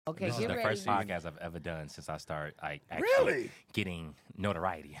Okay, This is get the ready. first podcast I've ever done since I started actually getting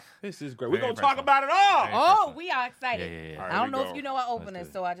notoriety. This is great. We're Very going to talk personal. about it all. Very Oh, personal. we are excited. Yeah. All right, I don't here we know go. if you know our Let's openers, do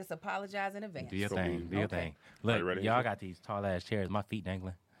it. so I just apologize in advance. Do your So thing. we- Do your okay. thing. Are Look, you ready? y'all got these tall ass chairs. My feet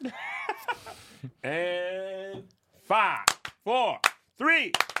dangling. And 5, 4,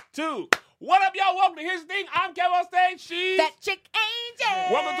 3, 2. What up, y'all? Welcome to Here's the Thing. I'm Kev on stage. She's... That chick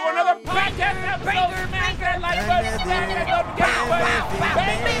angel. Welcome to another podcast episode. Smash that like button, smash that notification button.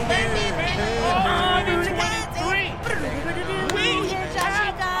 Bang, bang, bang, bang. On 23. We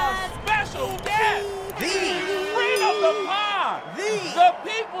have a special guest. Queen of the pod. The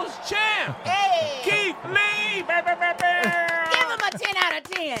people's champ. Hey. Keith Lee. Bang, bang, bang, bang. Give him a 10 out of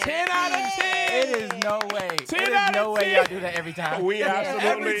 10. 10 out of 10. It is no way. 10 It is out of no way 10. y'all do that every time. We absolutely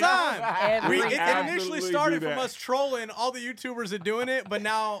Every time. Every It time. initially absolutely started do from that. us trolling all the YouTubers are doing it, but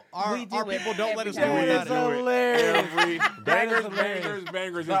now our We do our it people don't let every us time. do That it. is hilarious. Every bangers, hilarious. bangers,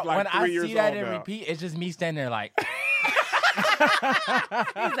 bangers is But like when 3 I years see that old and now. repeat, it's just me standing there like.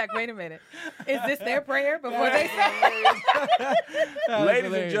 He's like, wait a minute. Is this their prayer before they say?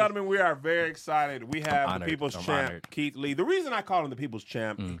 Ladies and gentlemen, we are very excited. We have honored. the People's I'm Champ, honored. Keith Lee. The reason I call him the People's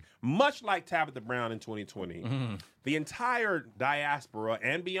Champ, much like Tabitha Brown in 2020, the entire diaspora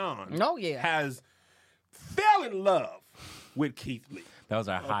and beyond Oh, yeah. has fell in love with Keith Lee. Those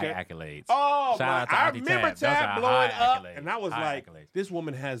are high Okay. accolades. Oh, Shout my. out to I Auntie remember Tab. Those are Tab blowing high up, accolades. and I was High like, accolades. this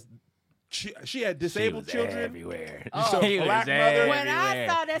woman has, she had She disabled was children. everywhere. Oh. She was Black mother. When I everywhere.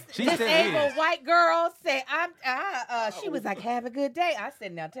 saw this She still disabled is. white girl say, she was like, have a good day. I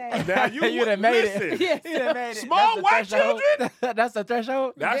said, now, Tab. Now you You done made it. listen. Yes. You done made it. Small That's the white threshold. children? That's the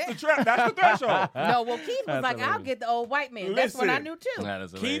threshold. That's the trap. That's the threshold. No, well, Keith was That's like, I'll hilarious. get the old white man. That's when I Listen. knew, too. That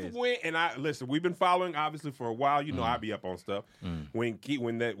is Keith hilarious. went and I listen. We've been following obviously for a while. You know, I be up on stuff. When Keith,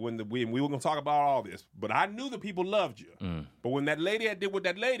 we were gonna talk about all this, but I knew the people loved you. But when that lady had did what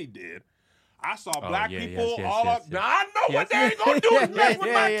that lady did, I saw black yeah, people yes, all yes, up. yes. Now I know what Yes. they ain't gonna do is mess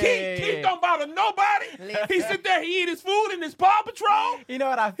with my Yeah, Keith. yeah, Keith yeah. don't bother nobody. Listen. He sit there, he eat his food in his Paw Patrol. You know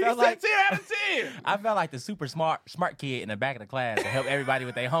what I He felt said like? 10 out of 10. I felt like the super smart kid in the back of the class to help everybody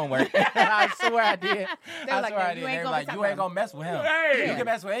with their homework. I swear I did. They're I like, swear no, I you did. ain't They were gonna like, be you talking ain't gonna mess with him. Hey. You can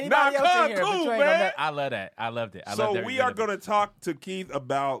mess with Nah, anybody else in cuz, here, but cool, you ain't man. gonna mess. I love that. I loved it. I So loved every we bit are of going it. to talk to Keith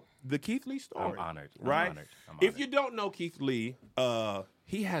about the Keith Lee story. I'm honored. I'm right? honored. I'm If honored. you don't know Keith Lee,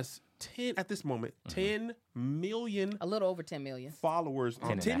 he has 10 at this moment, 10 million A little over 10 million. followers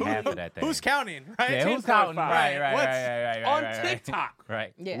on 10 and a half of that thing. Who's counting? Right? Yeah, who's 10.5. counting? Right. What's on right. TikTok.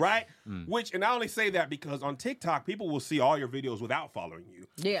 Right. Yeah. Right? Which, and I only say that because on TikTok, people will see all your videos without following you.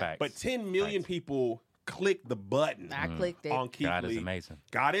 Yeah. Facts. But 10 million Facts. people click the button I clicked it. on Keith God Lee. is amazing.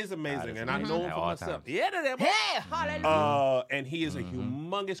 God is amazing. God is and I amazing know him at for all myself. times. Yeah, Hey, hallelujah. and he is a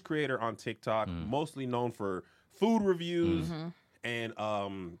humongous creator on TikTok, mostly known for food reviews and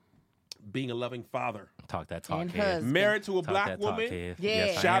being a loving father. Talk that talk, And kid. husband. Married to a Talk black that talk, woman. kid. Yeah.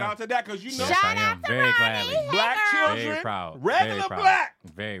 Yes, I Shout am. out to that because you know Yes, I am. Very gladly. black children, Very proud. regular Very proud. black.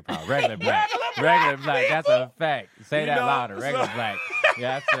 Very proud. Regular black. Regular Regular black black. That's a fact. Say You that know, louder. Regular so- black.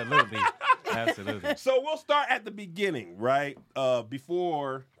 Yeah, absolutely. Absolutely. So we'll start at the beginning, right?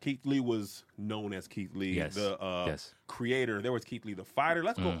 Before Keith Lee was known as Keith Lee, Yes. the Yes. creator, there was Keith Lee the fighter.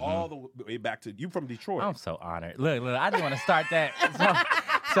 Let's go all the way back to you from Detroit. I'm so honored. Look, I just want to start that.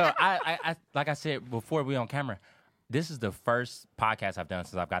 So I like I said before we on camera, this is the first podcast I've done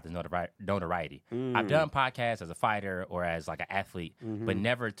since I've got this notoriety. I've done podcasts as a fighter or as like an athlete, but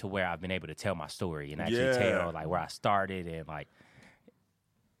never to where I've been able to tell my story and actually Yeah. tell like where I started and like.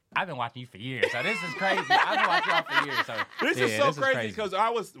 I've been watching you for years, so this is crazy. I've been watching y'all for years, so This yeah, is so this crazy because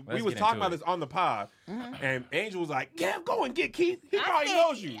we was get talking into about it. this on the pod, and Angel was like, "Yeah, go and get Keith. He I probably said-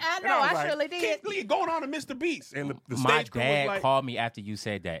 knows you." I And know, was I like, surely did. Keith Lee going on to Mr. Beast, and the My stage crew was dad like, called me after you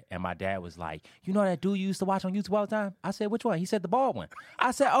said that, and my dad was like, "You know that dude you used to watch on YouTube all the time?" I said, "Which one?" He said, "The bald one."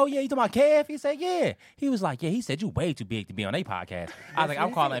 I said, "Oh yeah, you talking about Kev?" He said, "Yeah." He was like, "Yeah." He said, "You way too big to be on a podcast." I was like,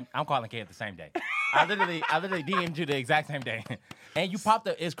 "I'm calling Kev the same day." I literally DM'd you the exact same day, and you popped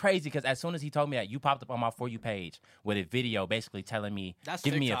up. It's crazy because as soon as he told me that, you popped up on my For You page with a video basically telling me, That's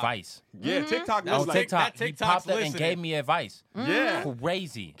giving me TikTok. advice. "Yeah, TikTok That's was On like, TikTok, that he TikTok's popped up and listening. gave me advice. yeah."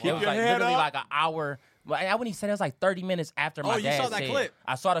 Crazy. Keep It was your like head literally up. like an hour. Like, I wouldn't even say it was like 30 minutes after my you dad saw that said. clip?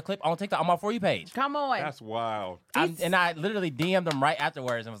 I saw the clip on TikTok on my For You page. Come on. That's wild. And I literally DM'd him right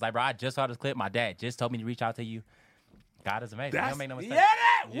afterwards and was like, "Bro, I just saw this clip. My dad just told me to reach out to you." God is amazing. He don't make no mistakes.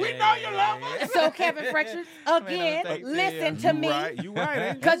 We know you love us. So Kevin Fracture, again, mistake. listen to me. You right.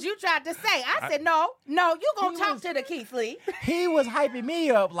 ain't you? Because you tried to say. I said, no, you going to talk to the Keith Lee. He was hyping me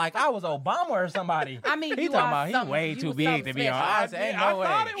up like I was Obama or somebody. I mean, he you talking are about he something- way you too was big something to be on. special. I said, ain't I no way.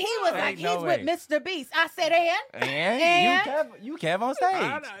 thought it He was like, Ain't he's no with way. Mr. Beast. I said, and? And you Kev on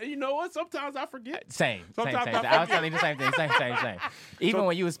stage. You know what? Sometimes I forget. Same. Sometimes Same. I I was telling you the same thing. Same. Even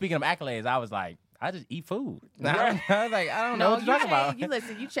when you were speaking of accolades, I was like, I just eat food. I was like, I don't know No, what you're talking about. You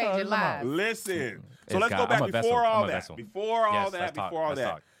listen, you changed Oh, your come on. lives. Listen. So It's let's God. go back I'm a vessel. before all I'm a that. vessel. Before all Yes, that. let's talk. Before all Let's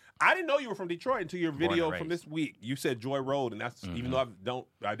that. talk. I didn't know you were from Detroit until your Born and video from raised. this week. You said Joy Road, and that's even though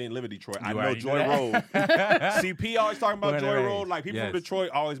I didn't live in Detroit. I You know already Joy knew Road. CP always talking about Born and Joy raised. Road. Like people from Yes.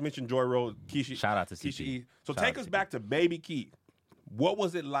 Detroit always mention Joy Road. Keisha, Shout out to CP. Keisha E. So Shout take out us to back to Baby Keith. What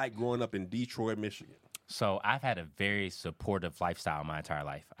was it like growing up in Detroit, Michigan? So I've had a very supportive lifestyle my entire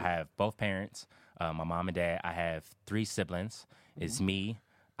life. I have both parents, my mom and dad. I have 3 siblings. It's me.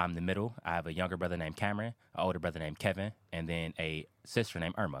 I'm the middle. I have a younger brother named Cameron, an older brother named Kevin, and then a sister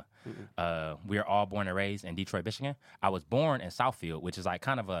named Irma. We are all born and raised in Detroit, Michigan. I was born in Southfield, which is like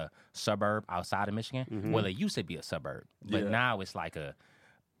kind of a suburb outside of Michigan. Well, it used to be a suburb, but now it's like a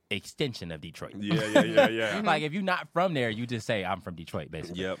extension of Detroit. Yeah. Like if you're not from there, you just say I'm from Detroit,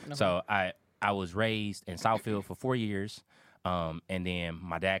 basically. Yep. So I was raised in Southfield for 4 years, and then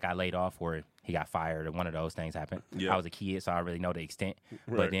my dad got laid off or he got fired or one of those things happened. Yeah. I was a kid, so I don't really know the extent.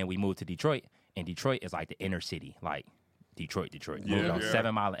 Right. But then we moved to Detroit, and Detroit is like the inner city, like Detroit. Yeah, Moved on yeah.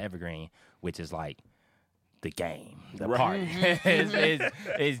 7 Mile and Evergreen, which is like the game, the Right. party.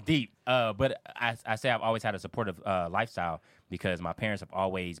 It's deep. But I say I've always had a supportive lifestyle because my parents have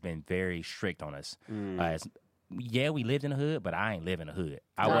always been very strict on us. We lived in the hood, but I ain't live in the hood.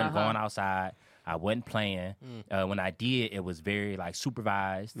 I wasn't going outside. I wasn't playing. When I did, it was very like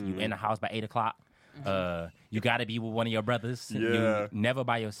supervised. You in the house by 8 o'clock. You got to be with one of your brothers. Yeah. You never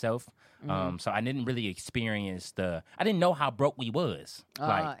by yourself. So I didn't really experience I didn't know how broke we was. ain't that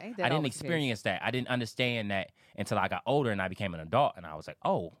I always didn't the experience that. I didn't understand that until I got older and I became an adult. And I was like,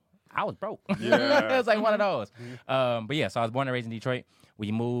 oh, I was broke. Yeah. It was like one of those. But yeah, so I was born and raised in Detroit.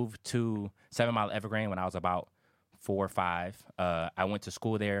 We moved to 7 Mile Evergreen when I was about 4 or 5. I went to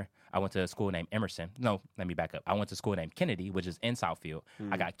school there. I went to a school named Emerson. No, let me back up. I went to school named Kennedy, which is in Southfield.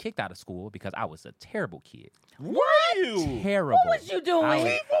 I got kicked out of school because I was a terrible kid. Were you? Terrible. What was you doing?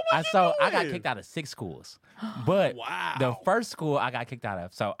 I got kicked out of 6 schools. But Wow. the first school I got kicked out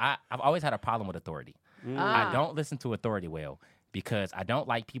of, so I've always had a problem with authority. I don't listen to authority well because I don't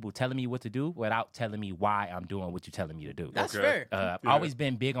like people telling me what to do without telling me why I'm doing what you're telling me to do. That's Okay. fair. I've always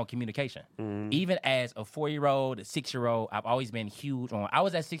been big on communication. Even as a 4-year-old, a 6-year-old, I've always been huge on. I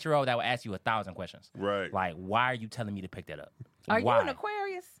was that 6-year-old that would ask you 1,000 questions. Right. Like, why are you telling me to pick that up? Are why? you an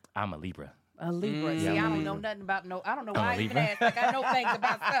Aquarius? I'm a Libra. A Libra. See, Yeah, I'm a I don't Libra. know nothing about I don't know I'm why a I even Libra. asked. Like I know things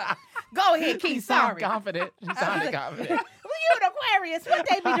about stuff. Go ahead, Keith. Sorry. confident. You sounded confident. Well, you an Aquarius. What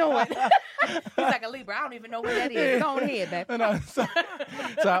they be doing? He's like a Libra. I don't even know what that is. Go on ahead, baby. No, so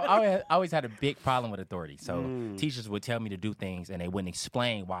I always had a big problem with authority. So teachers would tell me to do things and they wouldn't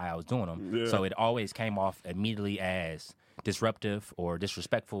explain why I was doing them. Yeah. So it always came off immediately as disruptive or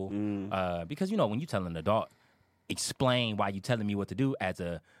disrespectful. Because, when you tell an adult, explain why you telling me what to do as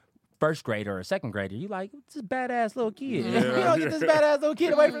a first grader or a second grader, you like, this badass little kid. You don't get this badass little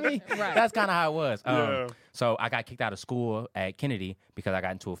kid away from me. Right. That's kind of how it was. Yeah. So I got kicked out of school at Kennedy because I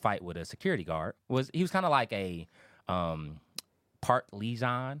got into a fight with a security guard. He was kind of like a part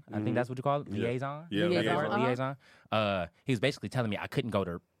liaison. I think that's what you call it. Liaison. Yeah, That's the liaison. word, liaison. He was basically telling me I couldn't go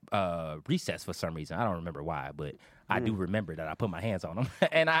to recess for some reason. I don't remember why, but I do remember that I put my hands on him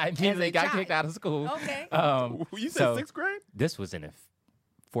and I immediately got child. kicked out of school. Okay. You said so 6th grade? This was in the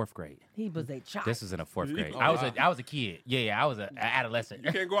 4th grade. He was a child. This was in the 4th grade. Oh, I was wow. I was a kid. Yeah, I was an adolescent.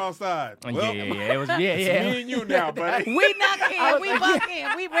 You can't go outside. Yeah, Well, It was it's me and you now, buddy. we knock in. We buck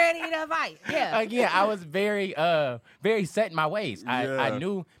in. We ready to fight. Yeah. Again, I was very set in my ways. Yeah. I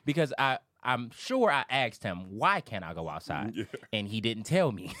knew because I'm sure I asked him, why can't I go outside? Yeah. And he didn't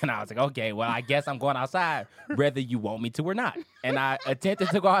tell me. And I was like, okay, well, I guess I'm going outside whether you want me to or not. And I attempted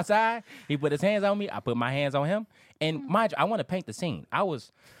to go outside. He put his hands on me. I put my hands on him. And mind you, I want to paint the scene. I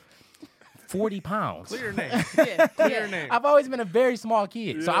was 40 pounds. Clear your name. Yeah. Clear Yeah. your name. I've always been a very small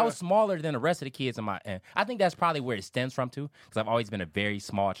kid. So I Yeah. was smaller than the rest of the kids in my and I think that's probably where it stems from too, because I've always been a very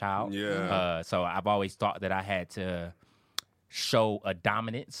small child. Yeah. So I've always thought that I had to show a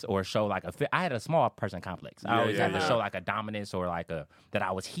dominance or show like I had a small person complex. I always had to show like a dominance or like that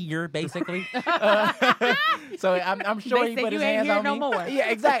I was here basically. So I'm sure he put his hands on me. More. Yeah,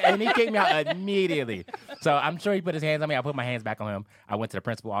 exactly. And he kicked me out immediately. So I'm sure he put his hands on me. I put my hands back on him. I went to the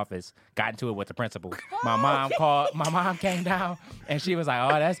principal office, got into it with the principal. My mom came down and she was like,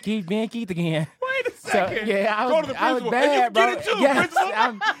 "Oh, that's Keith being Keith again." Wait a second. So, yeah, Go to the I was principal. bad, And bro. you get it too, Yes, principal.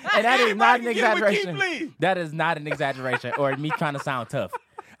 and that is not an Everybody get it with Keith exaggeration. Lee. That is not an exaggeration or me trying to sound tough.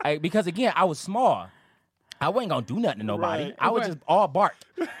 Because again, I was small. I wasn't gonna do nothing to nobody. Right. I was just all bark.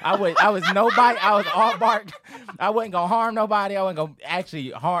 I was nobody. I was all bark. I wasn't gonna harm nobody. I wasn't gonna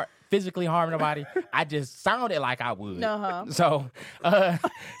actually physically harm nobody. I just sounded like I would. Uh-huh. So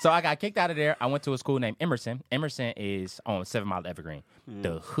I got kicked out of there. I went to a school named Emerson. Emerson is on 7 Mile Evergreen,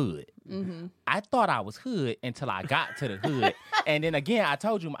 the hood. Mm-hmm. I thought I was hood until I got to the hood. And then again, I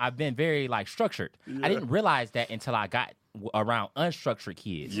told you I've been very like structured. I didn't realize that until I got around unstructured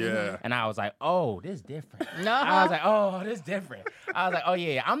kids. Yeah. And I was like, oh, this different. No. I was like, oh, this different. I was like, oh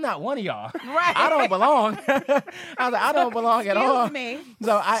yeah, I'm not one of y'all. Right. I don't belong. I was like, I don't belong at all. Excuse me.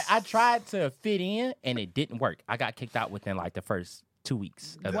 So I tried to fit in and it didn't work. I got kicked out within like the first 2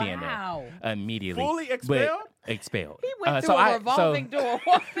 weeks of being Wow. there. Immediately. Fully But expelled? expelled. He went through a revolving door.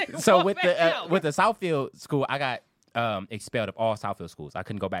 So with the Southfield school, I got expelled of all Southfield schools. I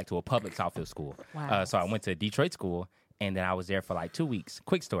couldn't go back to a public Southfield school. Wow. So I went to Detroit school, and then I was there for like 2 weeks.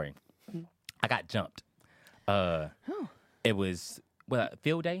 Quick story. I got jumped. It was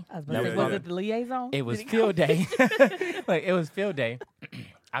field day. I was about to say, was it the liaison? It was field day. Like it was field day.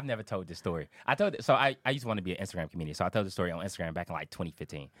 I've never told this story. I used to want to be an Instagram comedian, so I told the story on Instagram back in like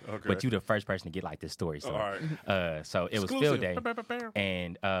 2015. Okay. But you the first person to get like this story. So, All right. so it was field day,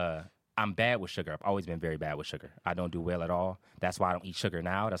 and I'm bad with sugar. I've always been very bad with sugar. I don't do well at all. That's why I don't eat sugar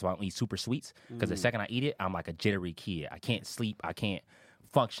now. That's why I don't eat super sweets. Because the second I eat it, I'm like a jittery kid. I can't sleep. I can't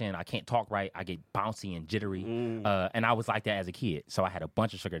function. I can't talk right. I get bouncy and jittery. And I was like that as a kid. So I had a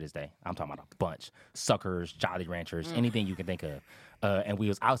bunch of sugar this day. I'm talking about a bunch. Suckers, Jolly Ranchers, anything you can think of. And we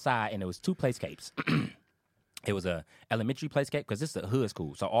was outside, and there was 2 playscapes. It was a elementary playscape because this is a hood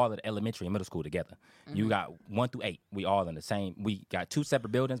school, so all of the elementary and middle school together. You got 1 through 8. We all in the same. We got 2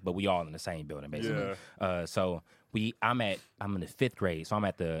 separate buildings, but we all in the same building basically. Yeah. So I'm in the 5th grade, so I'm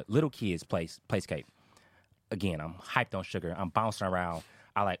at the little kids playscape. Again, I'm hyped on sugar. I'm bouncing around.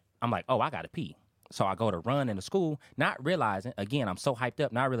 I'm like, oh, I gotta pee. So I go to run into school, not realizing. Again, I'm so hyped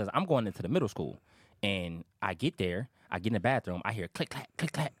up, not realizing I'm going into the middle school, and I get there. I get in the bathroom. I hear click clack,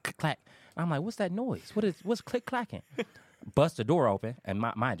 click clack, click clack. I'm like, what's that noise? What's click clacking? Bust the door open, and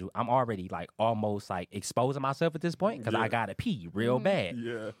mind you, I'm already like almost like exposing myself at this point because I gotta pee real bad.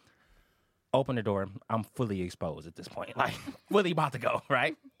 Yeah. Open the door. I'm fully exposed at this point, like fully about to go.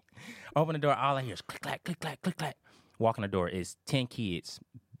 Right. Open the door. All I hear is click clack, click clack, click clack. Walk in the door is 10 kids.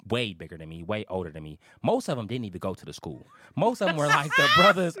 Way bigger than me, way older than me. Most of them didn't even go to the school. Most of them were like the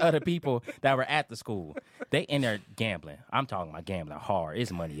brothers of the people that were at the school. They in there gambling. I'm talking about gambling hard.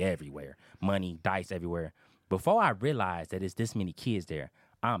 It's money everywhere. Money, dice everywhere. Before I realized that it's this many kids there,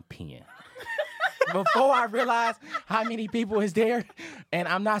 I'm peeing. Before I realize how many people is there and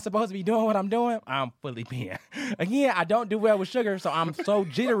I'm not supposed to be doing what I'm doing, I'm fully peeing. Again, I don't do well with sugar, so I'm so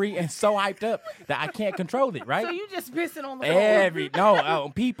jittery and so hyped up that I can't control it, right? So you just pissing on the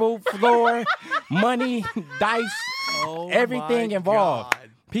floor. People, floor, money, dice, Oh, everything my involved. God.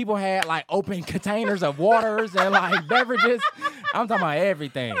 People had like open containers of waters and like beverages. I'm talking about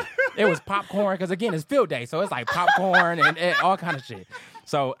everything. It was popcorn because again, it's field day, so it's like popcorn and all kind of shit.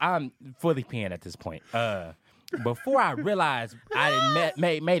 So I'm fully peeing at this point. Before I realized I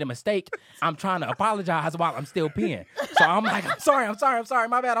made a mistake, I'm trying to apologize while I'm still peeing. So I'm like, I'm sorry,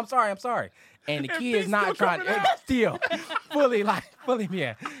 my bad, I'm sorry. And the kid is not trying still fully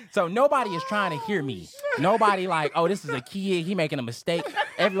peeing. So nobody is trying to hear me. Nobody like, oh, this is a kid, he making a mistake.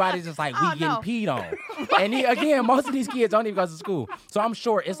 Everybody's just like, we getting peed on. And again, most of these kids don't even go to school. So I'm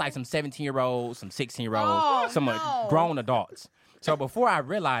sure it's like some 17-year-olds, some 16-year-olds, some grown adults. So before I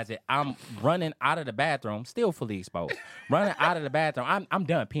realize it, I'm running out of the bathroom, still fully exposed. Running out of the bathroom. I'm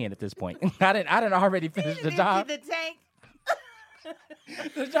done peeing at this point. I didn't already finish the job. The tank.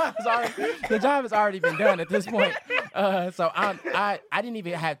 The job has already been done at this point. So I didn't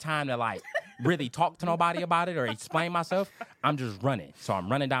even have time to like really talk to nobody about it or explain myself. I'm just running. So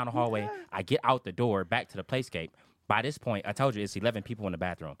I'm running down the hallway. I get out the door back to the playscape. By this point, I told you it's 11 people in the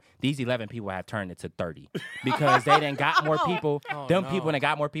bathroom. These 11 people have turned into 30 because they done got more people. People done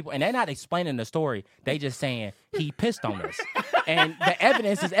got more people. And they're not explaining the story. They just saying he pissed on us. And the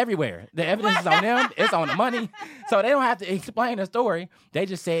evidence is everywhere. The evidence is on them. It's on the money. So they don't have to explain the story. They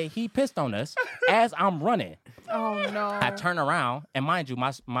just say he pissed on us as I'm running. Oh, no. I turn around, and mind you,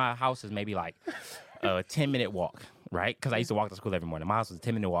 my house is maybe like a 10-minute walk, right? Because I used to walk to school every morning. My house was a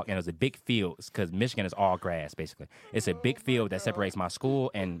 10-minute walk, and it was a big field because Michigan is all grass, basically. It's a big field that separates my school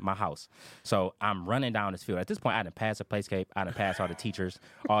and my house. So I'm running down this field. At this point, I done passed the playscape. I done passed all the teachers,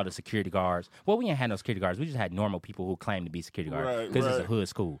 all the security guards. Well, we ain't had no security guards. We just had normal people who claimed to be security guards because it's a hood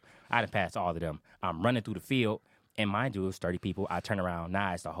school. I done passed all of them. I'm running through the field. And mind you, it was 30 people. I turn around.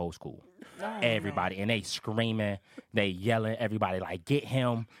 Now it's the whole school. Everybody. And they screaming. They yelling. Everybody like, get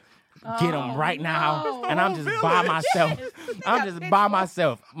him. Get him right now. And I'm just by myself. I'm just by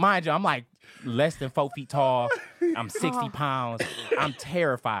myself. Mind you, I'm like less than 4 feet tall. I'm 60 pounds. I'm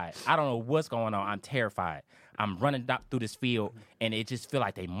terrified. I don't know what's going on. I'm terrified. I'm running through this field, and it just feel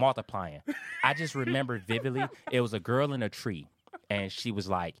like they multiplying. I just remember vividly, it was a girl in a tree, and she was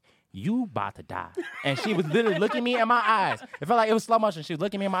like, you about to die. And she was literally looking me in my eyes. It felt like it was slow motion. She was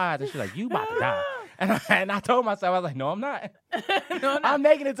looking me in my eyes, and she was like, you about to die. And I told myself, I was like, no, I'm not. I'm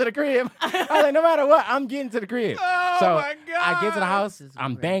making it to the crib. I was like, no matter what, I'm getting to the crib. So my God. I get to the house.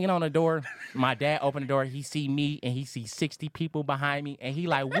 I'm banging on the door. My dad opened the door. He see me, and he see 60 people behind me. And he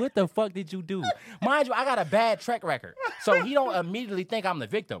like, what the fuck did you do? Mind you, I got a bad track record. So he don't immediately think I'm the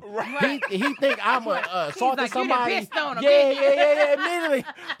victim. Right. He think I'm assaulting like, somebody. You done pissed on him, Yeah. Immediately.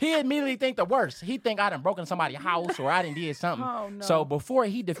 He immediately think the worst. He think I done broken somebody's house or I done did something. Oh, no. So before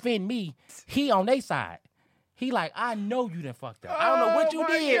he defend me, he on their side. He like, I know you done fucked up. I don't know what you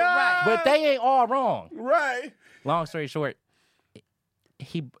did, God. but they ain't all wrong. Right. Long story short,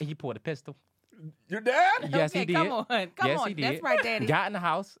 he pulled a pistol. Your dad? Yes, Okay, he did. come on. Yes, on. he did. That's right, Daddy. Got in the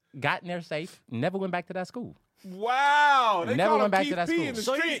house, got in there safe, never went back to that school. Wow. They Never call went him back Keith to that P school. in the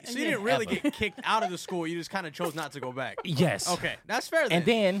So street. you didn't really Ever. get kicked out of the school. You just kind of chose not to go back. Yes. Okay, that's fair then. And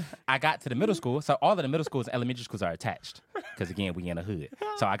then I got to the middle school. So all of the middle schools and elementary schools are attached. Because, again, we in the hood.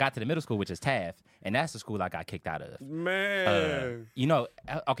 So I got to the middle school, which is Taft, and that's the school I got kicked out of. Man. You know,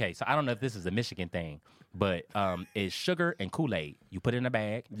 okay, so I don't know if this is a Michigan thing, but it's sugar and Kool-Aid. You put it in a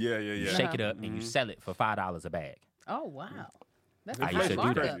bag, Yeah. you shake it up, and you sell it for $5 a bag. Oh, wow. That's I a used to nice do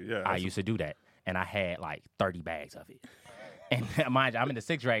markup. that. Yeah, I used to do that. And I had like 30 bags of it. And mind you, I'm in the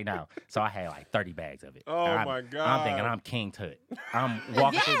 6th grade now, so I had like 30 bags of it. Oh, And my I'm God. thinking I'm King Tut. I'm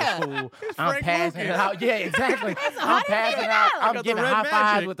walking through the Yeah. school. I'm Frank passing it Lucas. out. Yeah, exactly. I'm passing it out. I'm Got the getting red high fives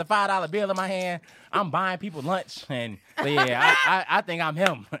magic. with the $5 bill in my hand. I'm buying people lunch. And yeah, I think I'm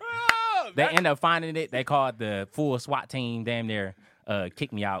him. They end up finding it. They called the full SWAT team damn near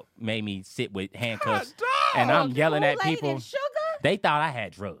kicked me out, made me sit with handcuffs. God, And I'm yelling at Kool-Aid people. and sugar? They thought I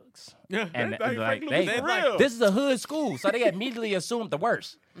had drugs. Yeah. And They thought like, Frank Lucas was real. this is a hood school, so they immediately assumed the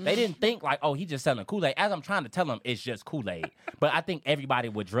worst. They didn't think like, oh, he just selling Kool-Aid. As I'm trying to tell them, it's just Kool-Aid. But I think everybody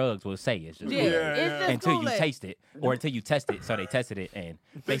with drugs will say it's just Yeah, Kool-Aid it's just until you Kool-Aid. taste it or until you test it. So they tested it and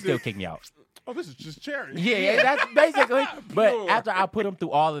they still kicked me out. Oh, this is just cherry. Yeah, that's basically. But Pure. after I put them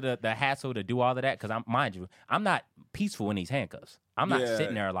through all of the hassle to do all of that, because mind you, I'm not peaceful in these handcuffs. I'm not Yeah.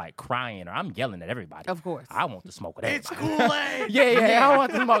 sitting there like crying or I'm yelling at everybody. Of course. I want to smoke with everybody. It's Kool-Aid. Yeah, I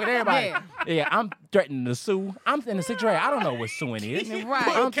want to smoke with everybody. Yeah. Yeah, I'm threatening to sue. I'm in the 6th grade. I don't know what suing is. Right.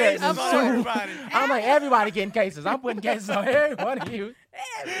 I'm Cases threatening to on sue. everybody. I'm like, everybody getting cases. I'm putting cases on every one of you.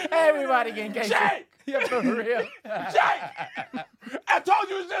 Everybody getting cases. Jake! Yeah, for real. Jake! I told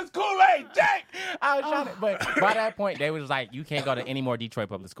you it's just Kool-Aid, Jake! I was trying to, but by that point, they was like, you can't go to any more Detroit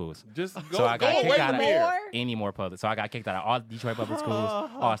public schools. Just go, So I got go kicked away out from of here. any more public. So I got kicked out of all Detroit public schools,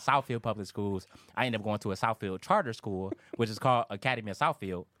 all Southfield public schools. I ended up going to a Southfield charter school, which is called Academy of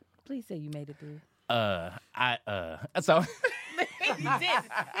Southfield. Please say you made it through. So He did.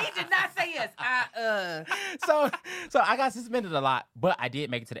 He did not say yes. so I got suspended a lot, but I did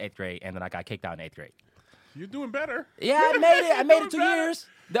make it to the 8th grade, and then I got kicked out in 8th grade. You're doing better. Yeah, I made it. I made it 2 Doing better. years.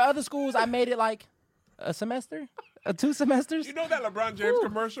 The other schools, I made it like a semester, 2 semesters. You know that LeBron James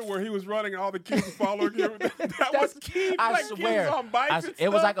commercial where he was running all the kids following him? That was key. I Like, swear, kids on bikes and it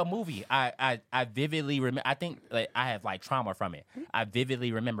was stuff. like a movie. I vividly remember. I think like, I have like trauma from it. I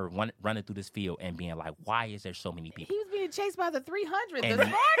vividly remember running through this field and being like, "Why is there so many people?" He was being chased by the 300 And- this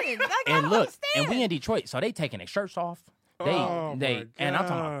morning. Like, I And don't look, understand. and we in Detroit, so they taking their shirts off. Oh, They my and I'm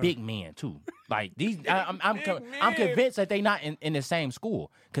talking God. about big men too. Like these, I'm Big I'm men. convinced that they not in the same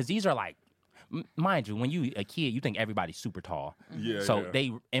school because these are like, mind you, when you a kid, you think everybody's super tall. Yeah, So yeah.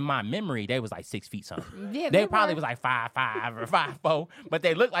 they, in my memory, they was like 6 feet something. Yeah, they they probably were. was like 5'5" or 5'4", but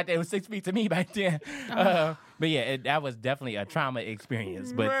they looked like they was 6 feet to me back then. But yeah, that was definitely a trauma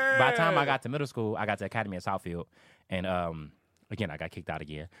experience. But by the time I got to middle school, I got to Academy of Southfield, and again, I got kicked out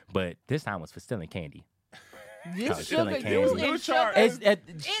again. But this time was for stealing candy. This stealing sugar, candy. you New and charge. sugar.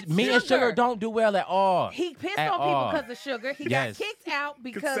 Me and sugar. Sugar don't do well at all. He pissed At on people all. because of sugar. He Yes. got kicked out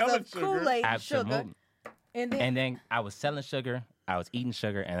because selling of sugar. Kool-Aid Absolutely. sugar. And then And then I was selling sugar, I was eating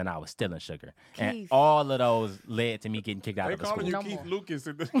sugar, and then I was stealing sugar. And Keith. all of those led to me getting kicked out They of the calling school. you No Keith more. Lucas.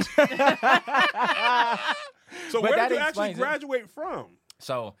 So But where that did you actually explains it. graduate from?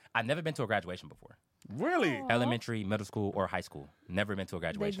 So I've never been to a graduation before. Really? Elementary, middle school, or high school. Never been to a they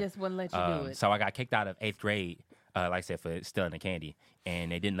graduation. just wouldn't let you do it. So I got kicked out of 8th grade, like I said, for stealing the candy.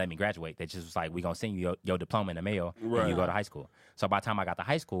 And they didn't let me graduate. They just was like, we're going to send you your diploma in the mail Right. and you go to high school. So by the time I got to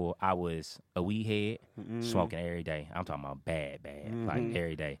high school, I was a weed head, smoking every day. I'm talking about bad, like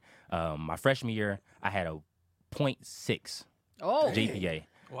every day. My freshman year, I had a 0.6 Oh, GPA.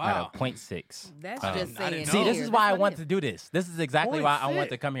 I Wow. had a 0.6. that's Um, just I saying. didn't See, know. this here. is why I That's want what to it do this. This is exactly why I want 0.6.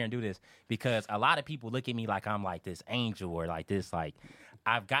 to come here and do this, because a lot of people look at me like I'm like this angel or like this. Like,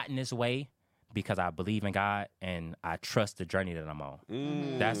 I've gotten this way because I believe in God and I trust the journey that I'm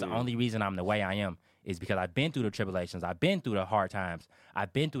on. That's the only reason I'm the way I am, is because I've been through the tribulations, I've been through the hard times,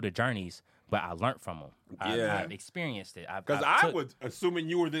 I've been through the journeys, but I learned from them. Yeah. I've experienced it. Because I was assuming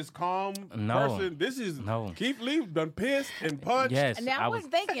you were this calm No. person. This is No. Keith Lee done pissed and punched. Yes. Now I was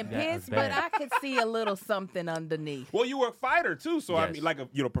thinking that piss, was but bad. I could see a little something underneath. Well, you were a fighter too, so I Yes. mean, like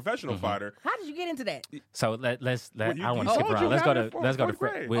a professional fighter. How did you get into that? So let's Well, you- I want you to skip told you around. Let's got go it to for let's go to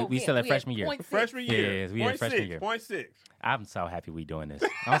fourth grade. we still at freshman year. 0.6. Freshman year. Yes, we in freshman year. 0.6. I'm so happy we doing this.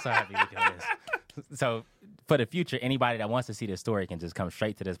 I'm so happy we doing this. So for the future, anybody that wants to see this story can just come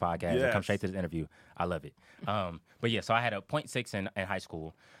straight to this podcast or come Yes. straight to this interview. I love it. But yeah, so I had a 0.6 in high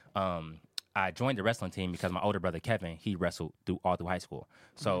school. I joined the wrestling team because my older brother Kevin, he wrestled all through high school.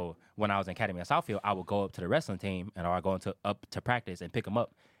 So when I was in Academy of Southfield, I would go up to the wrestling team and I would go up to practice and pick him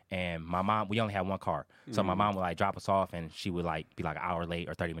up. And my mom, we only had one car. So my mom would like drop us off and she would like be like an hour late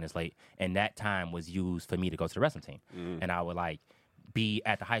or 30 minutes late. And that time was used for me to go to the wrestling team. And I would like be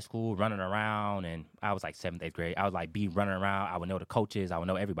at the high school running around, and I was like 7th, 8th grade. I would like be running around. I would know the coaches. I would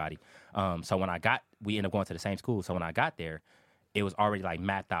know everybody. So when we ended up going to the same school. So when I got there, it was already like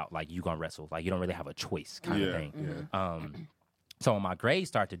mapped out, like you gonna wrestle. Like you don't really have a choice kind of thing. So when my grades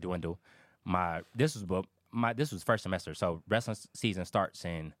started to dwindle, this was first semester. So wrestling season starts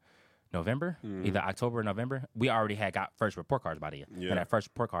in November, either October or November. We already had got first report cards by then. Yeah. And that first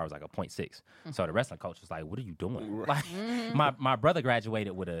report card was like a 0.6. So the wrestling coach was like, what are you doing? Like my brother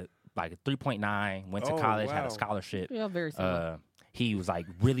graduated with a 3.9, went to Oh, college, had wow. a scholarship. Yeah, very similar. He was like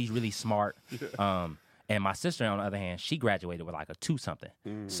really, really smart. And my sister, on the other hand, she graduated with like a 2 something.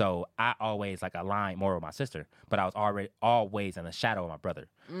 So I always like aligned more with my sister, but I was always in the shadow of my brother.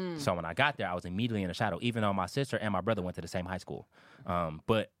 So when I got there, I was immediately in the shadow, even though my sister and my brother went to the same high school.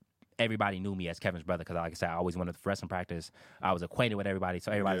 But everybody knew me as Kevin's brother because, like I said, I always went to wrestling practice. I was acquainted with everybody,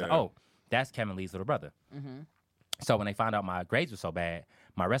 so everybody's like, "Oh, that's Kevin Lee's little brother." So when they found out my grades were so bad,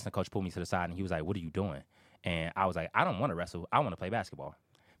 my wrestling coach pulled me to the side and he was like, "What are you doing?" And I was like, "I don't want to wrestle. I want to play basketball."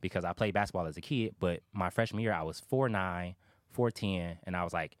 Because I played basketball as a kid, but my freshman year I was 4'9", 4'10", and I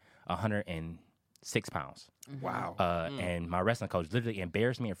was like 106 pounds. Wow. And my wrestling coach literally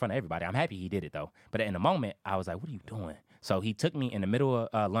embarrassed me in front of everybody. I'm happy he did it though. But in the moment, I was like, "What are you doing?" So he took me in the middle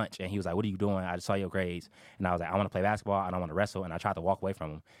of lunch and he was like, "What are you doing? I just saw your grades." And I was like, "I want to play basketball. I don't want to wrestle." And I tried to walk away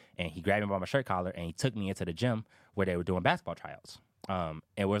from him. And he grabbed me by my shirt collar and he took me into the gym where they were doing basketball tryouts.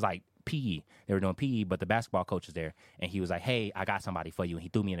 It was like PE. They were doing PE, but the basketball coach was there. And he was like, "Hey, I got somebody for you." And he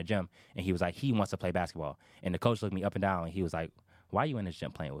threw me in the gym. And he was like, he wants to play basketball. And the coach looked me up and down and he was like, "Why are you in this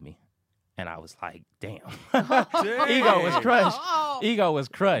gym playing with me?" And I was like, damn. Ego was crushed. Ego was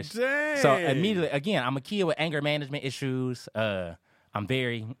crushed. Dang. So immediately, again, I'm a kid with anger management issues. I'm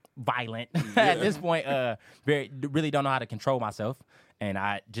very violent at this point. Really don't know how to control myself. And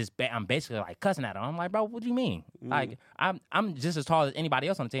I'm basically like cussing at him. I'm like, "Bro, what do you mean? Like, I'm just as tall as anybody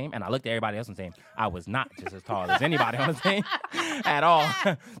else on the team." And I looked at everybody else on the team. I was not just as tall as anybody on the team at all.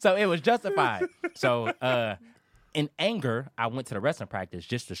 So it was justified. So in anger, I went to the wrestling practice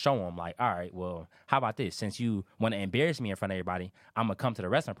just to show him, like, "All right, well, how about this? Since you want to embarrass me in front of everybody, I'm going to come to the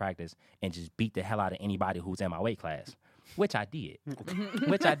wrestling practice and just beat the hell out of anybody who's in my weight class," which I did.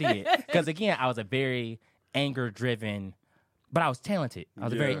 Because, again, I was a very anger-driven, but I was talented. I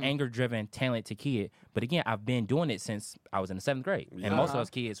was a very anger-driven, talented kid. But, again, I've been doing it since I was in the 7th grade. And most of those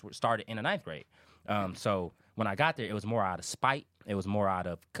kids started in the 9th grade. So when I got there, it was more out of spite. It was more out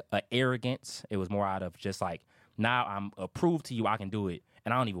of arrogance. It was more out of just like, now I'm approved to you, I can do it,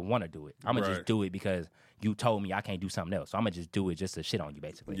 and I don't even want to do it. I'm going to just do it because you told me I can't do something else. So I'm going to just do it just to shit on you,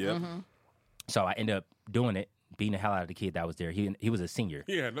 basically. Yep. So I ended up doing it, beating the hell out of the kid that was there. He was a senior.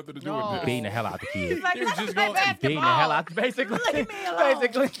 He had nothing to do No. with this. Beating the hell out the kid. He's like, He was "Let me just play going- basketball." Beating the hell out, basically. Leave me alone.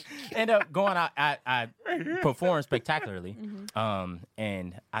 Basically, end up going out. I performed spectacularly,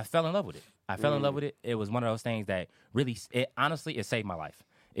 and I fell in love with it. I fell in love with it. It was one of those things that really, honestly, it saved my life.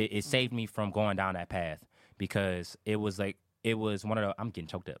 It saved me from going down that path because it was one of the. I'm getting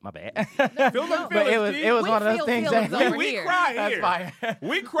choked up. My bad. Feel them But feelings, it was We one of those feel things feelings that over we here. cry that's here. fine.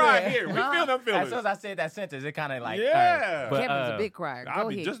 We cry Yeah. here. We feel them As feelings. soon as I said that sentence, it kind of like Yeah. but, Kevin's a big crier. Go I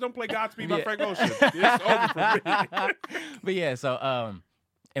mean, ahead. just don't play Godspeed by Yeah. Frank Ocean. It's over for me. But yeah, so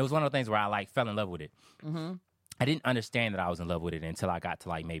it was one of the things where I like fell in love with it. Mm-hmm. I didn't understand that I was in love with it until I got to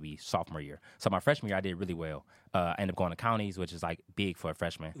like maybe sophomore year. So my freshman year, I did really well. I ended up going to counties, which is like big for a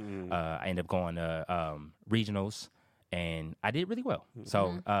freshman. I ended up going to regionals, and I did really well.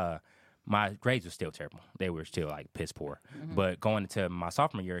 So my grades were still terrible. They were still like piss poor. But going into my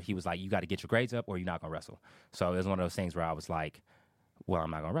sophomore year, he was like, "You got to get your grades up, or you're not gonna wrestle." So it was one of those things where I was like, "Well, I'm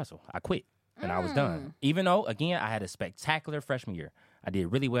not gonna wrestle." I quit, and I was done. Even though, again, I had a spectacular freshman year. I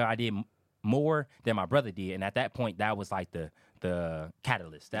did really well. I did more than my brother did, and at that point, that was like the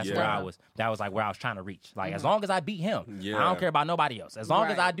catalyst. That's where Yeah. I was. That was like where I was trying to reach. Like as long as I beat him, I Yeah. don't care about nobody else. As long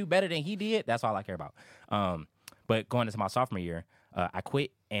as Right. I do better than he did, that's all I care about. But going into my sophomore year, I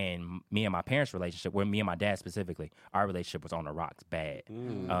quit, and me and my parents' relationship, me and my dad specifically, our relationship was on the rocks bad.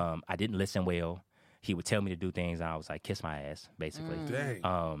 I didn't listen well. He would tell me to do things, and I was like, kiss my ass, basically.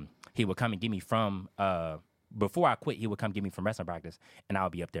 Dang. He would come and get me from before I quit, he would come get me from wrestling practice, and I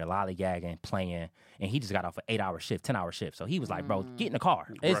would be up there lollygagging, playing, and he just got off an 8-hour shift, 10-hour shift. So he was like, bro, get in the car.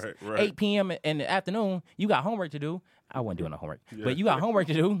 It's Right. 8 p.m. in the afternoon. You got homework to do. I wasn't doing no homework, but you got homework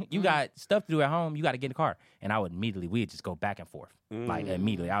to do. You got stuff to do at home. You got to get in the car. And I would we'd just go back and forth, like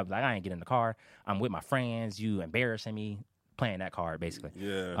immediately. I was like, I ain't get in the car. I'm with my friends. You embarrassing me. Playing that card, basically.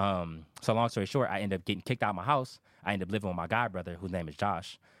 Yeah. So long story short, I ended up getting kicked out of my house. I ended up living with my god brother, whose name is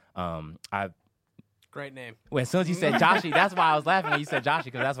Josh. Great name. Well, as soon as you said Joshy, that's why I was laughing when you said Joshy,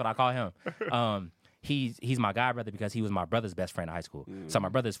 because that's what I call him. He's my god brother because he was my brother's best friend in high school. So my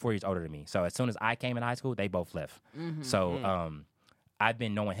brother's 4 years older than me. So as soon as I came in high school, they both left. So I've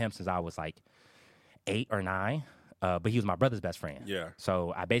been knowing him since I was like 8 or 9. But he was my brother's best friend. Yeah.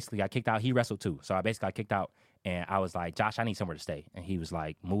 So I basically got kicked out. He wrestled too. So I basically got kicked out, and I was like, Josh, I need somewhere to stay. And he was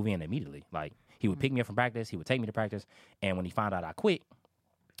like, move in immediately. Like he would pick me up from practice. He would take me to practice. And when he found out I quit,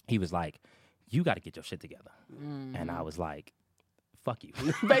 he was like, you got to get your shit together. And I was like, fuck you.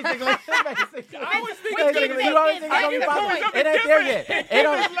 basically. I always think We it's keep gonna thinking You always think it's I gonna be get the positive. point. It ain't there yet. It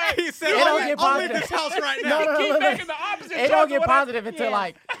don't. He said, It don't "I'll get I'll leave positive. this house right now." No, keep no. making the opposite It choice don't of get what I- positive until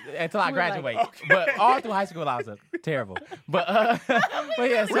Yeah. until I We're like, graduate. But all through high school, I was terrible. But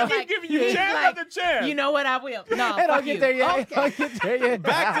yeah, so We keep giving you He's chance like, after chance. You know what? I will. No, it fuck don't get you. there yet. It Okay. don't get there yet.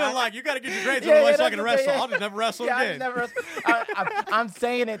 Back to like, you got to get your grades Yeah, otherwise yeah, I can that's wrestle. okay, yeah. I'll just never wrestle Yeah, I again. never. I'm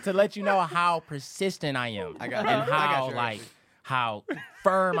saying it to let you know how persistent I am, I got you. and I got how you, like Ashley. how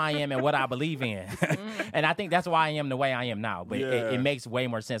firm I am in what I believe in. And I think that's why I am the way I am now. But Yeah. it makes way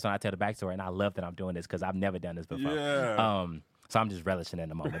more sense when I tell the backstory, and I love that I'm doing this because I've never done this before. Yeah. So I'm just relishing in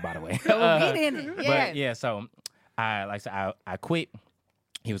the moment, by the way. So get in it. But Yes. yeah, so I quit.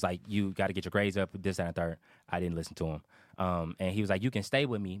 He was like, you got to get your grades up, this, that, and the third. I didn't listen to him. And he was like, you can stay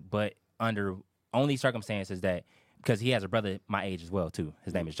with me, but under only circumstances that, because he has a brother my age as well, too.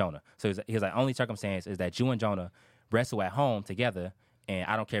 His name is Jonah. So he was like, only circumstance is that you and Jonah wrestle at home together, and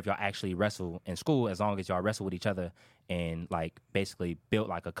I don't care if y'all actually wrestle in school, as long as y'all wrestle with each other and, like, basically build,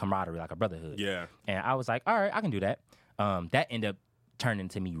 like, a camaraderie, like a brotherhood. Yeah. And I was like, all right, I can do that. That ended up turning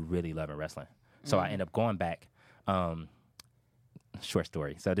into me really loving wrestling. So I ended up going back. Short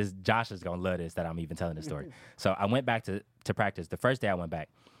story. So Josh is gonna love this that I'm even telling this story. So I went back to practice. The first day I went back,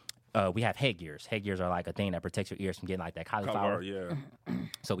 we have headgears. Headgears are like a thing that protects your ears from getting like that cauliflower. Color, yeah.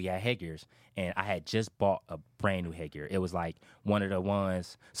 So we had headgears, and I had just bought a brand new headgear. It was like one of the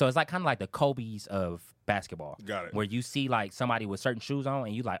ones. So it's like kind of like the Kobe's of basketball. Got it. Where you see like somebody with certain shoes on,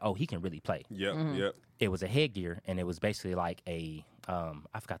 and you like, oh, he can really play. Yep. Yep. It was a headgear, and it was basically like a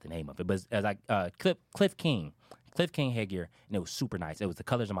I forgot the name of it, but it was like Cliff King headgear, and it was super nice. It was the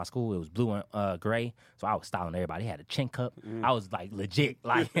colors of my school. It was blue and gray, so I was styling everybody. He had a chin cup. I was like legit,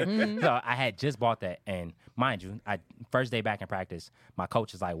 like so I had just bought that, and mind you, first day back in practice, my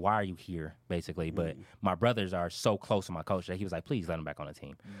coach is like, "Why are you here?" Basically, but my brothers are so close to my coach that he was like, "Please let him back on the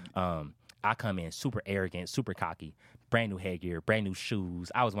team." I come in super arrogant, super cocky, brand new headgear, brand new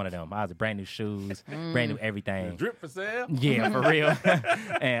shoes. I was one of them. I was brand new shoes, brand new everything. Drip for sale. Yeah, for real.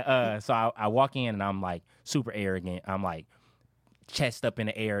 And so I walk in and I'm like super arrogant. I'm like chest up in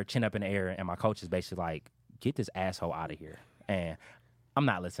the air, chin up in the air, and my coach is basically like, "Get this asshole out of here." And I'm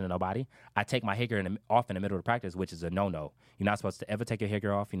not listening to nobody. I take my hicker off in the middle of the practice, which is a no-no. You're not supposed to ever take your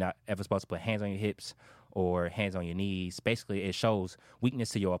hicker off. You're not ever supposed to put hands on your hips or hands on your knees. Basically, it shows weakness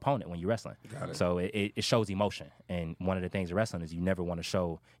to your opponent when you're wrestling. So it shows emotion. And one of the things in wrestling is you never want to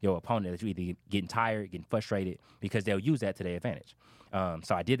show your opponent that you're either getting tired, getting frustrated, because they'll use that to their advantage.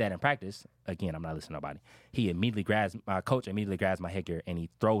 So I did that in practice. Again, I'm not listening to nobody. My coach immediately grabs my hicker, and he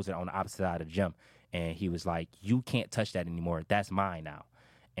throws it on the opposite side of the gym. And he was like, you can't touch that anymore. That's mine now.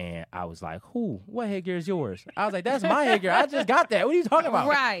 And I was like, who? What headgear is yours? I was like, that's my headgear. I just got that. What are you talking about?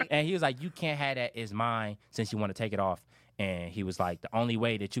 Right. And he was like, you can't have that. It's mine since you want to take it off. And he was like, the only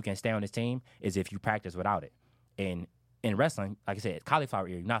way that you can stay on this team is if you practice without it. And in wrestling, like I said, cauliflower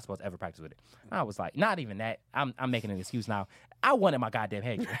ear, you're not supposed to ever practice with it. I was like, not even that. I'm making an excuse now. I wanted my goddamn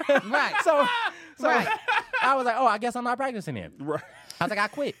headgear. Right. So Right. I was like, oh, I guess I'm not practicing then. Right. I was like, I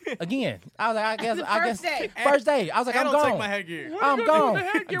quit again. I was like, I guess. First day. First day. I was like, I I'm don't gone. take my headgear. I'm gone.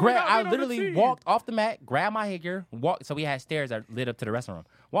 headgear without I being on the literally team? walked off the mat, grabbed my headgear, walked. So we had stairs that lit up to the restroom.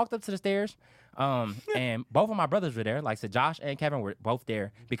 Walked up to the stairs, and both of my brothers were there. Like I said, Josh and Kevin were both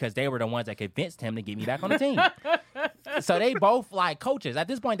there because they were the ones that convinced him to get me back on the team. So they both like coaches. At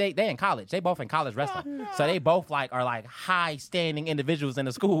this point, they in college. They both in college wrestling. So they both are like high standing individuals in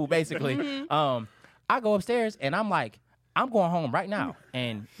the school, basically. I go upstairs and I'm like, I'm going home right now.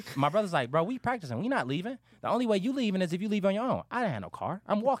 And my brother's like, bro, we practicing. We not leaving. The only way you leaving is if you leave on your own. I didn't have no car.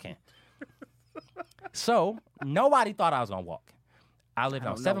 I'm walking. So nobody thought I was going to walk. I lived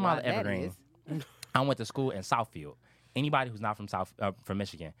on 7 Mile of Evergreen. I went to school in Southfield. Anybody who's not from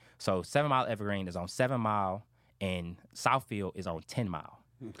Michigan. So 7 Mile Evergreen is on 7 Mile and Southfield is on 10 Mile.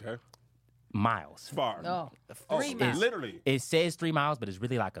 Okay. Miles. Far. Oh, 3 miles. Literally. It says 3 miles, but it's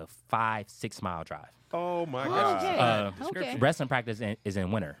really like a 5-6 mile drive. Oh my God. Okay. Wrestling practice is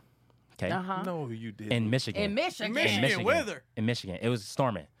in winter. Okay. Uh-huh. No, you did. In Michigan. In Michigan. Michigan weather. In Michigan. It was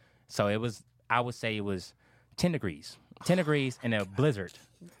storming. So it was, I would say it was 10 degrees. 10 degrees in a blizzard.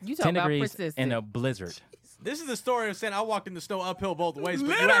 You 10 talking about degrees persistent. in a blizzard. This is the story of saying I walked in the snow uphill both ways, but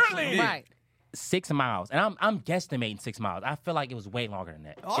you Literally. actually did. Right. 6 miles. And I'm guesstimating 6 miles. I feel like it was way longer than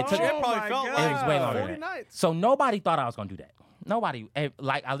that. Oh, It took- it probably my felt God. like It was way longer 40 than that. nights. So nobody thought I was going to do that. Nobody.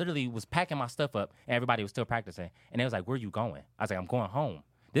 Like, I literally was packing my stuff up, and everybody was still practicing. And they was like, where you going? I was like, I'm going home.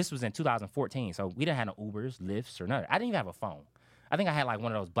 This was in 2014, so we didn't have no Ubers, Lyfts, or nothing. I didn't even have a phone. I think I had, like,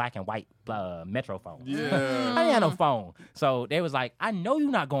 one of those black and white Metro phones. Yeah. I didn't have no phone. So they was like, I know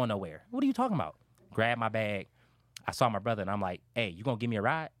you're not going nowhere. What are you talking about? Grabbed my bag. I saw my brother, and I'm like, hey, you going to give me a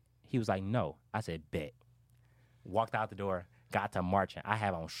ride? He was like, no. I said, bet. Walked out the door, got to marching. I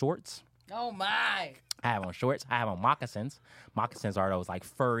have on shorts. Oh, my. I have on shorts. I have on moccasins. Moccasins are those like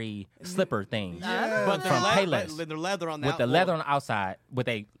furry slipper things But from Payless they're leather on the with the leather on the outside, with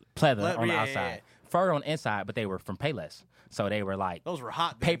a pleather on the yeah, outside, fur on the inside. But they were from Payless, so they were like Those were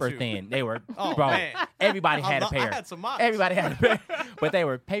hot. then, paper too. thin. They were Oh, bro. man. Everybody had a pair. I had some mocks. Everybody had a pair, but they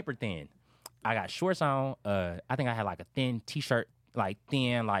were paper thin. I got shorts on. I think I had like a thin T-shirt, like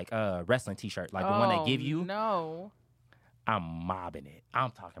thin wrestling T-shirt, like the one they give you. No. I'm mobbing it. I'm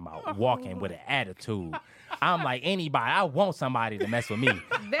talking about walking with an attitude. I'm like anybody. I want somebody to mess with me.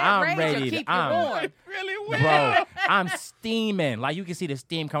 That I'm rage ready will to. keep you warm. Really Bro, I'm steaming. Like you can see the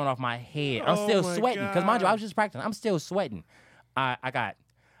steam coming off my head. I'm still my sweating because mind you, God. I was just practicing. I'm still sweating. I got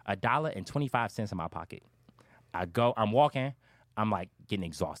 $1.25 in my pocket. I'm walking. I'm like getting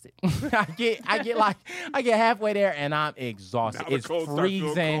exhausted. I get halfway there and I'm exhausted. Now the It's cold start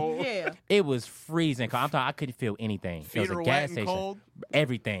feeling freezing. cold. Yeah. It was freezing. I'm talking, I couldn't feel anything. Feet it was are a wet gas and station. cold.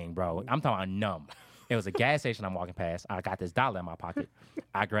 Everything, bro. I'm talking about numb. It was a gas station I'm walking past. I got this dollar in my pocket.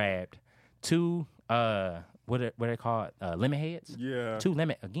 I grabbed 2 what are they called? Lemon heads? Yeah. 2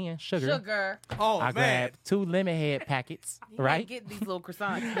 lemon sugar. Sugar. Oh, I man. grabbed 2 lemon head packets, You right? ain't Get these little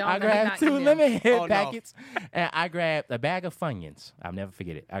croissants. I grabbed 2 lemon. lemon head Oh, no. packets, and I grabbed a bag of Funyuns. I'll never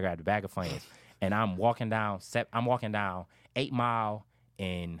forget it. I grabbed a bag of Funyuns, and I'm walking down 8 Mile,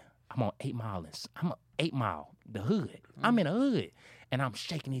 and I'm on 8 Mile. I'm on 8 Mile, the hood. I'm in the hood, and I'm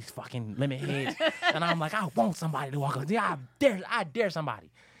shaking these fucking lemon heads, and I'm like, I want somebody to walk up. Yeah, I dare somebody.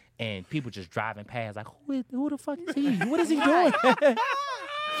 And people just driving past, like, who the fuck is he? What is he doing?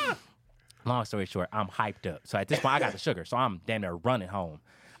 Long story short, I'm hyped up. So at this point, I got the sugar. So I'm damn near running home.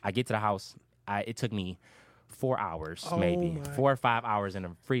 I get to the house. It took me 4 hours, maybe 4 or 5 hours in the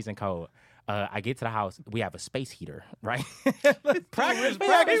freezing cold. I get to the house. We have a space heater, right? Practice.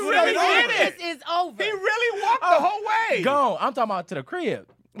 really did it. This is over. He really walked the whole way. Gone. I'm talking about to the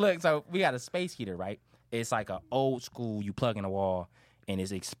crib. Look, so we got a space heater, right? It's like an old school. You plug in the wall and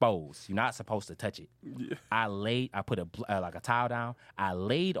it's exposed. You're not supposed to touch it. Yeah. I put a towel down. I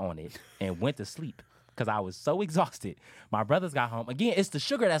laid on it and went to sleep. because I was so exhausted. My brothers got home. Again, it's the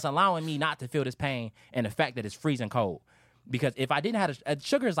sugar that's allowing me not to feel this pain and the fact that it's freezing cold. Because if I didn't have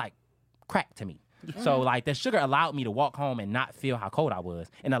sugar is like crack to me. So like the sugar allowed me to walk home and not feel how cold I was,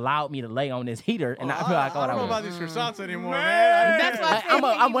 and allowed me to lay on this heater and not feel how cold I I don't know was. about these croissants anymore, man. That's why I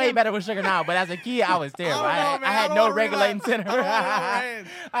said I'm way better with sugar now, but as a kid, I was terrible. I don't know, man. I had I no don't regulating realize- center. I don't know, man.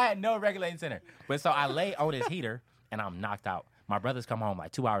 I had no regulating center. But so I lay on this heater, and I'm knocked out. My brothers come home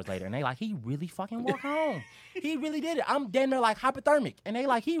like 2 hours later, and they like, he really fucking walked home. He really did it. I'm damn near like hypothermic, and they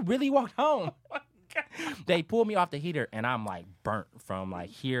like, he really walked home. They pulled me off the heater, and I'm like burnt from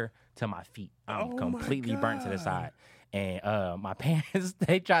like here to my feet. I'm completely burnt to the side. And my parents,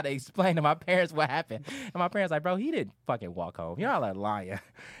 they tried to explain to my parents what happened. And my parents like, bro, he didn't fucking walk home. Y'all are lying.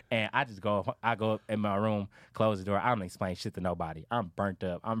 And I go up in my room, close the door. I don't explain shit to nobody. I'm burnt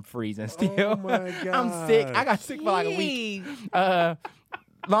up. I'm freezing still. Oh my I'm sick. I got sick for like a week.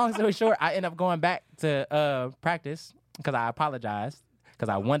 Long story short, I end up going back to practice because I apologized because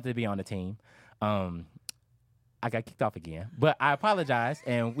I wanted to be on the team. I got kicked off again, but I apologized,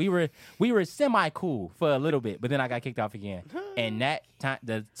 and we were semi cool for a little bit, but then I got kicked off again. And that time,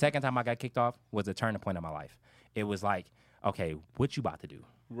 the second time I got kicked off was a turning point in my life. It was like, okay, what you about to do?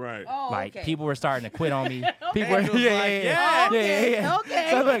 Right. Oh, Like okay. people were starting to quit on me. People were, Angel's like, yeah. Okay.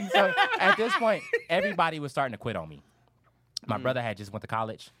 So look, so at this point, everybody was starting to quit on me. My brother had just went to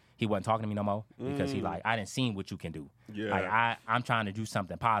college. He wasn't talking to me no more because he like, I didn't see what you can do. Yeah. Like I'm trying to do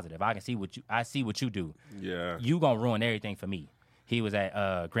something positive. I see what you do. Yeah. You gonna ruin everything for me. He was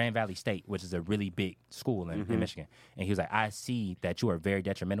at Grand Valley State, which is a really big school in Michigan. And he was like, I see that you are very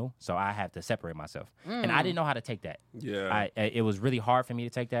detrimental, so I have to separate myself. And I didn't know how to take that. Yeah. It was really hard for me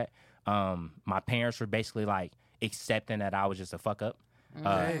to take that. My parents were basically like accepting that I was just a fuck up.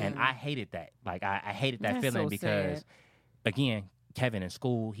 And I hated that. Like I hated that That's feeling so because, sad. again, Kevin in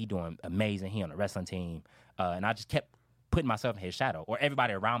school, he doing amazing. He on the wrestling team. And I just kept putting myself in his shadow, or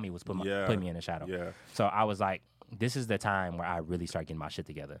everybody around me was putting me in the shadow. Yeah. So I was like, this is the time where I really start getting my shit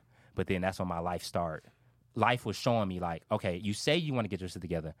together. But then that's when my life started. Life was showing me like, okay, you say you want to get your shit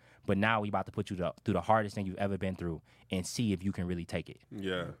together, but now we about to put you through the hardest thing you've ever been through and see if you can really take it.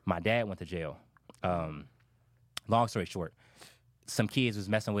 Yeah. My dad went to jail. Long story short, some kids was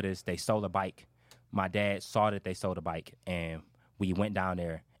messing with us. They stole a bike. My dad saw that they stole the bike, and we went down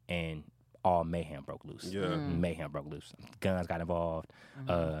there, and all mayhem broke loose. Yeah. Mayhem broke loose. Guns got involved.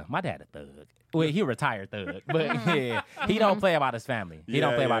 My dad a thug. Well, he a retired thug, but yeah, he don't play about his family. He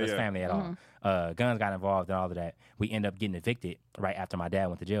don't play about his family at all. Guns got involved and all of that. We ended up getting evicted right after my dad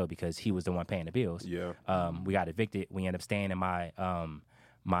went to jail because he was the one paying the bills. Yeah. We got evicted. We ended up staying in my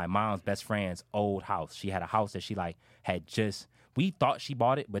my mom's best friend's old house. She had a house that she like had just. We thought she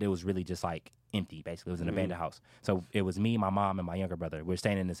bought it, but it was really just like empty. Basically, it was an abandoned house. So it was me, my mom, and my younger brother. We're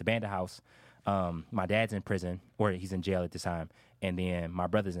staying in this abandoned house. My dad's in prison, or he's in jail at this time, and then my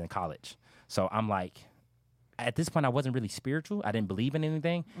brother's in college. So I'm like, at this point, I wasn't really spiritual. I didn't believe in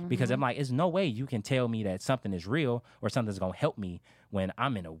anything because I'm like, there's no way you can tell me that something is real or something's gonna help me when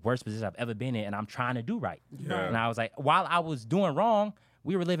I'm in the worst position I've ever been in, and I'm trying to do right. Yeah. And I was like, while I was doing wrong,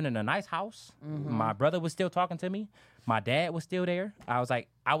 we were living in a nice house. My brother was still talking to me. My dad was still there. I was like,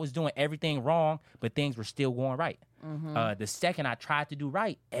 I was doing everything wrong, but things were still going right. The second I tried to do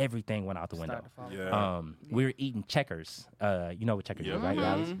right, everything went out the window. Yeah. We were eating Checkers. You know what Checkers is, right?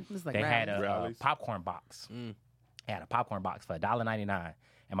 Rallies? It's like They had a Rallies. popcorn box. They had a popcorn box for $1.99,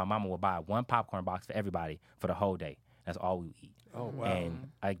 and my mama would buy one popcorn box for everybody for the whole day. That's all we would eat. Oh, wow. And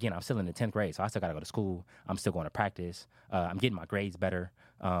again, I'm still in the 10th grade, so I still got to go to school. I'm still going to practice. I'm getting my grades better.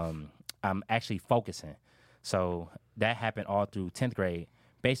 I'm actually focusing. So that happened all through 10th grade.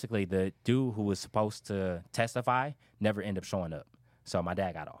 Basically, the dude who was supposed to testify never ended up showing up. So my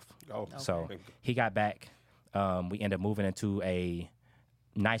dad got off. Oh, So okay. he got back. We ended up moving into a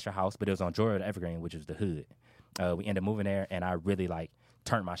nicer house, but it was on Joy Road Evergreen, which is the hood. We ended up moving there, and I really like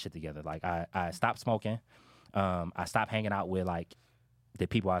turned my shit together. Like I stopped smoking. I stopped hanging out with like the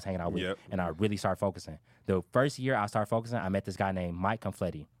people I was hanging out with, Yep. and I really started focusing. The first year I started focusing, I met this guy named Mike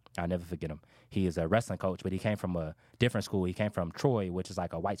Confletti. I'll never forget him. He is a wrestling coach, but he came from a different school. He came from Troy, which is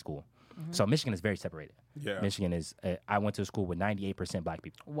like a white school. So Michigan is very separated. Yeah. Michigan is. I went to a school with 98% black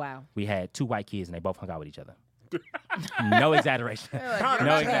people. Wow. We had 2 white kids, and they both hung out with each other. No exaggeration.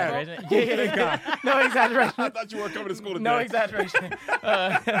 No exaggeration. Yeah. No exaggeration. I thought you weren't coming to school today. No exaggeration.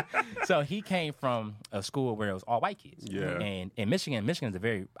 So he came from a school where it was all white kids. Yeah. And in Michigan is a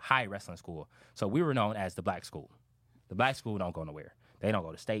very high wrestling school. So we were known as the black school. The black school don't go nowhere. They don't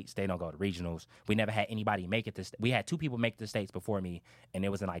go to states. They don't go to regionals. We never had anybody make it to. We had 2 people make it to states before me, and it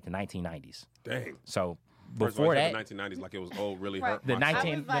was in like the 1990s. Dang. So First of all, before he said that, the 1990s like it was old, really Right. hurt. the my soul.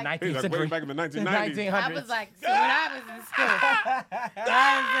 19 the like- 19th He's like, century, way back in the 1990s. 1900s. I was like, so when I was in school.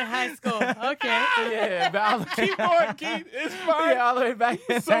 I was in high school. Okay. yeah, but all the, Keep going, Keith. It's fine. yeah, all the way back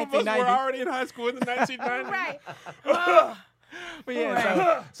in Some of us were 1990. already in high school in the 1990s. Right. But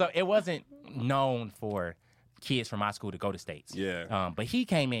yeah, so it wasn't known for kids from my school to go to States. Yeah. But he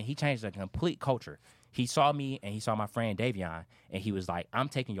came in, he changed the complete culture. He saw me and he saw my friend Davion, and he was like, I'm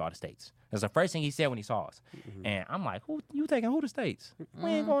taking y'all to States. That's the first thing he said when he saw us. And I'm like, who you taking who to States? We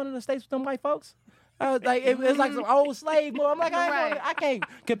ain't going to the States with them white folks. I was like, it was like some old slave boy. I'm like, I can't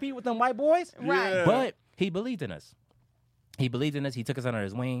compete with them white boys. Right. Yeah. But he believed in us. He believed in us. He took us under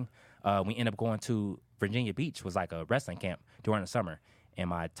his wing. We ended up going to Virginia Beach, was like a wrestling camp during the summer. And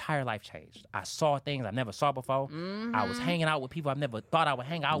my entire life changed. I saw things I never saw before. I was hanging out with people I never thought I would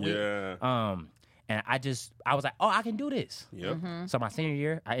hang out with. Yeah. And I was like, oh, I can do this. Yep. So my senior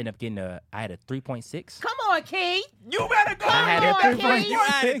year, I ended up getting I had a 3.6. Come on, Keith. You better go. I had a on, 3.6. Keith. You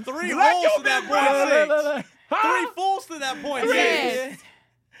added 3 Like holes your to that big brother. point 6. 3 fulls to that point Yes.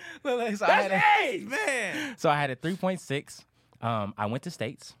 6. So I had a- Man. So I had a 3.6. I went to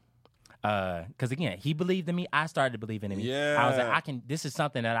States. Because again, he believed in me. I started believing in me. Yeah. I was like, this is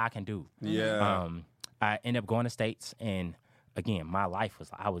something that I can do. Yeah. I ended up going to States, and again, my life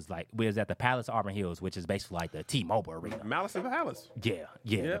we was at the Palace Auburn Hills, which is basically like the T-Mobile Arena. Malice in the Palace. Yeah.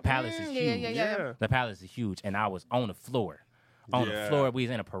 The Yep. Palace is Yeah, huge. yeah. The Palace is huge, and I was on the floor. On the Yeah. floor, we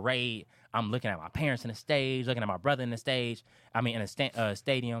was in a parade. I'm looking at my parents in the stage, looking at my brother in the stage. I mean, in a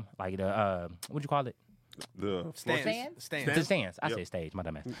stadium, like the what'd you call it? The Stands? The stands. I Yep. said stage, my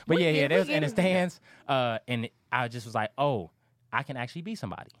dumb ass. But yeah, they was in the stands, and I just was like, oh, I can actually be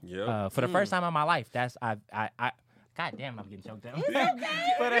somebody. Yep. For the first time in my life, that's I. God damn, I'm getting choked up.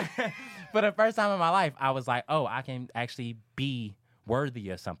 But for the first time in my life, I was like, oh, I can actually be worthy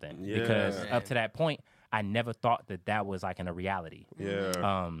of something. Yeah. Because up to that point, I never thought that was like in a reality.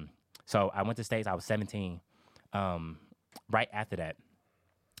 Yeah. So I went to States. I was 17. Right after that,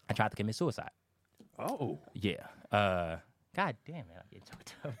 I tried to commit suicide. Oh. Yeah. God damn it, I'm getting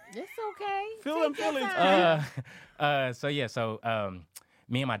choked up. It's okay. Feel Take them your feelings, time. So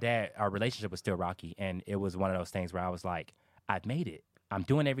me and my dad, our relationship was still rocky, and it was one of those things where I was like, I've made it. I'm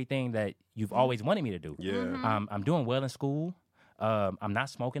doing everything that you've always wanted me to do. Yeah. I'm doing well in school. I'm not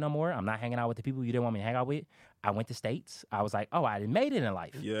smoking no more. I'm not hanging out with the people you didn't want me to hang out with. I went to States. I was like, oh, I made it in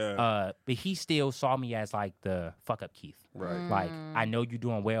life. Yeah. But he still saw me as like the fuck up Keith. Right. Like, I know you're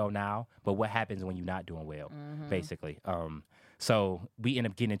doing well now, but what happens when you're not doing well, basically? So we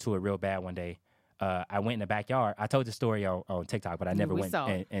ended up getting into it real bad one day. I went in the backyard. I told the story on TikTok, but I never We went saw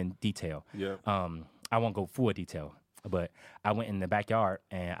it. in detail. Yeah. I won't go full detail, but I went in the backyard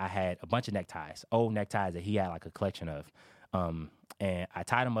and I had a bunch of neckties, old neckties that he had like a collection of. And I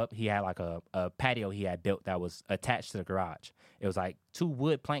tied him up. He had like a patio he had built that was attached to the garage. It was like 2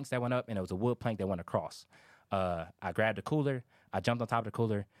 wood planks that went up, and it was a wood plank that went across. I grabbed the cooler. I jumped on top of the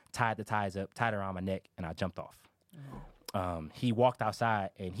cooler, tied the ties up, tied it around my neck, and I jumped off. He walked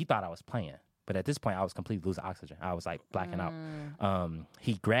outside, and he thought I was playing. But at this point, I was completely losing oxygen. I was like blacking out.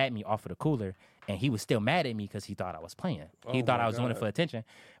 He grabbed me off of the cooler, and he was still mad at me because he thought I was playing. He thought my I was doing it God. for attention.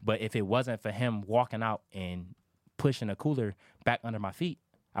 But if it wasn't for him walking out and pushing a cooler back under my feet,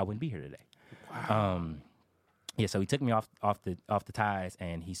 I wouldn't be here today. Yeah, so he took me off the ties,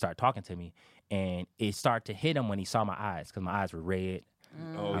 and he started talking to me, and it started to hit him when he saw my eyes, because my eyes were red.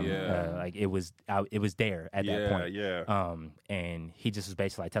 Oh yeah. Like it was there at that point. Yeah. And he just was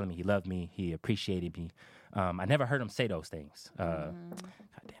basically like telling me he loved me, he appreciated me. I never heard him say those things. God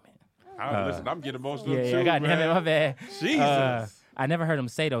damn it. Listen, I'm getting emotional Yeah, too. yeah, God damn it, man. my bad. Jesus. I never heard him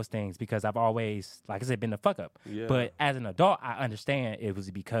say those things because I've always, like I said, been a fuck up. Yeah. But as an adult, I understand it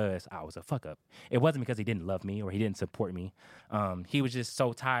was because I was a fuck up. It wasn't because he didn't love me or he didn't support me. He was just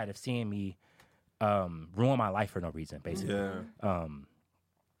so tired of seeing me ruin my life for no reason, basically. Yeah.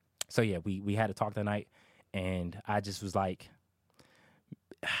 So yeah, we had a talk that night, and I just was like,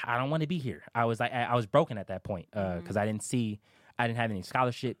 I don't want to be here. I was like, I was broken at that point because I didn't have any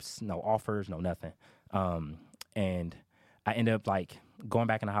scholarships, no offers, no nothing. And I ended up like going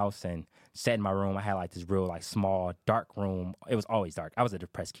back in the house and sat in my room. I had like this real like small dark room. It was always dark. I was a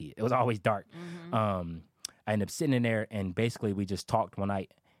depressed kid. It was always dark. I ended up sitting in there, and basically we just talked one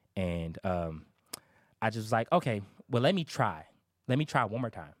night, and I just was like, okay, well, let me try. Let me try one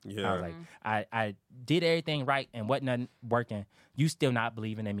more time. Yeah. I was like, I did everything right and wasn't working. You still not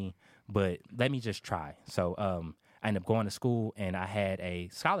believing in me, but let me just try. So I ended up going to school, and I had a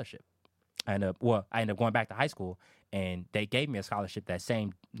scholarship. I ended up going back to high school, and they gave me a scholarship that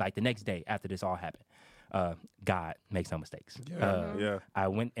the next day after this all happened. God makes no mistakes. Yeah. I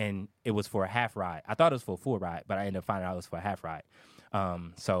went and it was for a half ride. I thought it was for a full ride, but I ended up finding out it was for a half ride.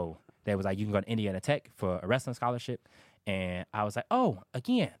 So they was like, you can go to Indiana Tech for a wrestling scholarship. And I was like, oh,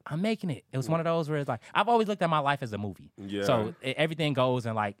 again, I'm making it. It was one of those where it's like, I've always looked at my life as a movie. Yeah. So everything goes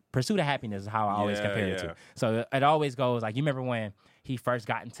and like, pursuit of happiness is how I always compare it to. So it always goes like, you remember when he first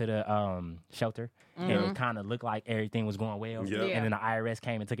got into the shelter and it kind of looked like everything was going well. Yeah. Yeah. And then the IRS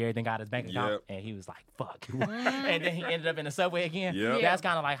came and took everything out of his bank account and he was like, fuck. And then he ended up in the subway again. Yeah. That's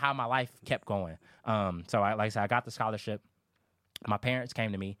kind of like how my life kept going. So like I said, I got the scholarship. My parents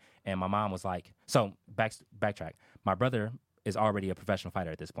came to me and my mom was like, so backtrack. My brother is already a professional fighter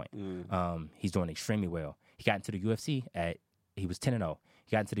at this point. He's doing extremely well. He got into the UFC he was 10-0.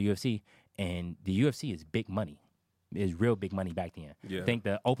 He got into the UFC and the UFC is big money. It's real big money back then. Yeah. I think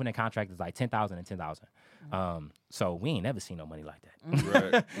the opening contract is like $10,000 and $10,000. So we ain't never seen no money like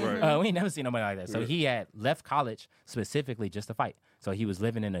that. Right. We ain't never seen no money like that. So he had left college specifically just to fight. So he was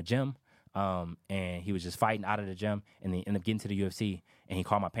living in a gym. And he was just fighting out of the gym and then ended up getting to the UFC and he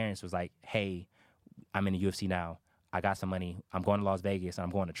called my parents, was like, hey, I'm in the UFC now. I got some money. I'm going to Las Vegas and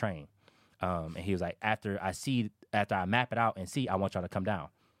I'm going to train. And he was like, after I map it out and see, I want y'all to come down.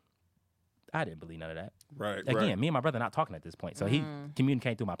 I didn't believe none of that. Right. Again, me and my brother not talking at this point. So he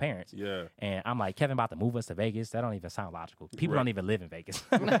communicated through my parents. Yeah. And I'm like, Kevin about to move us to Vegas? That don't even sound logical. People don't even live in Vegas.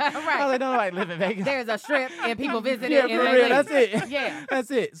 Right. I was like, don't nobody live in Vegas. There's a strip and people visit Yeah, it. for and real. they That's leave. it. Yeah. That's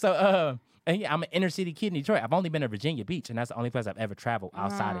it. So, and yeah, I'm an inner city kid in Detroit. I've only been to Virginia Beach, and that's the only place I've ever traveled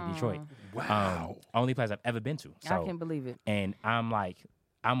outside of Detroit. Wow. Only place I've ever been to. So, I can believe it. and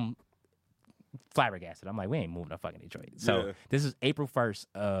I'm flabbergasted. I'm like, we ain't moving to fucking Detroit. So this is April 1st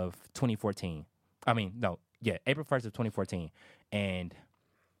of 2014. April 1st of 2014. And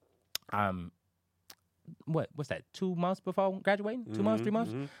what's that, 2 months before graduating? 2 months, 3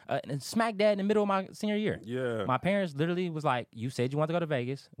 months? And smack dab in the middle of my senior year. Yeah. My parents literally was like, you said you want to go to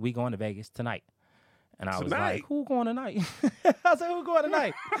Vegas. We going to Vegas tonight. And I was like, who going tonight? I said, who going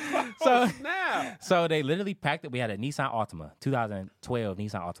tonight? So they literally packed it. We had a Nissan Altima, 2012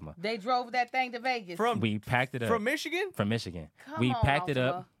 Nissan Altima. They drove that thing to Vegas. We packed it up. From Michigan? From Michigan. Come We on, packed it Altima.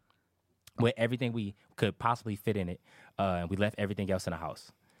 up with everything we could possibly fit in it. And we left everything else in the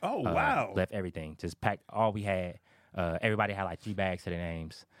house. Oh, wow. Left everything. Just packed all we had. Everybody had like 3 bags to their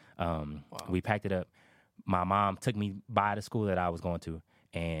names. We packed it up. My mom took me by the school that I was going to,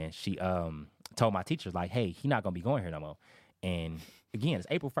 and she told my teachers, like, hey, he's not going to be going here no more. And again, it's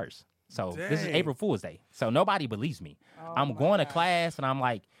April 1st. So this is April Fool's Day. So nobody believes me. I'm going to class, and I'm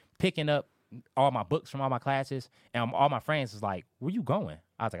like picking up all my books from all my classes, and all my friends is like, where you going?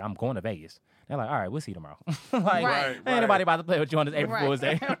 I was like, I'm going to Vegas. They're like, all right, we'll see you tomorrow. Like, Right. ain't nobody about to play with you on this April Fool's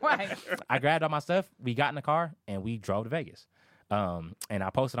Day. Right. I grabbed all my stuff. We got in the car and we drove to Vegas. And I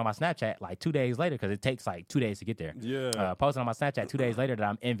posted on my Snapchat like 2 days later because it takes like 2 days to get there. Yeah. Posted on my Snapchat 2 days later that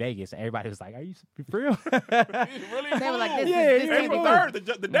I'm in Vegas, and everybody was like, "Are you for real?" Really? They were like, this Yeah, is it's this April April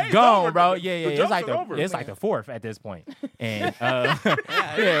 3rd. The day's Gone, over. bro. The Yeah. It's jumps like is the over. it's like the 4th at this point, and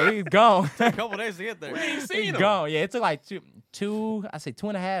yeah, we gone. A couple days to get there. We ain't We seen him. gone. Yeah, it took like two. I say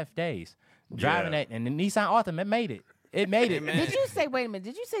 2.5 days driving Yeah. that, and the Nissan Altima made it. It made it. Did you say, wait a minute,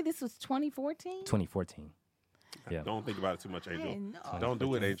 did you say this was 2014? 2014. Yeah. Don't think about it too much, Angel. didn't know. Don't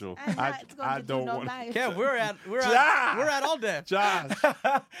do it, Angel. I'm not gonna I get don't no want. life. Kev, we're Josh! at all day. Josh.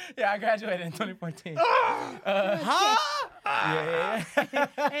 Yeah, I graduated in 2014. Huh? Yeah. And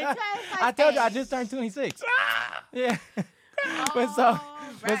Trey's like, I told you I hey. just turned 26. Yeah. Oh, but so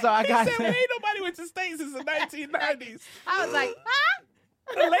I He got said, well, ain't nobody went to States since the 1990s. I was like, huh?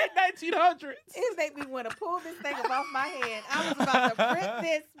 The late 1900s. It made me want to pull this thing above my head. I was about to print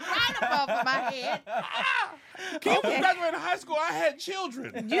this right above of my head. Keith was graduating high school. I had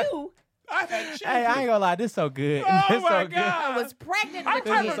children. You I had children. Hey, I ain't gonna lie, this so good. Oh, This my so good. God. was pregnant I'm with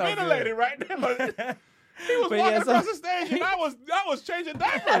This is you. so good. hyperventilating right now. He was But walking yeah, so- across the stage, and I was changing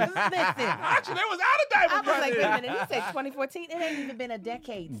diapers. Listen, Actually, they was out of diapers. I was by like, wait then. a minute. He said 2014. It ain't even been a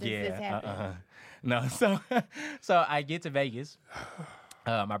decade since this happened. No, so I get to Vegas.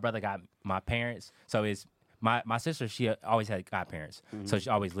 My brother got my parents. So it's my sister. She always had godparents, so she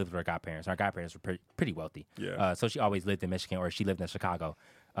always lived with her godparents. Her godparents were pretty wealthy. Yeah. So she always lived in Michigan, or she lived in Chicago.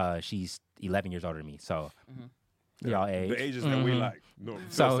 She's 11 years older than me, so y'all age. The ages that we like. No,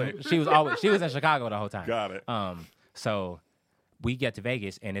 So she was in Chicago the whole time. Got it. So we get to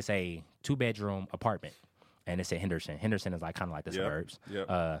Vegas, and it's a 2-bedroom apartment, and it's at Henderson. Henderson is like kind of like the suburbs.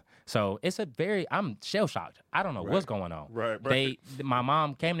 Yep. So it's I'm shell shocked. I don't know what's going on. Right. My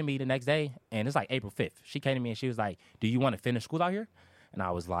mom came to me the next day, and it's like April 5th. She came to me and she was like, "Do you want to finish school out here?" And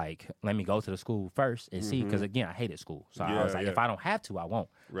I was like, "Let me go to the school first and see," because again, I hated school. So I was like, "If I don't have to, I won't."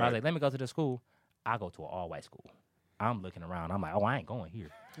 But I was Right. like, "Let me go to the school. I go to an all-white school. I'm looking around. I'm like, oh, I ain't going here.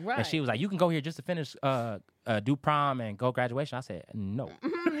 Right. And she was like, you can go here just to finish, do prom and go graduation. I said, no.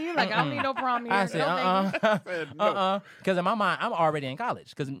 You're like, I don't need no prom here. I said, No, thank you. Because in my mind, I'm already in college.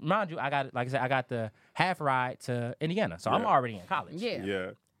 Because mind you, I got the half ride to Indiana, so I'm already in college. Yeah.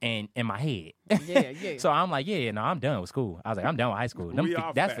 Yeah. And in my head, Yeah. so I'm like, no, I'm done with school. I was like, I'm done with high school. We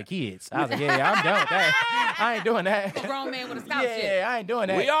off That's that. for kids. I was like, I'm done with that. I ain't doing that. Grown man with a scholarship. Yeah, I ain't doing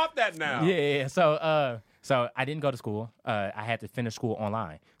that. We off that now. Yeah. So I didn't go to school. I had to finish school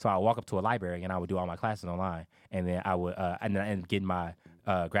online. So I would walk up to a library and I would do all my classes online, and then I would and get my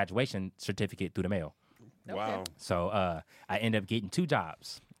graduation certificate through the mail. Wow. So I ended up getting 2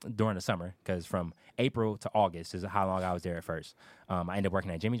 jobs during the summer because from April to August is how long I was there at first. I ended up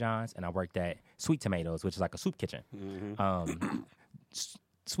working at Jimmy John's and I worked at Sweet Tomatoes, which is like a soup kitchen.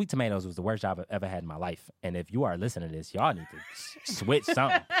 Sweet Tomatoes was the worst job I've ever had in my life. And if you are listening to this, y'all need to switch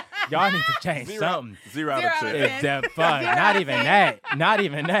something. Y'all need to change something. 0 out of Zero out of 10. 10. It's that fun. Zero Not out of even 10. that. Not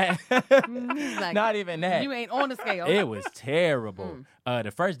even that. He's like, Not even that. you ain't on the scale. It was terrible.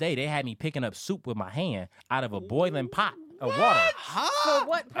 The first day, they had me picking up soup with my hand out of a boiling pot of water. For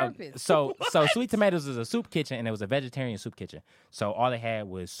what purpose? So Sweet Tomatoes is a soup kitchen, and it was a vegetarian soup kitchen. So all they had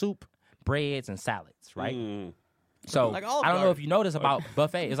was soup, breads, and salads, right? So Like Olive I don't know Garden. if you notice about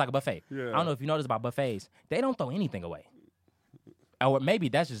buffet. It's like a buffet. Yeah. I don't know if you notice about buffets. They don't throw anything away. Or maybe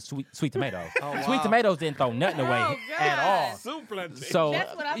that's just sweet tomatoes. wow. Sweet Tomatoes didn't throw nothing away Oh, at all. God. Soup plantation. So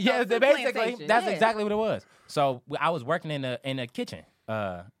That's what I thought, yeah, soup basically plantation, that's yeah. exactly what it was. So I was working in a kitchen.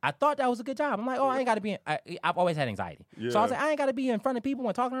 I thought that was a good job. I'm like, oh, I ain't got to be. I've always had anxiety, so I was like, I ain't got to be in front of people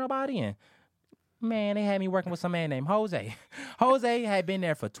and talking to nobody. And man, they had me working with some man named Jose. Jose had been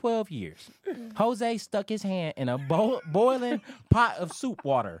there for 12 years. Jose stuck his hand in a boiling pot of soup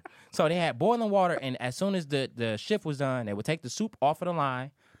water. So they had boiling water, and as soon as the shift was done, they would take the soup off of the line,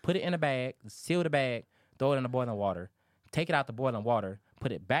 put it in a bag, seal the bag, throw it in the boiling water, take it out the boiling water,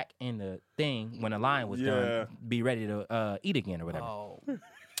 put it back in the thing when the line was done, be ready to eat again or whatever. Oh,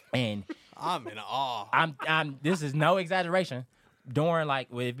 And I'm in awe. I'm this is no exaggeration. During like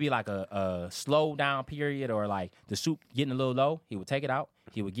it'd be like a slow down period or like the soup getting a little low, he would take it out.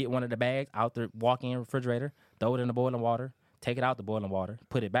 He would get one of the bags out the walk-in refrigerator, throw it in the boiling water, take it out the boiling water,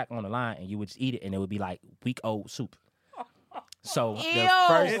 put it back on the line, and you would just eat it, and it would be like week-old soup. So the Ew.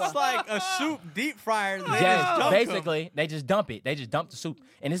 first It's like a soup deep fryer. They yes, just dump basically, they just dump it. They just dump the soup,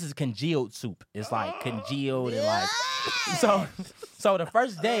 and this is congealed soup. It's like congealed and like so. The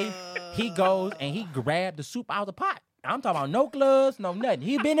first day, he goes and he grabbed the soup out of the pot. I'm talking about no gloves, no nothing.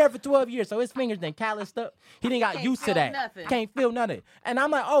 He been there for 12 years, so his fingers done calloused up. He didn't got Can't used to feel that. nothing. Can't feel nothing. And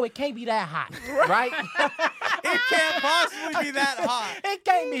I'm like, oh, it can't be that hot, right? It can't possibly be that hot. It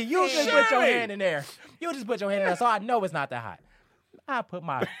can't be. You just put your Surely. hand in there. You just put your hand in there, so I know it's not that hot. I put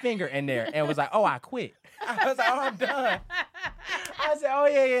my finger in there and was like, oh, I quit. I was like, oh, I'm done. I said, oh,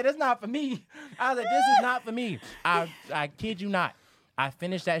 yeah, that's not for me. I was like, this is not for me. I kid you not. I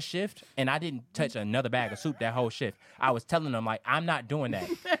finished that shift, and I didn't touch another bag of soup that whole shift. I was telling them, like, I'm not doing that.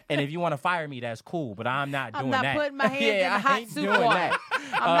 And if you want to fire me, that's cool, but I'm not doing that. I'm not putting my hands in I hot ain't soup doing water. that.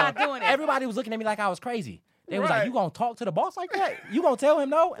 I'm not doing it. Everybody was looking at me like I was crazy. They was like, Right. you gonna talk to the boss like that? You gonna tell him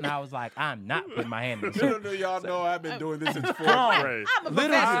no? And I was like, I'm not putting my hand in the Little soup. do y'all know I've been doing this since 4th grade. I'm a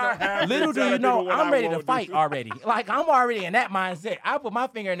Little, I professional. have been little do you telling know, people what I'm I ready to won't fight do. already. Like, I'm already in that mindset. I put my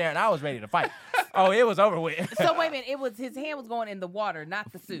finger in there and I was ready to fight. Oh, it was over with. So wait a minute, his hand was going in the water, not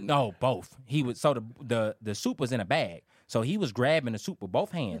the soup. No, both. He was so the soup was in a bag. So he was grabbing the soup with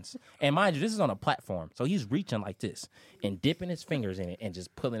both hands. And mind you, this is on a platform. So he's reaching like this and dipping his fingers in it and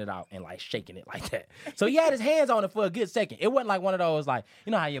just pulling it out and like shaking it like that. So he had his hands on it for a good second. It wasn't like one of those like,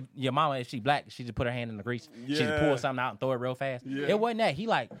 you know how your mama, if she black, she just put her hand in the grease. She just Yeah. pull something out and throw it real fast. Yeah. It wasn't that. He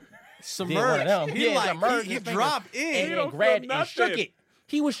like did one of Submerged. them. He Yeah, like submerged he his fingers dropped and, in. and grabbed it and shook nothing. it.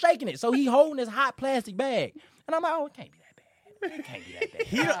 He was shaking it. So he holding his hot plastic bag. And I'm like, oh, it can't be that bad. It can't be that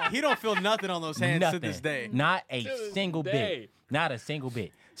bad. He don't feel nothing on those hands Nothing. to this day. Not a this single day. bit. Not a single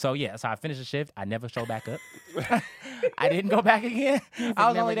bit. So yeah, so I finished the shift. I never showed back up. I didn't go back again. I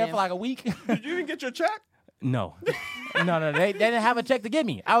was never only there again. for like a week. Did you even get your check? No. No. They didn't have a check to give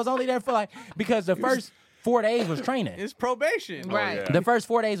me. I was only there for like because the first 4 days was training. It's probation. Right. yeah. The first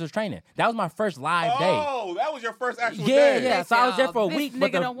 4 days was training. That was my first live day. Oh, that was your first actual Yeah, day. yeah. So I was there for a This week, nigga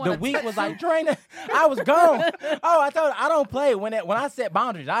but don't the wanna week touch was like training. I was gone. Oh, I told you, I don't play when I set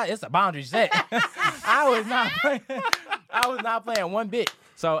boundaries. It's a boundary set. I was not playing one bit.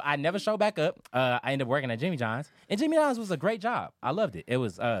 So I never showed back up. I ended up working at Jimmy John's, and Jimmy John's was a great job. I loved it. It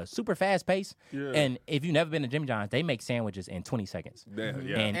was super fast paced, Yeah. and if you've never been to Jimmy John's, they make sandwiches in 20 seconds, Yeah. and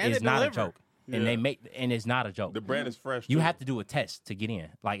And it's they not a deliver. joke. and and it's not a joke. The bread is fresh. You too. have to do a test to get in.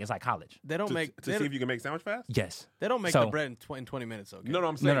 Like it's like college. They don't make to see if you can make sandwich fast. Yes. They don't make So- the bread in 20 minutes. Okay. No,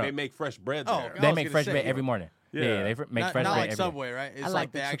 I'm saying No. they make fresh bread Oh, there. I They was make gonna fresh say, bread every morning. Yeah. Yeah, they make Not, fresh not bread like every Subway, right? It's I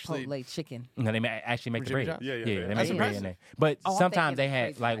like they the actually. Chipotle chicken. No, they actually make the Jimmy bread. John's? Yeah, yeah, They yeah. make That's the bread in impressive. there. But Oh, I'm sometimes they thinking had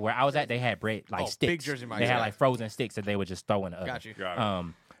crazy like where I was at, they had bread like Oh, sticks. big Jersey Mike's, They had yeah. like frozen sticks that they would just throw in the oven. Got you. Got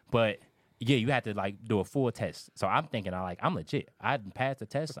it. But yeah, you had to like do a full test. So I'm thinking, I'm legit. I passed the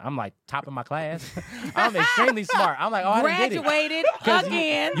test. I'm like top of my class. I'm extremely smart. I'm like, oh, I didn't get it. Graduated 'Cause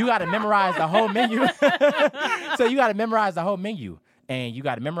again. You got to memorize the whole menu. So you got to memorize the whole menu, and you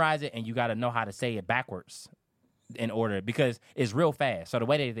got to memorize it, and you got to know how to say it backwards in order because it's real fast. So the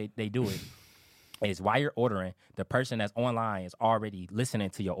way they do it is while you're ordering, the person that's online is already listening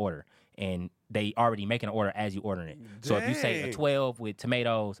to your order, and they already making an order as you ordering it. So if you say a Dang. 12 with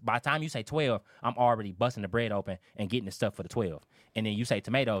tomatoes, by the time you say 12, I'm already busting the bread open and getting the stuff for the 12. And then you say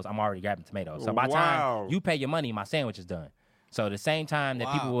tomatoes, I'm already grabbing tomatoes. So by the Wow. time you pay your money, my sandwich is done. So the same time that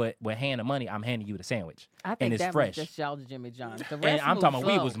people would hand the money, I'm handing you the sandwich. I and think it's that fresh. was just y'all to Jimmy John's. The rest And I'm talking about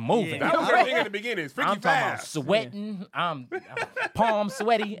we slow. was moving. That was the thing at the beginning. It's freaky I'm talking about fast. sweating. I'm palm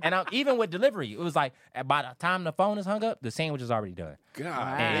sweaty, and I'm even with delivery. It was like by the time the phone is hung up, the sandwich is already done.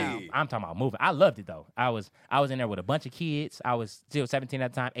 God, And hey. I'm talking about moving. I loved it though. I was in there with a bunch of kids. I was still 17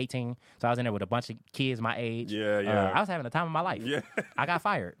 at the time, 18. So I was in there with a bunch of kids my age. Yeah, yeah. I was having the time of my life. Yeah. I got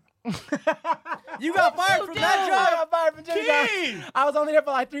fired. You got fired from that I job. got fired from Jimmy John's. Keith! I was only there for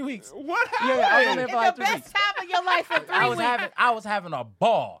like 3 weeks. What Yeah, I was only happened? there It's for like the 3 best weeks. time of your life for 3 weeks. I was having a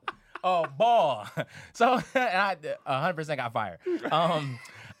ball. A ball. So and I 100% got fired.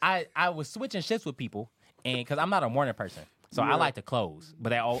 I was switching shifts with people, and because I'm not a morning person. So I like to close, but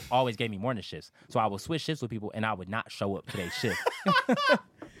they always gave me morning shifts. So I would switch shifts with people, and I would not show up to their shift.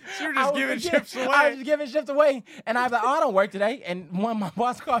 You're I just was giving just- chips I was away. just giving shifts away, and I was like, "Oh, I don't work today." And my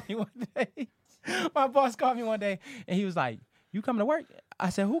boss called me one day. My boss called me one day, and he was like, "You coming to work?" I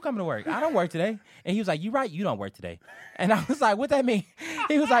said, "Who coming to work? I don't work today." And he was like, "You right? You don't work today." And I was like, "What that mean?"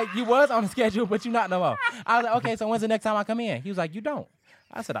 He was like, "You was on the schedule, but you not no more." I was like, "Okay, so when's the next time I come in?" He was like, "You don't."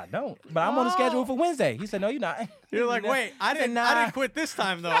 I said, "I don't, but I'm on the schedule for Wednesday." He said, "No, you're not." You're like, wait, I didn't quit this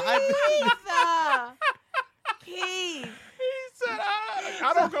time though. Keith. He said,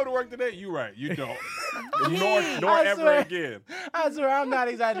 I don't go to work today. You right. You don't. nor I ever swear. again. I swear, I'm not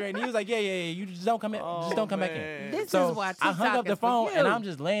exaggerating. He was like, yeah. You just don't come in. Just don't come back in. This So is why I hung TikTok up the is for phone you. and I'm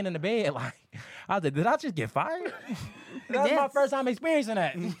just laying in the bed like, I was like, did I just get fired? That was my Yes. first time experiencing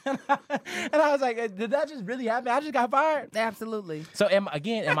that. And I was like, did that just really happen? I just got fired. Absolutely. So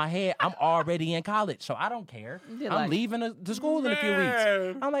again, in my head, I'm already in college, so I don't care. You're I'm like- leaving the school in a few Man.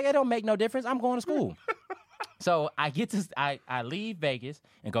 weeks. I'm like, it don't make no difference. I'm going to school. So I get to I leave Vegas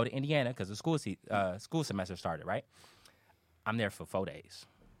and go to Indiana because the school semester started, right? I'm there for 4 days.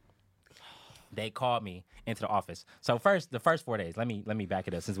 They called me into the office. So the first 4 days, let me back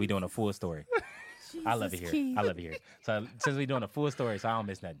it up since we're doing a full story. I love it here. Keith. I love it here. So since we're doing a full story, so I don't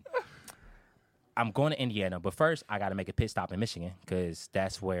miss nothing. I'm going to Indiana, but first I got to make a pit stop in Michigan because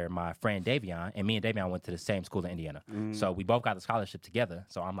that's where my friend Davion and me and Davion went to the same school in Indiana. So we both got the scholarship together.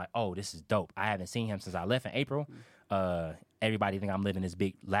 So I'm like, oh, this is dope. I haven't seen him since I left in April. Everybody think I'm living this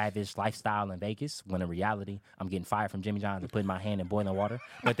big lavish lifestyle in Vegas when in reality I'm getting fired from Jimmy John's and putting my hand in boiling water.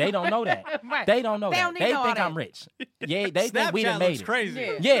 But they don't know that. Right. They don't know They that. don't need They to know all think I'm that. rich. Yeah, they think we Snapchat done made looks it. crazy.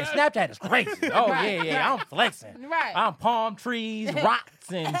 Yeah. Yeah, Snapchat is crazy. Oh, Right, yeah. I'm flexing. Right. I'm palm trees,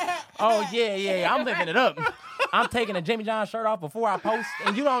 rocks, and oh, yeah. I'm living it up. I'm taking a Jimmy John shirt off before I post,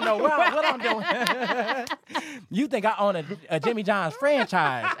 and you don't know what I'm doing. You think I own a Jimmy John's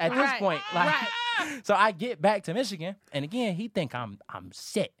franchise at this Right, point. Like, right. So I get back to Michigan, and again, he think I'm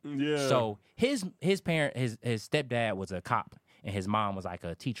set. Yeah. So his parent, his stepdad was a cop, and his mom was like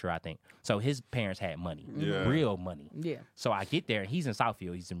a teacher, I think. So his parents had money, Yeah. real money. Yeah. So I get there, and he's in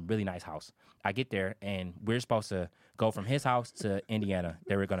Southfield. He's in a really nice house. I get there, and we're supposed to go from his house to Indiana.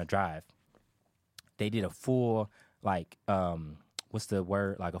 They were going to drive. They did a full, like, what's the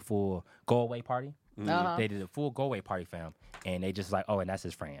word? Like a full go-away party. Uh-huh. They did a full go-away party, fam. And they just like, oh, and that's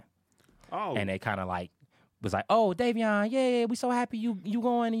his friend. Oh. And they kind of like, was like, oh, Davion, yeah, we so happy you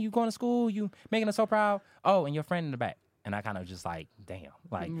going and you going to school. You making us so proud. Oh, and your friend in the back. And I kind of just like, damn.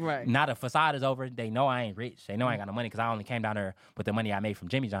 Like, Right. now the facade is over. They know I ain't rich. They know I ain't got no money because I only came down there with the money I made from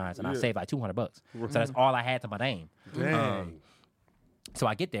Jimmy John's and I saved like $200. So that's all I had to my name. Dang. So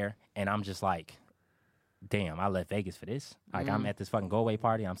I get there and I'm just like, damn, I left Vegas for this. Like, I'm at this fucking go-away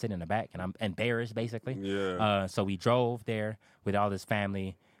party. I'm sitting in the back and I'm embarrassed, basically. Yeah. So we drove there with all this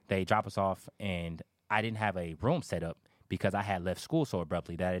family. They drop us off and I didn't have a room set up because I had left school so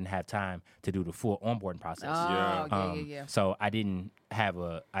abruptly that I didn't have time to do the full onboarding process. Oh, yeah. So I didn't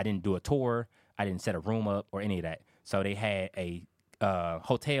do a tour. I didn't set a room up or any of that. So they had a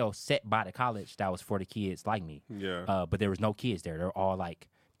hotel set by the college that was for the kids like me. Yeah. But there was no kids there. They're all like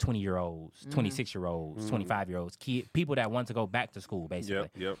 20-year-olds, 26-year-olds, 25-year-olds, people that want to go back to school, basically.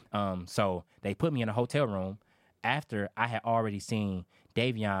 Yep. So they put me in a hotel room after I had already seen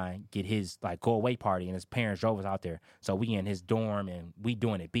Davion get his go away party, and his parents drove us out there. So we in his dorm and we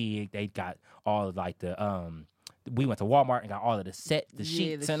doing it big. They got all of we went to Walmart and got all of the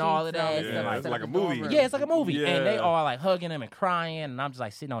sheets and all of that. Yeah, it's like a movie. Yeah, it's like a movie. Yeah. And they all like hugging him and crying, and I'm just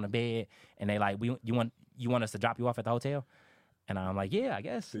like sitting on the bed, and they like, you want us to drop you off at the hotel? And I'm like, yeah, I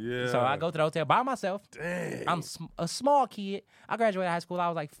guess. Yeah. So I go to the hotel by myself. Dang. I'm a small kid. I graduated high school. I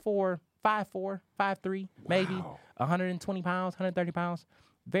was like 5'4", 5'3", maybe 120 pounds, 130 pounds.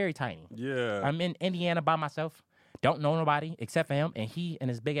 Very tiny. Yeah. I'm in Indiana by myself. Don't know nobody except for him and he in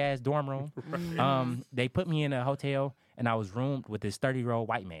his big ass dorm room. They put me in a hotel and I was roomed with this 30-year-old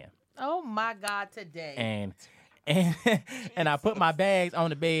white man. Oh my God, today. And I put my bags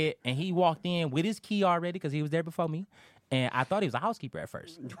on the bed and he walked in with his key already because he was there before me. And I thought he was a housekeeper at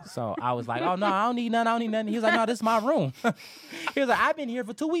first. So I was like, oh, no, I don't need nothing. He was like, no, this is my room. He was like, I've been here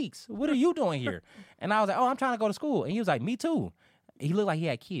for 2 weeks. What are you doing here? And I was like, oh, I'm trying to go to school. And he was like, me too. He looked like he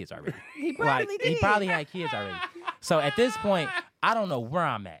had kids already. He probably did. He probably had kids already. So at this point, I don't know where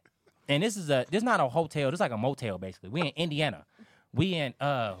I'm at. And this is not a hotel. This is like a motel, basically. We in Indiana. We in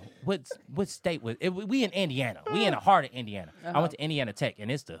what state was it? We in Indiana. We in the heart of Indiana. I went to Indiana Tech,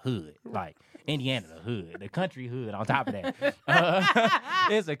 and it's the hood, like Indiana, the hood, the country hood. On top of that,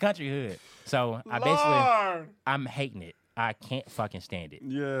 it's a country hood. So I'm hating it. I can't fucking stand it.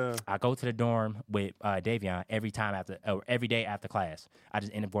 Yeah. I go to the dorm with Davion every day after class. I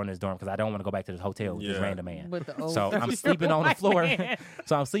just end up going to his dorm because I don't want to go back to this hotel with this random man. With the old So I'm sleeping on the floor.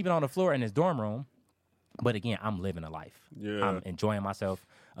 So I'm sleeping on the floor in his dorm room. But again, I'm living a life. Yeah. I'm enjoying myself.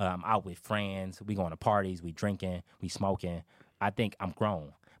 I'm out with friends. We going to parties. We drinking. We smoking. I think I'm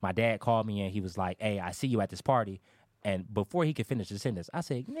grown. My dad called me and he was like, hey, I see you at this party. And before he could finish the sentence, I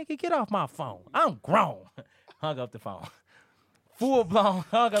said, nigga, get off my phone. I'm grown. Hung up the phone. Full blown,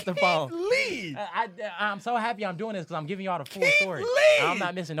 hung up the phone. Leave. I'm so happy I'm doing this because I'm giving y'all the full story. I'm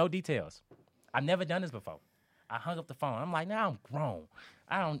not missing no details. I've never done this before. I hung up the phone. I'm like, now I'm grown.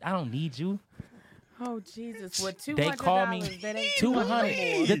 I don't need you. Oh, Jesus. What, $200? They called me That ain't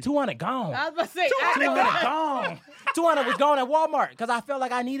 200. The 200 gone. I was about to say, 200 gone. 200 was gone at Walmart because I felt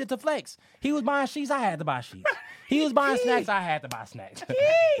like I needed to flex. He was buying sheets. I had to buy sheets. He was buying snacks. I had to buy snacks.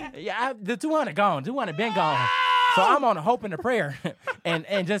 The 200 gone. 200 been gone. So I'm on a hope and a prayer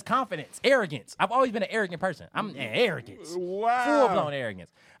and just confidence, arrogance. I've always been an arrogant person. I'm an arrogance. Wow. Full-blown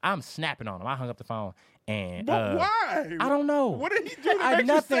arrogance. I'm snapping on him. I hung up the phone. And But why? I don't know. What did he do to make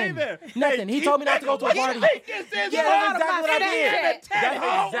you say that? Nothing. He told me not to go to a party. That's That's exactly what I did.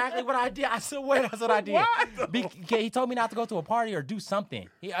 That's exactly what I did. I swear that's what I did. He told me not to go to a party or do something.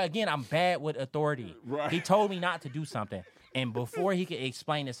 Again, I'm bad with authority. Right. He told me not to do something. And before he could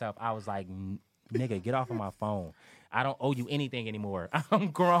explain himself, I was like, nigga, get off of my phone. I don't owe you anything anymore. I'm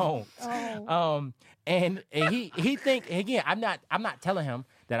grown. Oh. And he think, again, I'm not telling him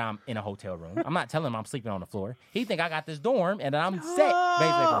that I'm in a hotel room. I'm not telling him I'm sleeping on the floor. He think I got this dorm and that I'm set,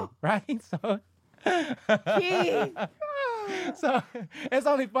 basically, right? So it's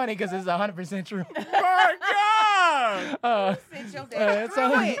only funny because it's 100% true. My God! Sent your dad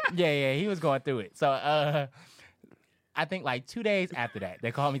through it. Yeah, he was going through it. So I think like 2 days after that,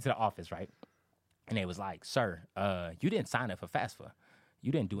 they called me to the office, right? And they was like, sir, you didn't sign up for FAFSA.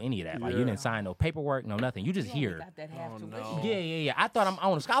 You didn't do any of that. Like, you didn't sign no paperwork, no nothing. You just here. Got that half tuition. Yeah. I thought I'm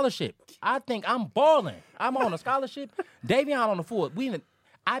on a scholarship. I think I'm balling. I'm on a scholarship. Davion on the full.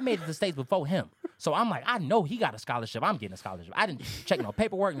 I made it to the States before him. So I'm like, I know he got a scholarship. I'm getting a scholarship. I didn't check no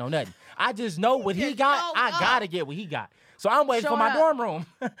paperwork, no nothing. I just know what he got. I got to get what he got. So I'm waiting for my dorm room.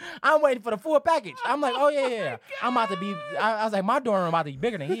 I'm waiting for the full package. I'm like, oh, yeah. I'm about to be, I was like, my dorm room about to be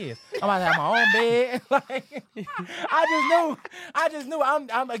bigger than his. I'm about to have my own bed. Like, I just knew.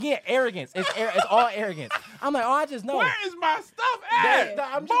 I'm again, arrogance. It's all arrogance. I'm like, oh, I just know. Where is my stuff at?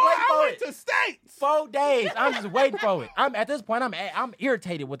 I'm just waiting for I went it. to States. 4 days. I'm just waiting for it. At this point, I'm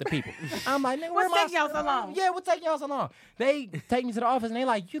irritated with the people. I'm like, nigga, What's taking y'all so long? Yeah, what's taking y'all so long? They take me to the office and they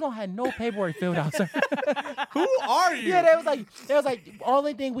like, you don't have no paperwork filled out, sir. Who are you? Yeah, they was like,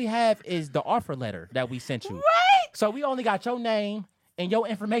 only thing we have is the offer letter that we sent you. Right? So we only got your name and your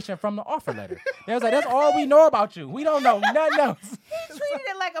information from the offer letter. They was like, that's all we know about you. We don't know nothing else. He treated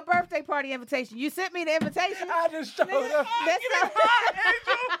it like a birthday party invitation. You sent me the invitation. I just showed up. That's not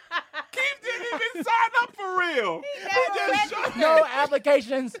Keep digging even sign up for real. No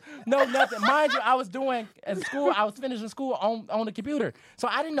applications, no nothing. Mind you, I was doing at school. I was finishing school on the computer, so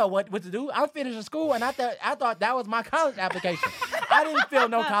I didn't know what to do. I'm finishing school, and I thought that was my college application. I didn't fill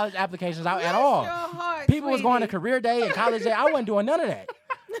no college applications out at all. People was going to career day and college day. I wasn't doing none of that.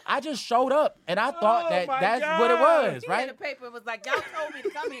 I just showed up, and I thought that's what it was, right? The paper was like, y'all told me to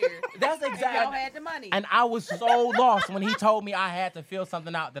come here. That's exactly. Y'all had the money. And I was so lost when he told me I had to fill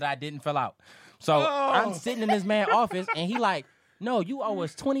something out that I didn't fill out. So I'm sitting in this man's office, and he like, no, you owe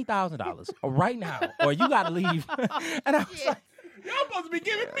us $20,000 right now, or you got to leave. And I was like, y'all supposed to be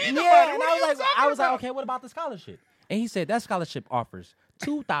giving me the money. yeah. And What I was like, okay, what about the scholarship? And he said that scholarship offers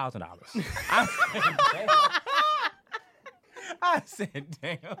 $2,000. I said,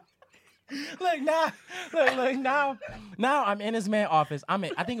 damn. Look now I'm in this man's office. I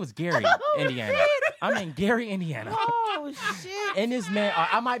think it was Gary, Indiana. I'm in Gary, Indiana. Oh shit! In this man,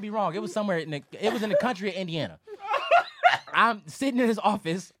 I might be wrong. It was somewhere it was in the country of Indiana. I'm sitting in his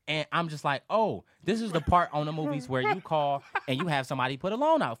office and I'm just like, oh, this is the part on the movies where you call and you have somebody put a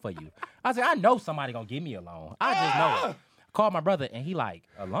loan out for you. I was like, I know somebody gonna give me a loan. I just know it. Called my brother and he like,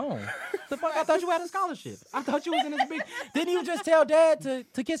 a loan? The fuck? I thought you had a scholarship. I thought you was in this big. Didn't you just tell dad to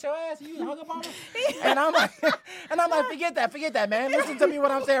kiss your ass and you hung up on him? And I'm like, forget that, man. Listen to me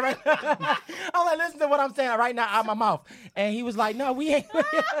what I'm saying right now. I'm like, listen to what I'm saying right now out my mouth. And he was like, no, we ain't. And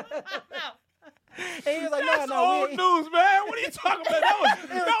he was like, That's no, old news, man. What are you talking about? That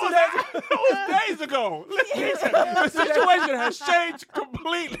was days ago. Listen, the situation has changed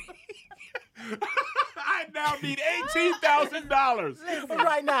completely. I now need $18,000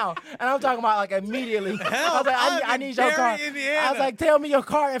 right now, and I'm talking about like immediately. I was like, I need your Gary, car. Indiana. I was like, tell me your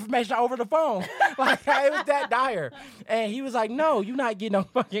car information over the phone. Like it was that dire, and he was like, no, you're not getting no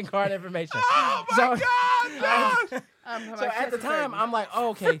fucking card information. Oh my God! So at the time, I'm like, oh,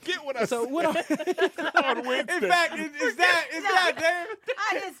 okay. Forget what I so said. what? On Wednesday. In fact, is that Darren?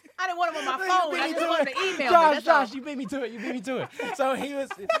 I didn't want him on my phone. I just wanted to email me. Josh, you beat me to it.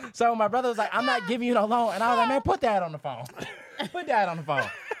 So my brother was like, I'm not giving you no loan, and I was like, man, put that on the phone. Put that on the phone.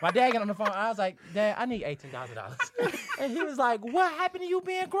 My dad got on the phone. I was like, Dad, I need $18,000. And he was like, what happened to you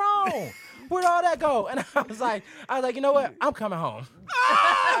being grown? Where'd all that go? And I was like, you know what? I'm coming home.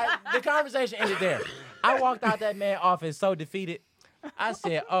 The conversation ended there. I walked out that man's office so defeated. I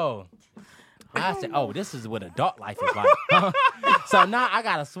said, oh, this is what adult life is like. So now I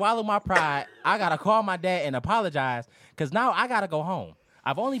got to swallow my pride. I got to call my dad and apologize because now I got to go home.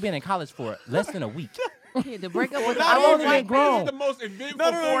 I've only been in college for less than a week. The breakup with I've only been This grown. is the most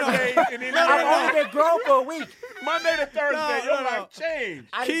eventful 4 days in Indiana. I've only been grown for a week. Monday to Thursday, your No. life changed.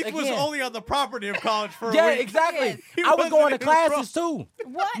 Keith was only on the property of college for a Yeah, week. exactly. He I was wasn't going to in the classes too.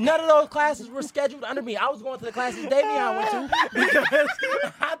 What? None of those classes were scheduled under me. I was going to the classes Davion went to because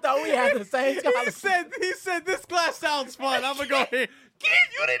I thought we had the same scholarship. He said this class sounds fun. I'm gonna go here. Keith,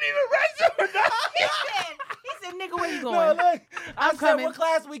 you didn't even register. He said, nigga, where you going? No, look. I said, coming. what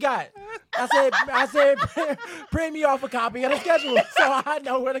class we got? I said, print me off a copy of the schedule so I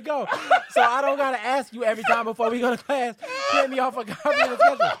know where to go. So I don't gotta ask you every time before we go to class. Print me off a copy of the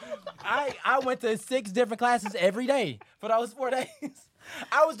schedule. I went to 6 different classes every day for those 4 days.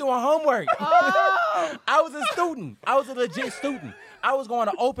 I was doing homework. Oh. I was a student. I was a legit student. I was going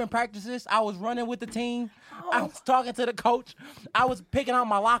to open practices. I was running with the team. I was talking to the coach. I was picking out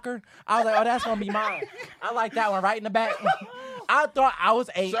my locker. I was like, oh, that's going to be mine. I like that one right in the back. I thought I was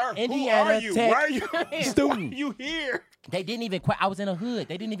a Sir, Indiana who are you? Tech Why are you student. you here? They didn't even I was in a hood.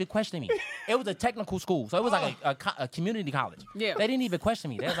 They didn't even question me. It was a technical school. So it was like a community college. Yeah. They didn't even question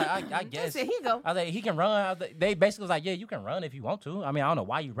me. They was like, I guess. said, "Here you go." I was like, he can run. They basically was like, yeah, you can run if you want to. I mean, I don't know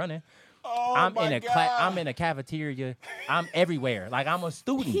why you running. Oh I'm my in a God. I'm in a cafeteria. I'm everywhere. Like I'm a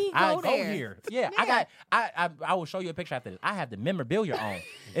student. He I go go there. here. Yeah, I will show you a picture after this. I have the memorabilia on.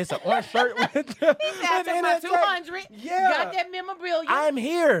 It's an orange shirt with He said, I took my 200. Yeah. Got that memorabilia. I'm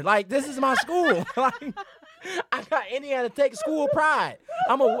here. Like this is my school. Like I got Indiana Tech school pride.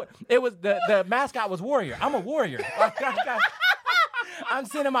 It was the mascot was Warrior. I'm a warrior. Like, I'm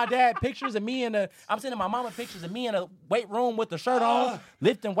sending my dad pictures of me I'm sending my mama pictures of me in a weight room with the shirt on,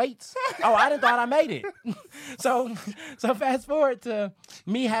 lifting weights. Oh, I didn't thought I made it. So fast forward to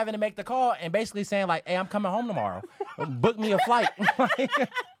me having to make the call and basically saying like, hey, I'm coming home tomorrow. Book me a flight.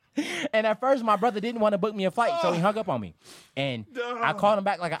 And at first my brother didn't want to book me a flight, so he hung up on me. And I called him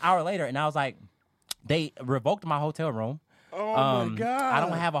back like an hour later and I was like, they revoked my hotel room. Oh my God. I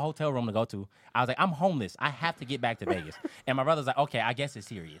don't have a hotel room to go to. I was like, I'm homeless. I have to get back to Vegas. And my brother's like, okay, I guess it's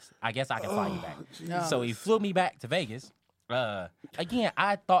serious. I guess I can fly you back. So he flew me back to Vegas. Again,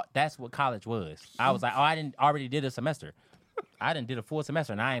 I thought that's what college was. I was like, oh, I already did a semester. I did a full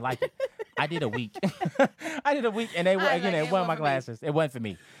semester and I ain't like it. I did a week. I did a week, and they I again, like, it wasn't my glasses. It wasn't for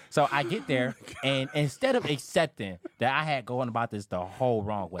me. So I get there, and instead of accepting that I had going about this the whole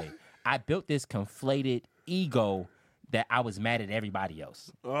wrong way, I built this conflated ego that I was mad at everybody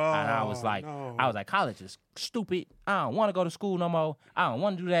else. And I was like, college is stupid. I don't want to go to school no more. I don't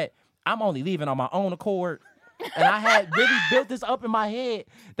want to do that. I'm only leaving on my own accord. And I had really built this up in my head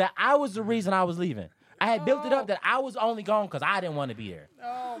that I was the reason I was leaving. I had built it up that I was only gone because I didn't want to be there.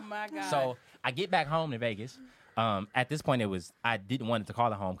 Oh my God. So I get back home to Vegas. At this point, I didn't want to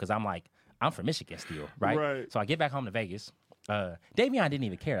call it home because I'm like, I'm from Michigan still, right? Right. So I get back home to Vegas. Davion didn't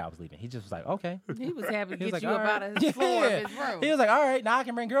even care that I was leaving. He just was like, okay. He was happy to He was get like, you all up out right. of his floor of his room. He was like, all right, now I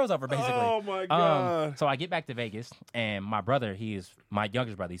can bring girls over, basically. Oh, my God. So I get back to Vegas, and my brother, he is my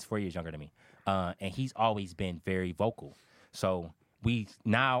youngest brother. He's 4 years younger than me. And he's always been very vocal. So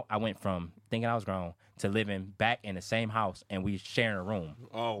I went from thinking I was grown to living back in the same house, and we sharing a room.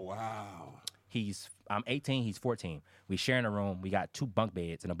 Oh, wow. I'm 18, he's 14. We sharing a room. We got 2 bunk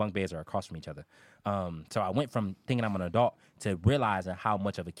beds, and the bunk beds are across from each other. So I went from thinking I'm an adult to realizing how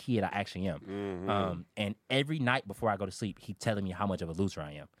much of a kid I actually am. Mm-hmm. And every night before I go to sleep, he telling me how much of a loser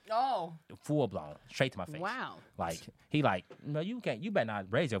I am. Oh. Full blown, straight to my face. Wow. Like, he like, no, you better not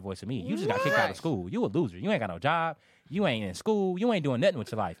raise your voice to me. You just got kicked out of school. You a loser. You ain't got no job. You ain't in school. You ain't doing nothing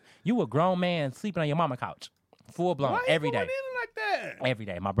with your life. You a grown man sleeping on your mama couch. Full blown, every day. Why you going in like that? Every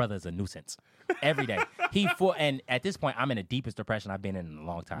day. My brother is a nuisance. Every day. And at this point, I'm in the deepest depression I've been in a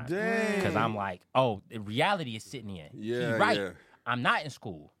long time. Dang. Because I'm like, the reality is sitting in. Yeah, He's right. yeah. I'm not in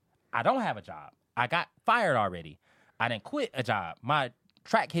school. I don't have a job. I got fired already. I didn't quit a job. My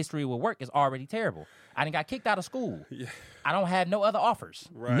track history with work is already terrible. I didn't got kicked out of school. Yeah. I don't have no other offers.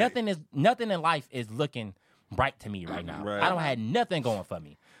 Right. Nothing in life is looking bright to me right now. Right. I don't have nothing going for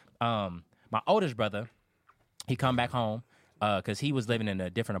me. My oldest brother, he come back home because he was living in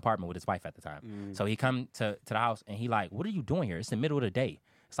a different apartment with his wife at the time. So he come to the house and he like, what are you doing here? It's the middle of the day.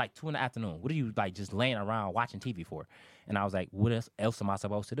 It's like 2 PM. What are you like just laying around watching TV for? And I was like, what else am I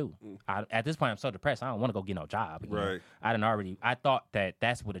supposed to do? At this point, I'm so depressed. I don't want to go get no job. You know? Right. I thought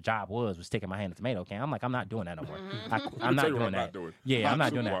that's what a job was sticking my hand in a tomato can. I'm like, I'm not doing that no more. I'm not tell you what doing I'm that. not doing. Yeah, I'm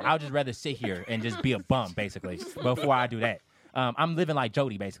not doing that. I'll just rather sit here and just be a bum, basically, before I do that. I'm living like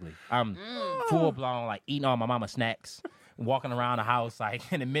Jody, basically. I'm full blown, like eating all my mama's snacks, walking around the house, like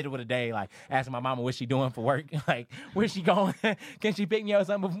in the middle of the day, like asking my mama what she doing for work, like where's she going? Can she pick me up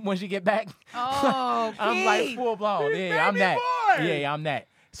something when she get back? Oh, I'm like Keith. full blown. Yeah, I'm baby that. boy. Yeah, I'm that.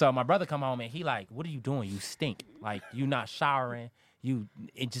 So my brother come home and he like, what are you doing? You stink. Like you not showering.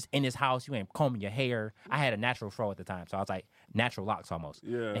 Just in this house, you ain't combing your hair. I had a natural fro at the time, so I was like natural locks almost.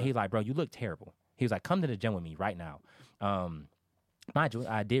 Yeah. And he's like, bro, you look terrible. He was like, come to the gym with me right now. Mind you,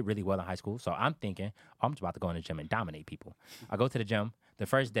 I did really well in high school, so I'm thinking, I'm just about to go in the gym and dominate people. I go to the gym. The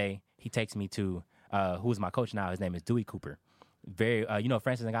first day, he takes me to who's my coach now. His name is Dewey Cooper. Very, you know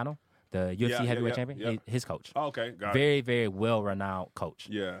Francis Ngannou, the UFC heavyweight champion? yeah. His coach. Oh, okay, got it. Very, very well-renowned coach.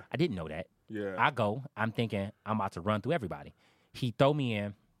 Yeah. I didn't know that. Yeah. I go, I'm thinking I'm about to run through everybody. He throw me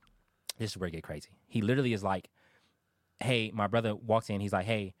in. This is where it get crazy. He literally is like, hey, my brother walks in. He's like,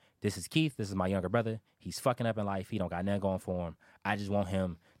 hey, this is Keith. This is my younger brother. He's fucking up in life. He don't got nothing going for him. I just want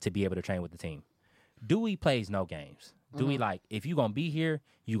him to be able to train with the team. Dewey plays no games. Dewey like, if you going to be here,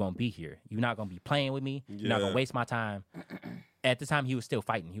 you going to be here. You're not going to be playing with me. You're not going to waste my time. At the time, he was still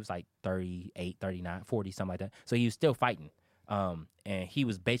fighting. He was like 38, 39, 40, something like that. So he was still fighting. And he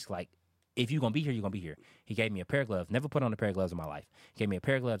was basically like, if you're going to be here, you're going to be here. He gave me a pair of gloves. Never put on a pair of gloves in my life. He gave me a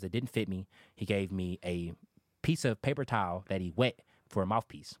pair of gloves that didn't fit me. He gave me a piece of paper towel that he wet for a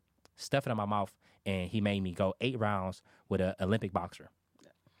mouthpiece. Stuff it in my mouth, and he made me go 8 rounds with an Olympic boxer.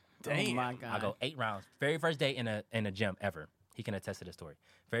 Damn. Oh my God. I go 8 rounds. Very first day in a gym ever. He can attest to this story.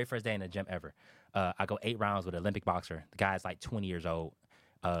 Very first day in a gym ever. I go 8 rounds with an Olympic boxer. The guy's like 20 years old.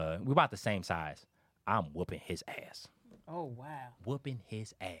 We're about the same size. I'm whooping his ass. Oh wow. Whooping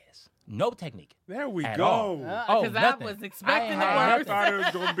his ass. No technique. There we At go. all. Because I nothing. was expecting the I I worst. thought it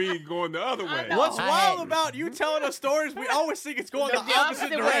was going to be going the other way. know. What's I wild had- about you telling us stories? We always think it's going the The opposite opposite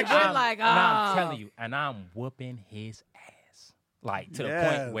way. direction. We're like, I'm oh. telling you, and I'm whooping his ass. Like, to the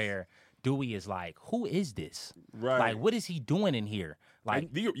Yes. point where Dewey is like, who is this? Right. Like, what is he doing in here? Like,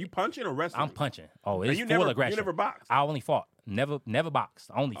 you punching or wrestling? I'm punching. Oh, And it's you full never, aggression. You never boxed. I only fought. Never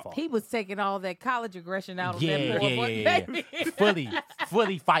boxed. Only fought. He was taking all that college aggression out of Yeah, that poor boy. yeah.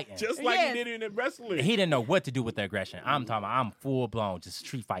 fully fighting. Just like Yes. he did in wrestling. He didn't know what to do with the aggression. I'm talking about, I'm full blown, just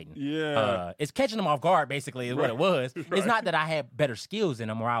street fighting. Yeah. It's catching him off guard, basically, is what it was. Right. It's not that I had better skills than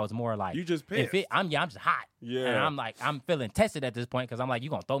him, or I was more like, You just if pissed. I'm just hot. Yeah. And I'm like, I'm feeling tested at this point because I'm like, you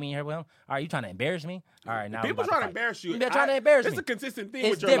gonna throw me in here with him? All right, you trying to embarrass me? All right, now People I'm about trying to fight. embarrass you. They're trying to embarrass It's me. a consistent thing It's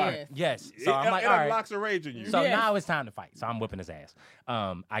with your different. life. Yes. So I'm like, it all right. unlocks a rage in you. So Yes. now it's time to fight. So I'm whipping his ass.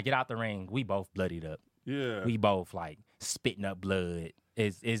 I get out the ring. We both bloodied up. Yeah. We both like spitting up blood.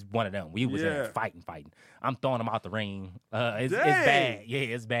 Is one of them. We was in Yeah. there fighting. I'm throwing him out the ring. It's Dang. bad. Yeah,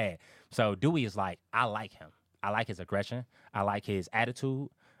 it's bad. So Dewey is like, I like him. I like his aggression. I like his attitude.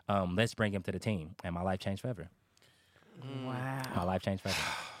 Let's bring him to the team. And my life changed forever. Wow. My life changed forever.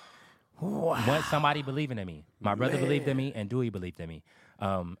 Once somebody believing in me, my brother believed in me, and Dewey believed in me.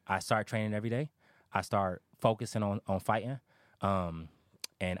 I start training every day. I start focusing on fighting,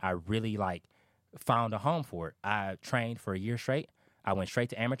 and I really like found a home for it. I trained for a year straight. I went straight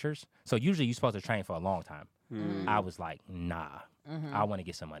to amateurs. So usually you're supposed to train for a long time. I was like, nah, I want to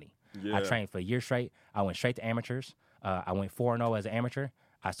get some money. Yeah. I trained for a year straight. I went straight to amateurs. I went 4-0 as an amateur.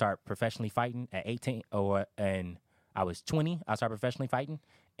 I started professionally fighting at 18, and I was 20. I started professionally fighting,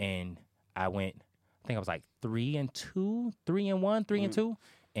 and I went, I think I was like 3-2, 3-1, 3-2,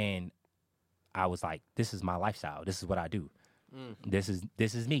 and I was like, this is my lifestyle. This is what I do. This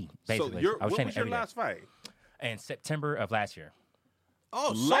is me, basically. So I was what training was your every day. last fight? In September of last year.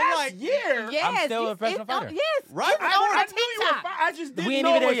 Oh, so Last like year? Yes, still a it's- professional it's on- fighter. Yes, Right it's before on I knew you were TikTok. fine. I just didn't We ain't know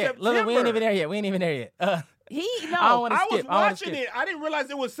even it there was yet. Look, we ain't September. even there yet. We ain't even there yet. He I don't wanna I was skip. I wanna watching skip. it. I didn't realize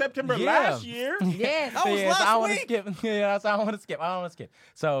it was September Yeah. last year. Yes. That was Yeah, so last I want to week. skip. Yeah, so I want to skip. I don't want to skip.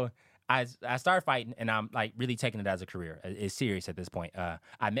 So I started fighting, and I'm like really taking it as a career. It's serious at this point.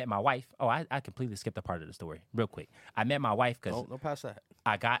 I met my wife. Oh, I completely skipped a part of the story real quick. I met my wife because No pass that.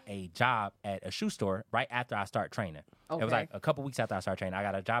 I got a job at a shoe store right after I started training. It was Okay. like a couple weeks after I started training. I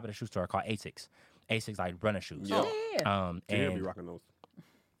got a job at a shoe store called Asics. Asics like running shoes. Yeah. Yeah. He'll be And rocking those.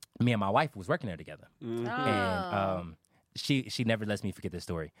 me and my wife was working there together. Mm-hmm. And she never lets me forget this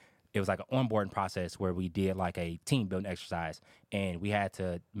story. It was like an onboarding process where we did like a team building exercise, and we had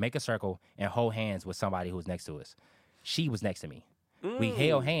to make a circle and hold hands with somebody who was next to us. She was next to me. We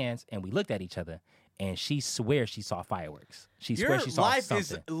held hands and we looked at each other, and she swears she saw fireworks. She Your swears she saw life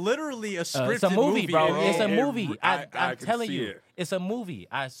something. is literally a scripted It's a movie, bro. It's a Every- movie. I I'm can telling see you, it. it's a movie.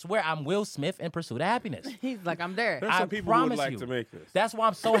 I swear, I'm Will Smith in Pursuit of Happiness. He's like, I'm there. There's I some people who would promise like you. to make this. That's why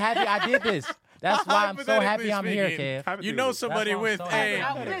I'm so happy I did this. That's why I'm so happy I'm here, Kev. You know somebody That's why I'm with so a happy.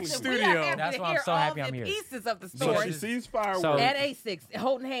 Now, Yeah. listen, we are studio. happy That's to why I'm hear so all happy the I'm here. pieces of the So story. she sees fireworks. So- At A6,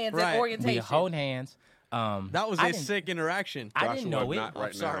 holding hands Right. at We orientation. hold hands. That was I a didn't- sick interaction. I didn't know it. not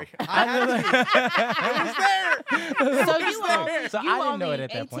right Sorry. now. I had to. It was there. So you only, So you I didn't know only it at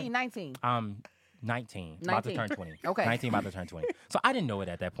that 18, point. 19. 19, about to 19. turn 20. Okay. 19, about to turn 20. So I didn't know it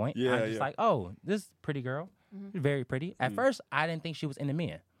at that point. Yeah, I was just yeah. like, oh, this pretty girl, very pretty. At first, I didn't think she was into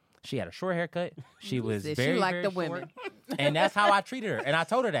men. She had a short haircut. She was Said very, she liked very the short. women. And that's how I treated her. And I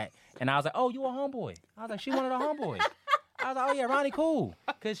told her that. And I was like, oh, you a homeboy. I was like, she one of the homeboys. I was like, oh, yeah, Ronnie cool.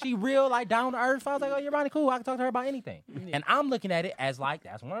 Because she real, like, down to earth. I was like, oh, yeah, Ronnie cool. I can talk to her about anything. And I'm looking at it as, like,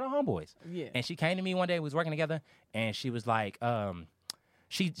 that's one of the homeboys. Yeah. And she came to me one day, we was working together, and she was like,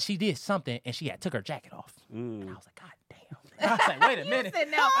 she did something, and she had took her jacket off. And I was like, God damn. I was like, wait a minute.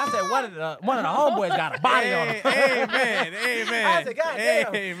 said, now- I said, one of the homeboys got a body on him. Amen. Amen. I said, God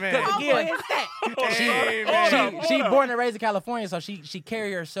damn. Amen. Oh, Again, boy, it's that. she born and raised in California, so she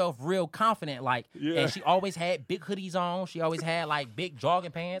carried herself real confident, like, Yeah. and she always had big hoodies on. She always had like big jogging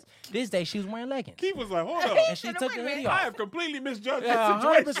pants. This day she was wearing leggings, Keith was like, hold up. and she took the hoodie I off. have completely misjudged Yeah,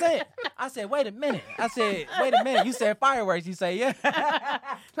 this 100%. situation. I said, wait a minute. You said fireworks. You say, yeah.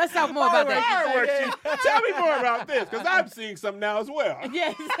 Let's talk more about that. Fireworks. Tell me more about this, because I'm seeing some now as well.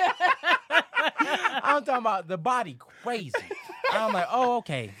 Yes. I'm talking about the body crazy. I'm like, oh,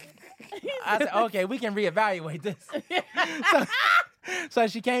 okay. I said, okay, we can reevaluate this. So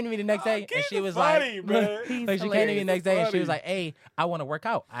she came to me the next day, and Keith she is was funny, like, man. He's so she came to me the next day, and she Funny. was like, hey, I want to work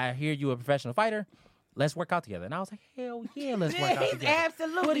out. I hear you a professional fighter. Let's work out together. And I was like, hell yeah, let's work out He's together.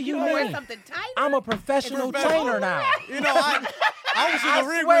 absolutely. What do you gonna wear mean? something tight? I'm a professional trainer now. You know, I was in I the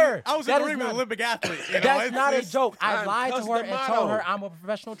ring. swear, I was in that the is ring with not- an Olympic athlete. You know, That's it's- not a it's- joke. I I'm lied to her and customado. told her I'm a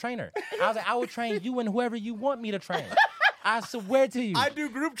professional trainer. I was like, I will train you and whoever you want me to train. I swear to you. I do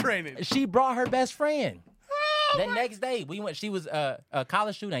group training. She brought her best friend. The next day, we went. She was a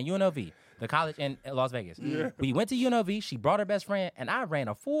college student at UNLV, the college in Las Vegas. We went to UNLV. She brought her best friend, and I ran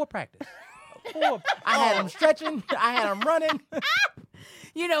a full practice. I had them stretching. I had them running.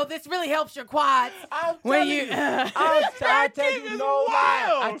 this really helps your quads. I'm When telling you- you, I tell you is no lie.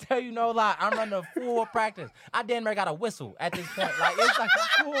 I wild. tell you no lie. I'm running a full practice. I damn near got a whistle at this point. Like it's like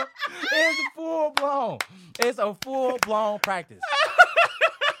a full. It's full blown. It's a full blown practice.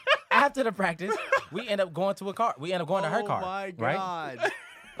 After the practice, we end up going to a car. We end up going to her car. Oh my Right? God.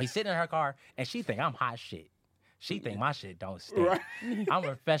 We sit in her car, and she think I'm hot shit. She think my shit don't stink. Right. I'm a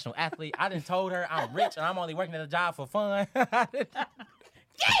professional athlete. I done told her I'm rich and I'm only working at a job for fun.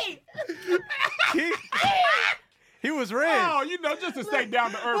 He was rich. Oh, just to stay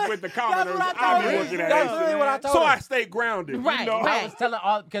down to earth with the commoners. what I I told be her. working at That's Ace. really what I told So her. I stay grounded. Right, You know? right. I was telling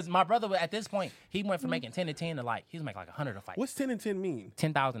all because my brother at this point he went from making 10 to 10 to he was making like 100 a fight. What's 10 and 10 mean?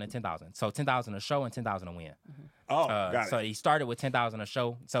 10,000 and 10,000. So 10,000 a show and 10,000 a win. Oh, got So it. he started with 10,000 a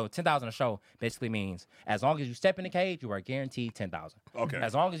show. So 10,000 a show basically means as long as you step in the cage, you are guaranteed 10,000. Okay.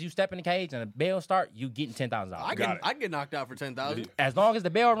 As long as you step in the cage and the bell start, you getting $10,000. Got it. I'd get knocked out for 10,000. As long as the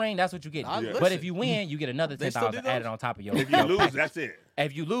bell ring, that's what you get. Yeah. But if you win, you get another They still do 10,000 added those? on top of your. If you your lose, package. that's it.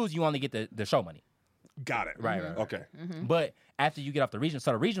 If you lose, you only get the show money. Got it. Right, right. Okay. But after you get off the regional,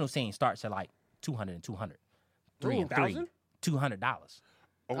 so the regional scene starts at like 200 and 200. 3 and 3. $200.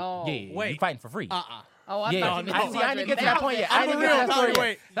 Oh, Yeah, wait. you fighting for free. Oh, I Yeah, thought you I meant didn't get to that point yet. I I'm didn't for get to real, that story Tommy,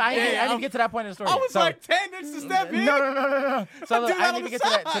 yet. wait. I Yeah, didn't get to that point in the story. I yet. was So- like 10 inches to step in. No. So do look, that I on didn't even the get to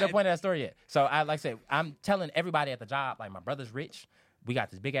the side. point of that story yet. So like I said, I'm telling everybody at the job, like my brother's rich. We got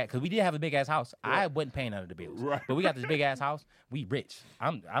this big ass, because we did have a big ass house. I wasn't paying none of the bills. Right. But we got this big ass house. We rich.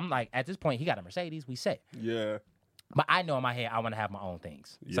 I'm like, at this point, he got a Mercedes. We set. Yeah. But I know in my head, I want to have my own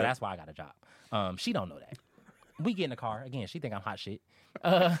things. Yeah. So that's why I got a job. She don't know that. We get in the car. Again, she think I'm hot shit.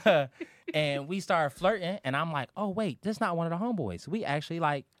 And we start flirting. And I'm like, oh, wait, this not one of the homeboys. We actually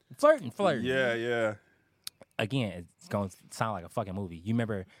like flirting. Yeah. Again, it's going to sound like a fucking movie. You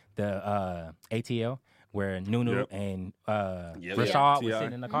remember the ATL where Nunu Yep. and Yeah. Rashad T.I. was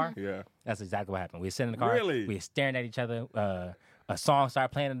sitting in the car? Yeah. That's exactly what happened. We were sitting in the car. Really? We were staring at each other. A song started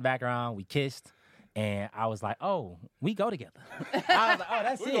playing in the background. We kissed. And I was like, oh, we go together. I was like, oh,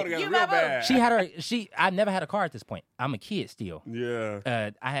 that's We it. go together You real never- bad. I never had a car at this point. I'm a kid still.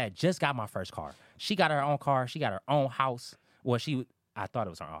 Yeah. I had just got my first car. She got her own car. She got her own house. Well, I thought it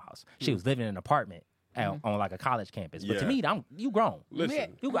was her own house. She was living in an apartment on like a college campus. But to Yeah. me, you grown.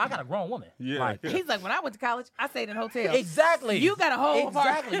 Listen. I got a grown woman. Yeah. Like, He's like, when I went to college, I stayed in hotels. exactly. You got a whole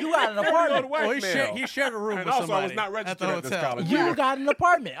Exactly. You got an Go to apartment. work Oh, now. he shared a room And with also, somebody I was not at registered the at this hotel. college. You got an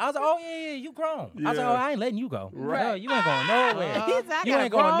apartment. I was like, oh, yeah, you grown. I was like, Yeah. oh, I ain't letting you go. Right. You ain't going nowhere. He's like, You I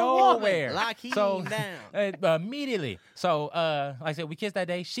ain't got a going grown woman. nowhere. Lock him so, down. immediately. So, like I said, we kissed that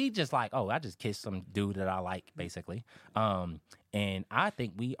day. She just like, oh, I just kissed some dude that I like, basically. And I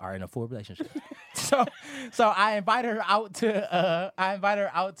think we are in a full relationship. so I invite her out to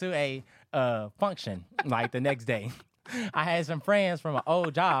a function like the next day. I had some friends from an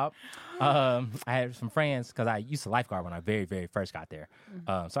old job. I had some friends because I used to lifeguard when I very, very first got there.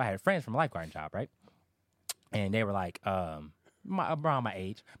 So I had friends from a lifeguarding job, right? And they were like around my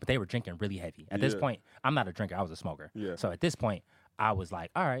age, but they were drinking really heavy. At this Yeah. point, I'm not a drinker. I was a smoker. Yeah. So at this point, I was like,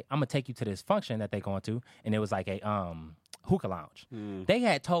 all right, I'm going to take you to this function that they going to. And it was like a hookah lounge. They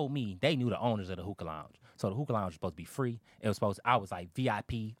had told me they knew the owners of the hookah lounge. So the hookah lounge was supposed to be free. I was like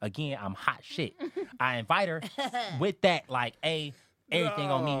VIP. Again, I'm hot shit. I invite her with that, like, everything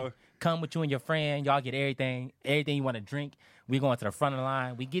on me. No. Come with you and your friend. Y'all get everything you want to drink. We going to the front of the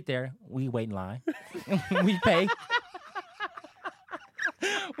line. We get there. We wait in line.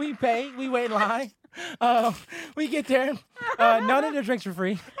 We pay. We wait in line. We get there. None of the drinks were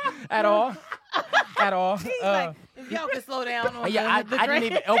free at all. He's like, if y'all can slow down on Yeah, I the didn't drink.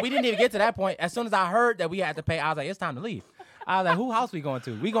 even. We didn't even get to that point. As soon as I heard that we had to pay, I was like, "It's time to leave." I was like, "Who house we going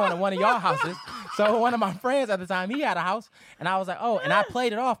to? We going to one of y'all houses." So one of my friends at the time, he had a house, and I was like, "Oh," and I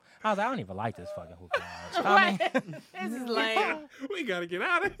played it off. I was like, "I don't even like this fucking hookah lounge." I mean, Right. This is lame. We gotta get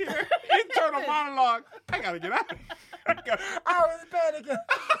out of here. Internal monologue. I gotta get out of here. I was panicking.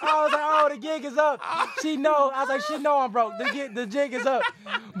 I was like, "Oh, the gig is up." She know. I was like, "She know I'm broke. The jig is up."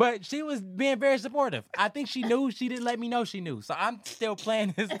 But she was being very supportive. I think she knew. She didn't let me know she knew. So I'm still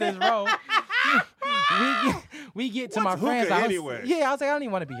playing this role. We get to my What's friend's hookah house. anyway? Yeah, I was like, I don't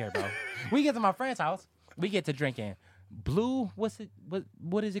even want to be here, bro. We get to my friend's house. We get to drinking blue. What's it?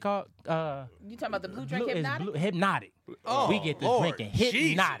 What is it called? You talking about the blue drink Blue is hypnotic? hypnotic. Oh, We get to Lord, drinking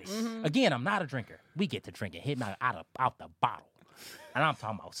hypnotic. Jesus. Again, I'm not a drinker. We get to drinking hypnotic out the bottle, and I'm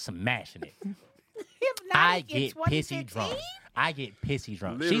talking about smashing it. Hypnotic I in get pissy 2015? drunk. I get pissy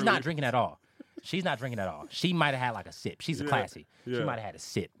drunk. She's Literally. not drinking at all. She's not drinking at all. She might have had like a sip. She's a Yeah, classy. She yeah. might have had a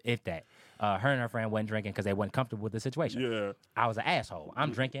sip, if that. Her and her friend wasn't drinking because they wasn't comfortable with the situation. Yeah. I was an asshole.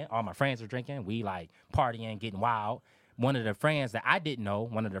 I'm drinking. All my friends are drinking. We like partying, getting wild. one of the friends that I didn't know,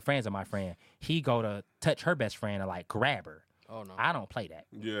 one of the friends of my friend, he go to touch her best friend and like grab her. Oh no. I don't play that.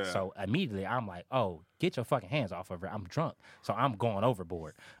 Yeah. So immediately I'm like, oh, get your fucking hands off of her. I'm drunk. So I'm going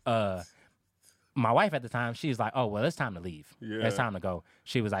overboard. My wife at the time, she was like, oh, well, it's time to leave. Yeah. It's time to go.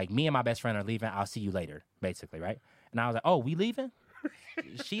 She was like, me and my best friend are leaving. I'll see you later, basically, right? And I was like, oh, we leaving?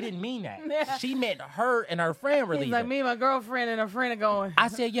 She didn't mean that. Yeah. She meant her and her friend were He's leaving. like, me and my girlfriend and her friend are going. I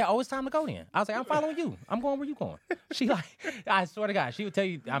said, yeah, it's time to go then. I was like, I'm following you. I'm going where you going. She like, I swear to God, she would tell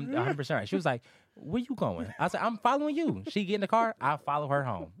you, I'm 100% right. She was like, where you going? I said, I'm following you. She get in the car, I follow her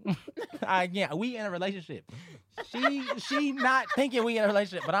home. We in a relationship. She not thinking we in a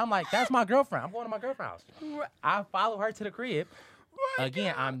relationship, but I'm like, that's my girlfriend. I'm going to my girlfriend's house. I follow her to the crib.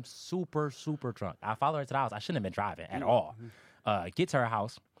 Again, I'm super, super drunk. I follow her to the house. I shouldn't have been driving at all. Get to her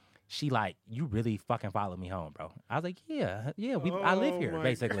house. She like, you really fucking follow me home, bro. I was like, yeah, I live here, my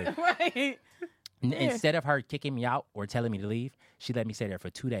basically. Right. Instead of her kicking me out or telling me to leave, she let me stay there for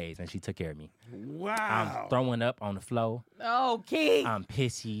 2 days, and she took care of me. Wow. I'm throwing up on the floor. Oh, Keith. I'm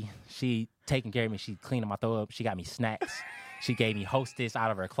pissy. She taking care of me. She cleaning my throw up. She got me snacks. She gave me Hostess out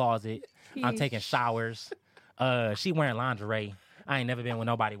of her closet. I'm taking showers. She wearing lingerie. I ain't never been with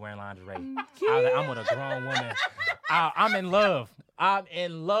nobody wearing lingerie. I was like, I'm with a grown woman. I'm in love. I'm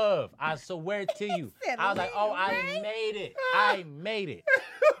in love. I swear to you. I was like, oh, I made it. I made it.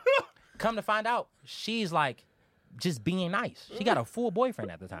 Come to find out, she's like just being nice. She got a full boyfriend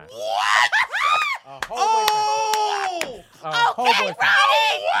at the time. What? A whole boyfriend. A whole boyfriend.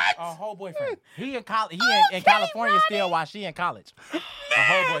 What? A whole boyfriend. He in college. He in California still while she in college. A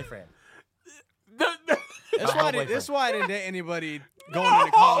whole boyfriend. That's why I didn't date anybody going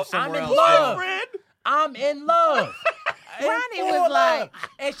into college I'm somewhere in else. love. Friend? I'm in love. Ronnie In was full like- love.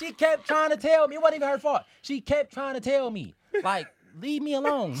 And she kept trying to tell me. It wasn't even her fault. She kept trying to tell me, like, leave me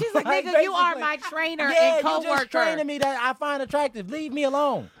alone. She's like, nigga, you are basically, my trainer yeah, and you just coworker. training me that I find attractive. Leave me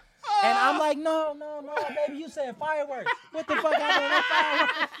alone. And I'm like, no, baby, you said fireworks. What the fuck happened with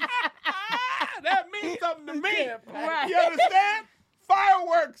fireworks? That means something to me. Right. You understand?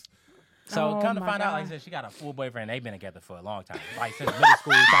 Fireworks. So Oh come to my find out, like I God. said, she got a full boyfriend. They've been together for a long time. Like since middle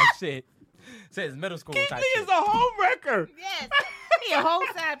school type shit. Since middle school type Keely shit. is a homewrecker. Yes. He a whole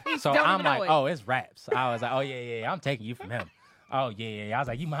side piece. So Don't I'm even know like, it. oh, it's raps. I was like, oh yeah, I'm taking you from him. Oh yeah. I was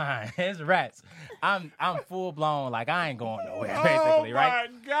like, you mine. It's raps. I'm full blown, like I ain't going nowhere, basically, oh right?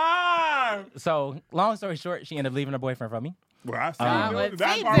 my God. So long story short, she ended up leaving her boyfriend from me. Well, I see but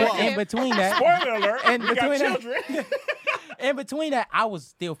that see, part. but In between that, Spoiler alert. In we got between that- children. in between that, I was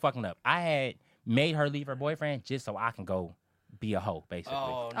still fucking up. I had made her leave her boyfriend just so I can go be a hoe, basically.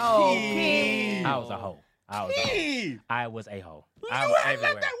 Oh, Oh, Keith. I was a hoe. Keith. I was a hoe. You I'm had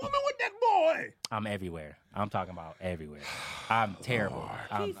everywhere. left that woman with that boy. I'm everywhere. I'm talking about everywhere. I'm terrible.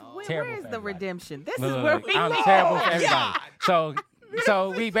 I'm Keith, terrible. where is for the everybody. redemption? This Look, is where we I'm live. terrible for everybody. So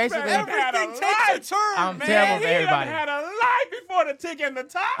we basically, Man, had a Everything takes a turn, I'm man. terrible for He done everybody. had a life before the tick and the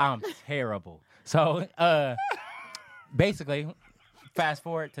top. I'm terrible. So basically, fast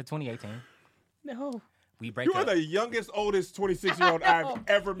forward to 2018. No. We break You are up. the youngest, oldest 26-year-old I've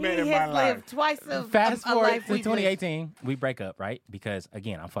ever met in He my has life. lived twice of Fast a forward life to we lived. 2018, we break up, right? Because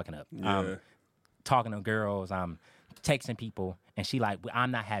again, I'm fucking up. Yeah. I'm talking to girls, I'm texting people, and she like,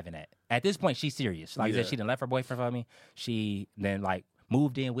 I'm not having that. At this point, she's serious. Like I Yeah. said, she done left her boyfriend for me. She then like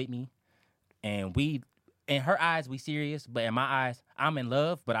moved in with me, and we, in her eyes, we serious, but in my eyes, I'm in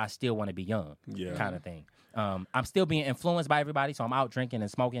love, but I still want to be young, Yeah. kind of thing. I'm still being influenced by everybody, so I'm out drinking and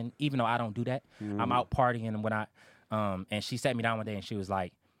smoking, even though I don't do that. I'm out partying and whatnot. And she sat me down one day and she was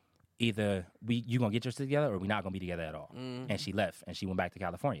like, either you gonna get yourself together or we not gonna be together at all. And she left and she went back to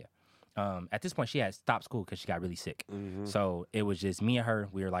California. At this point, she had stopped school because she got really sick. So it was just me and her.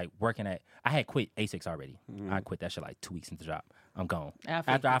 We were like working at. I had quit A6 already. I quit that shit like 2 weeks into the job. I'm gone.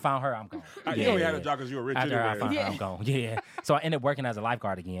 After I found her, I'm gone. You only had a job because you were rich After I anyway. found her, I'm gone. Yeah. So I ended up working as a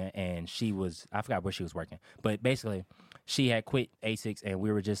lifeguard again, and she was, I forgot where she was working. But basically, she had quit A6, and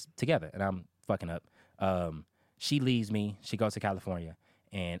we were just together, and I'm fucking up. She leaves me. She goes to California,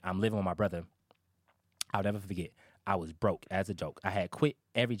 and I'm living with my brother. I'll never forget. I was broke as a joke. I had quit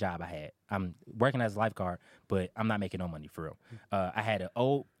every job I had. I'm working as a lifeguard, but I'm not making no money for real. I had an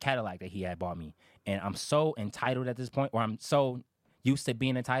old Cadillac that he had bought me, and I'm so entitled at this point, or I'm so used to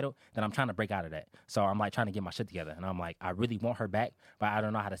being entitled that I'm trying to break out of that. So I'm like trying to get my shit together, and I'm like, I really want her back, but I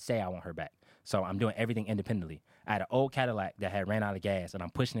don't know how to say I want her back. So I'm doing everything independently. I had an old Cadillac that had ran out of gas, and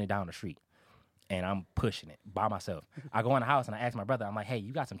I'm pushing it down the street. And I'm pushing it by myself. I go in the house and I ask my brother, I'm like, hey,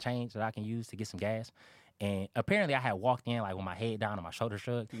 you got some change that I can use to get some gas? And apparently I had walked in like with my head down and my shoulders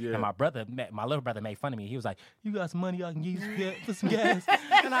shrugged. Yeah. And my little brother made fun of me. He was like, "You got some money I can use for some gas?"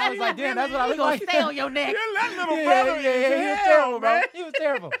 And I was like, "Damn, that's what I look Gonna like." stay on your neck. Yeah, that little Yeah, brother he was is terrible, bro. man. He was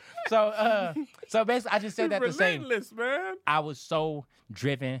terrible. So basically, I just said that to say Relentless, man. I was so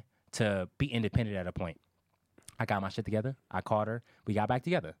driven to be independent at a point. I got my shit together. I called her. We got back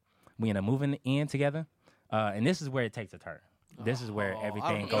together. We ended up moving in together. And this is where it takes a turn. This is where I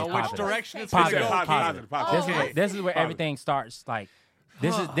everything don't goes know which positive. direction it's Positive, going to go. positive. Positive. This is where Positive. everything starts. Like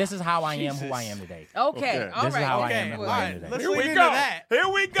this is how I am, who I am today. Okay, Okay. all This is right. how I okay. am and who Well, I All am right, today. let's Here lean we into go. that. Here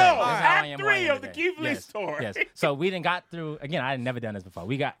we go. This is how I Act am, who I 3 am of the today. Keith Lee Yes, story. Yes. So we didn't got through. Again, I had never done this before.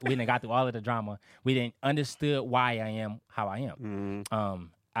 We didn't got through all of the drama. We didn't understood why I am how I am.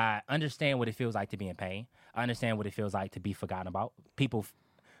 I understand what it feels like to be in pain. I understand what it feels like to be forgotten about. People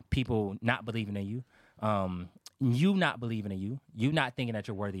not believing in you. You not believing in you. You not thinking that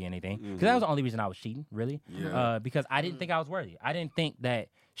you're worthy of anything. Because that was the only reason I was cheating, really. Yeah. Because I didn't think I was worthy. I didn't think that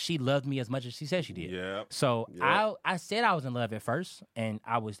she loved me as much as she said she did. Yep. So Yep. I said I was in love at first, and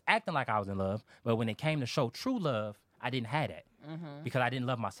I was acting like I was in love. But when it came to show true love, I didn't have that because I didn't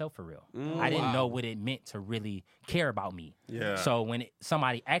love myself for real. I didn't know what it meant to really care about me. Yeah. So when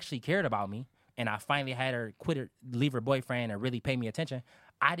somebody actually cared about me, and I finally had her leave her boyfriend and really pay me attention,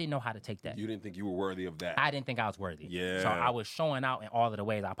 I didn't know how to take that. You didn't think you were worthy of that. I didn't think I was worthy. Yeah. So I was showing out in all of the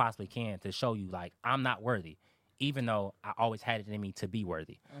ways I possibly can to show you, like, I'm not worthy, even though I always had it in me to be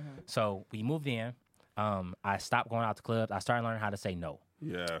worthy. So we moved in. I stopped going out to clubs. I started learning how to say no.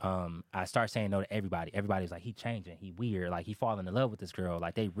 Yeah. I started saying no to everybody. Everybody's like, he changing. He weird. Like, he falling in love with this girl.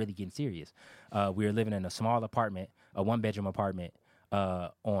 Like, they really getting serious. We were living in a small apartment, a 1-bedroom apartment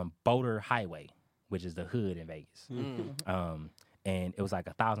on Boulder Highway, which is the hood in Vegas. And it was like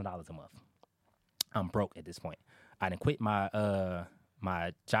 $1,000 a month. I'm broke at this point. I didn't quit my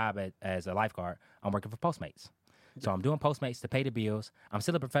my job as a lifeguard. I'm working for Postmates. So I'm doing Postmates to pay the bills. I'm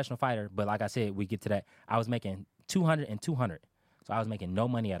still a professional fighter, but like I said, we get to that. I was making $200 and $200. So I was making no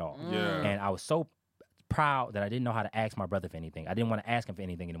money at all. Yeah. And I was so proud that I didn't know how to ask my brother for anything. I didn't want to ask him for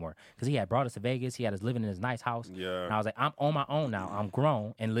anything anymore because he had brought us to Vegas. He had us living in his nice house. Yeah. And I was like, I'm on my own now. I'm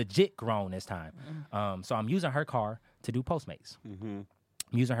grown and legit grown this time. So I'm using her car to do Postmates. I'm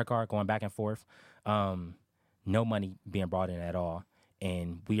using her car, going back and forth. No money being brought in at all.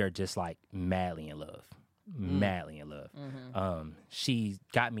 And we are just like madly in love. Madly in love. She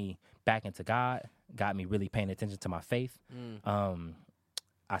got me back into God, got me really paying attention to my faith.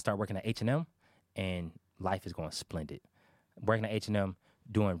 I started working at H&M, and life is going splendid. Working at H&M,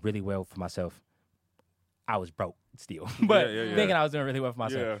 doing really well for myself. I was broke still, but yeah. thinking I was doing really well for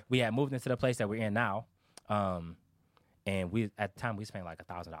myself. Yeah. We had moved into the place that we're in now, and we at the time we spent like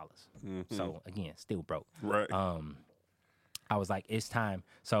 $1,000. So again, still broke. Right. I was like, it's time.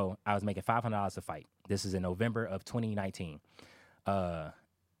 So I was making $500 a fight. This is in November of 2019.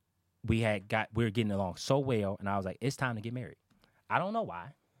 We were getting along so well, and I was like, it's time to get married. I don't know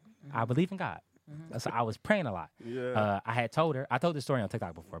why. I believe in God. So I was praying a lot. Yeah. I had told her, I told this story on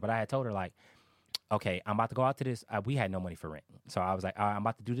TikTok before, but I had told her, like, okay, I'm about to go out to this. We had no money for rent. So I was like, all right, I'm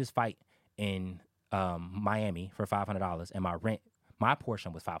about to do this fight in Miami for $500, and my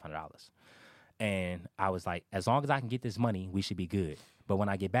portion was $500. And I was like, as long as I can get this money, we should be good. But when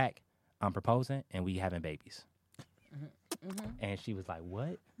I get back, I'm proposing, and we having babies. And she was like,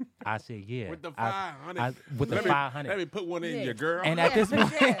 what? I said, yeah. With the 500. With the Let me- 500. Let me put one in Yeah. your girl. And at this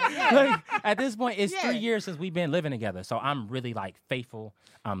point, at this point, it's Yeah. 3 years since we've been living together. So I'm really like faithful.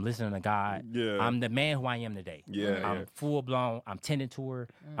 I'm listening to God. Yeah. I'm the man who I am today. Yeah, I'm yeah. full blown. I'm tending to her.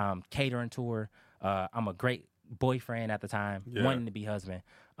 I'm catering to her. I'm a great boyfriend at the time, Yeah. wanting to be husband.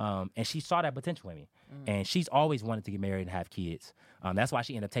 And she saw that potential in me. And she's always wanted to get married and have kids. That's why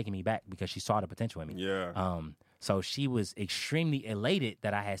she ended up taking me back, because she saw the potential in me. Yeah. So she was extremely elated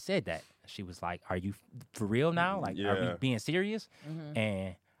that I had said that. She was like, are you for real now? Like, are we Yeah. being serious?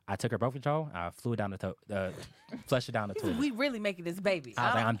 And I took her birth control. I flew her down flushed her down the toilet. We really making this baby. I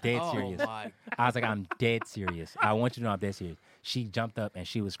was like, I'm dead Oh, serious. my. I was like, I'm dead serious. I want you to know I'm dead serious. She jumped up and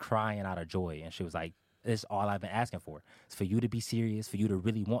she was crying out of joy. And she was like, this is all I've been asking for. It's for you to be serious, for you to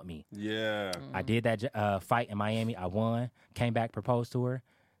really want me. Yeah. I did that fight in Miami. I won, came back, proposed to her.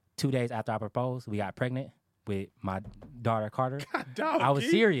 2 days after I proposed, we got pregnant with my daughter, Carter. Dog, I was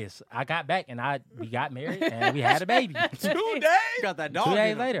Keith. serious. I got back and we got married and we had a baby. 2 days. You got that dog. 2 in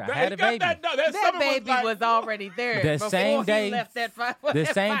days him. later, I That- had he a got baby. That That summer baby like- was already there. The before same he day- left that fight. The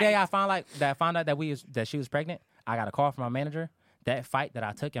same day I found out that she was pregnant, I got a call from my manager. That fight that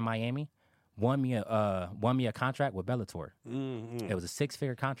I took in Miami won me a contract with Bellator. It was a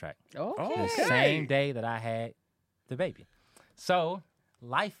 6-figure contract. Okay. The same day that I had the baby. So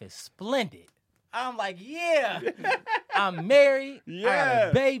life is splendid. I'm like, yeah. I'm married. I got Yeah.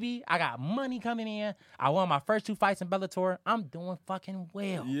 a baby. I got money coming in. I won my first 2 fights in Bellator. I'm doing fucking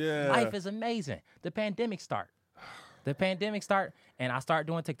well. Yeah. Life is amazing. The pandemic start, and I start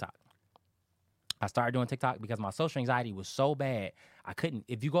doing TikTok. I started doing TikTok because my social anxiety was so bad. I couldn't.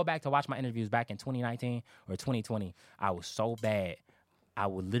 If you go back to watch my interviews back in 2019 or 2020, I was so bad. I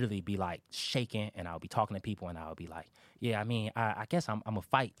would literally be like shaking, and I would be talking to people, and I would be like, "Yeah, I mean, I guess I'm a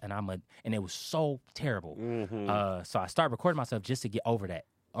fight," and and it was so terrible. So I started recording myself just to get over that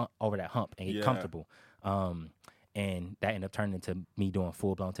hump and get comfortable. And that ended up turning into me doing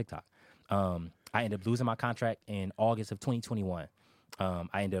full blown TikTok. I ended up losing my contract in August of 2021. I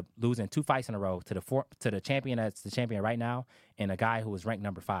ended up losing 2 fights in a row to the champion that's the champion right now, and a guy who was ranked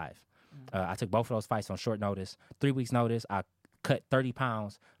number 5. I took both of those fights on short notice. 3 weeks notice. I cut 30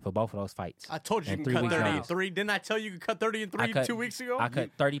 pounds for both of those fights. I told you in you 3 can cut weeks 30 in notice. 3. Didn't I tell you you could cut 30 in 3 2 weeks ago? I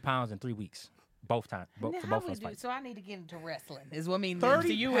cut 30 pounds in 3 weeks. Both times. Now, For how both of we those do? fights. So I need to get into wrestling. Is what I mean. 30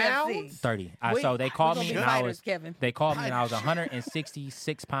 to UFC. pounds? 30. We- So they called we me gonna and be I fighters, was Kevin. they called me and I was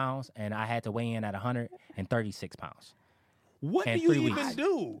 166 pounds and I had to weigh in at 136 pounds. What In do you 3 even weeks.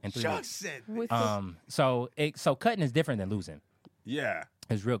 do? In 3 Chuck weeks. said With the- So cutting is different than losing. Yeah.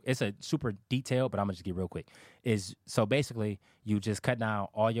 It's a super detailed, but I'm gonna just get real quick. So basically you just cut down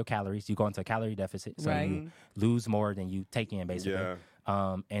all your calories. You go into a calorie deficit, so Right. you lose more than you take in, basically.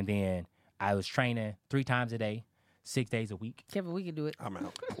 Yeah. And then I was training 3 times a day, 6 days a week, Kevin, we can do it. I'm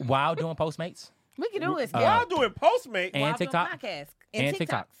out. while doing Postmates We can do it. Y'all doing Postmate? and While doing TikTok. podcasts and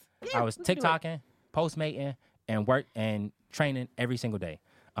TikTok. Yeah, I was we can do it. TikToking, Postmating, and work and training every single day.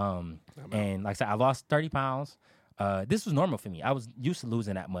 And like I said, I lost 30 pounds. This was normal for me. I was used to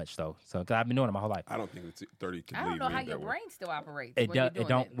losing that much though, so because I've been doing it my whole life. I don't think it's 30 can I don't leave know me how that your way. brain still operates. It when you're do, doing it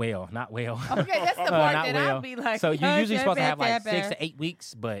don't that. well, not well. Okay, that's the part not that well. I'll be like. So you usually supposed to have like okay, 6 to 8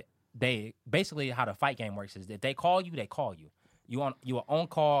 weeks, but they basically how the fight game works is if they call you, they call you. You an on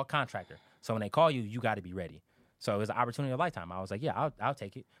call contractor. So when they call you, you got to be ready. So it was an opportunity of a lifetime. I was like, yeah, I'll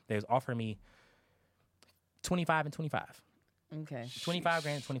take it. They was offering me 25 and 25. Okay. 25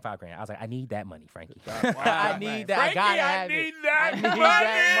 grand, 25 grand. I was like, I need that money, Frankie. Wow. I need that. Frankie, I gotta I have need it. that I need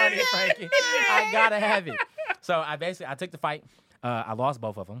that money, Frankie. I gotta have it. So I took the fight. I lost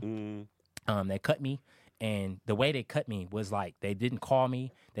both of them. They cut me, and the way they cut me was like they didn't call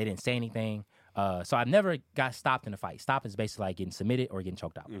me. They didn't say anything. So I never got stopped in a fight. Stop is basically like getting submitted or getting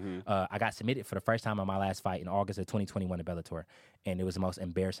choked out. I got submitted for the first time on my last fight in August of 2021 in Bellator, and it was the most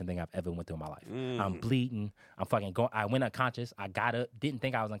embarrassing thing I've ever went through in my life. I'm bleeding. I'm fucking going. I went unconscious. I got up, didn't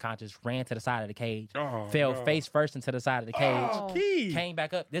think I was unconscious, ran to the side of the cage, fell face first into the side of the cage, came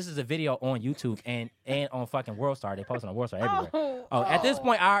back up. This is a video on YouTube and on fucking World Star. They posted on World Star everywhere. At this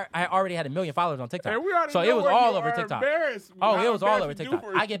point, I already had 1 million followers on TikTok, And we already so know it was where all you over are TikTok. embarrassed. Oh, How it was all over embarrassing you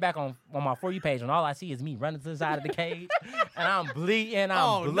TikTok. for- I get back on my For You page, and all I see is me running to the side of the cage, and I'm bleeding,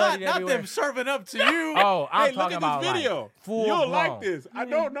 I'm bloody not everywhere. them serving up to you. Oh, I'm Hey, look talking at about this video. like full You'll blown. like this. I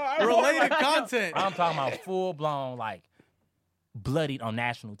don't know. I Related content. I'm talking about full blown, like bloodied on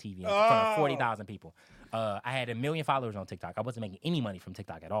national TV in front of 40,000 people. I had 1 million followers on TikTok. I wasn't making any money from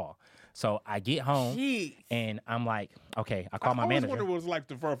TikTok at all. So I get home Jeez. and I'm like, okay, I call my I always manager. wonder what it was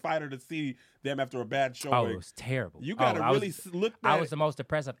like for a fighter to see them after a bad showing. Oh, it was terrible. You gotta I really was, look I back. was the most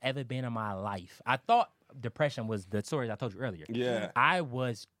depressed I've ever been in my life. I thought depression was the stories I told you earlier. Yeah. I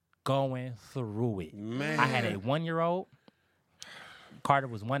was going through it. Man. I had a 1-year-old. Carter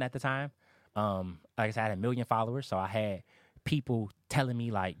was 1 at the time. Like I said, I had 1 million followers, so I had people telling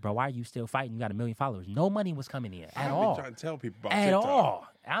me like, bro, why are you still fighting? You got 1 million followers. No money was coming in at I've all. been trying to tell people about At TikTok. all.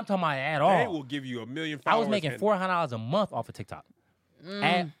 I'm talking about at all. They will give you 1 million I followers. was making and- $400 a month off of TikTok.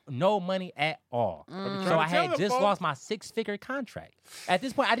 At no money at all. So trying I to tell had them, just folks. lost my 6-figure contract. At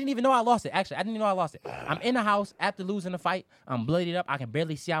this point, I didn't even know I lost it. Actually, I didn't even know I lost it. I'm in the house after losing the fight. I'm bloodied up. I can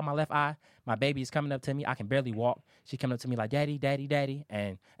barely see out my left eye. My baby is coming up to me. I can barely walk. She's coming up to me like, daddy, daddy, daddy.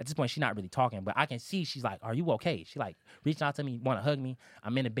 And at this point, she's not really talking, but I can see she's like, are you okay? She like reaching out to me, want to hug me.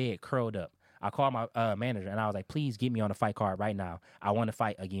 I'm in the bed, curled up. I called my manager and I was like, please get me on the fight card right now. I want to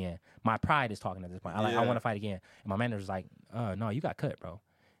fight again. My pride is talking at this point. I Yeah. want to fight again. And my manager's like, no, you got cut, bro.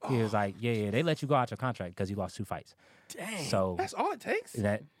 He was like, yeah, they let you go out your contract because you lost 2 fights. Dang. So That's all it takes.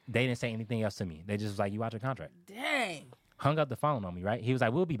 that they didn't say anything else to me. They just was like, you out your contract. Dang. Hung up the phone on me, right? He was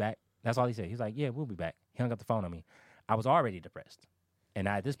like, we'll be back. That's all he said. He was like, yeah, we'll be back. He hung up the phone on me. I was already depressed. And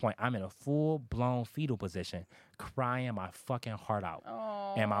at this point, I'm in a full-blown fetal position, crying my fucking heart out.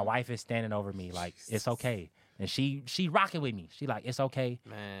 Oh. And my wife is standing over me like, it's okay. And she rocking with me. She like, it's okay.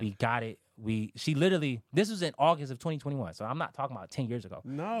 Man. We got it. She literally, this was in August of 2021. So I'm not talking about 10 years ago.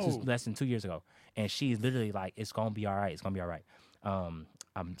 No. This was less than 2 years ago. And she's literally like, it's going to be all right. It's going to be all right.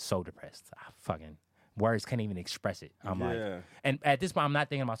 I'm so depressed. I fucking words can't even express it. I'm like, Yeah. and at this point, I'm not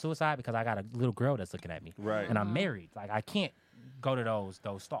thinking about suicide because I got a little girl that's looking at me, Right. and I'm married. Like I can't go to those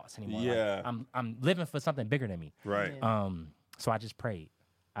thoughts anymore. Like, Yeah. I'm living for something bigger than me. Right. So I just prayed.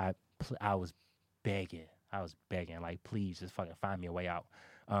 I was begging. Like, please just fucking find me a way out.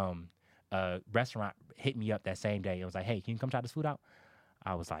 A restaurant hit me up that same day. It was like, hey, can you come try this food out?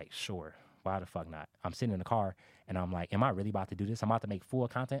 I was like, sure. Why the fuck not? I'm sitting in the car and I'm like, am I really about to do this? I'm about to make full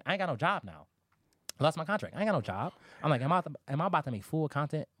content. I ain't got no job now. I lost my contract. I ain't got no job. I'm like, am I about to make full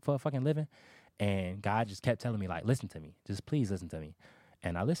content for a fucking living? And God just kept telling me, like, listen to me. Just please listen to me.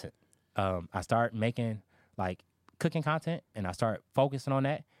 And I listened. I started making, like, cooking content, and I started focusing on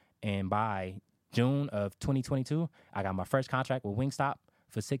that. And by June of 2022, I got my first contract with Wingstop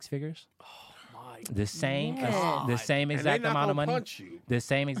for 6 figures. The same exact amount of money. The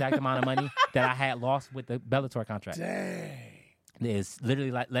same exact amount of money that I had lost with the Bellator contract. Dang. It's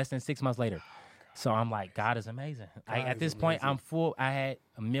literally like less than 6 months later. So I'm like, God is amazing. At this point, I'm full. I had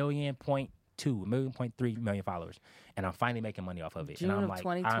 1.3 million followers, and I'm finally making money off of it. June and I'm of like,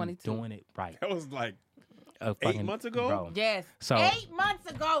 2022. I'm doing it right. That was like Fucking, 8 months ago? bro. Yes. So 8 months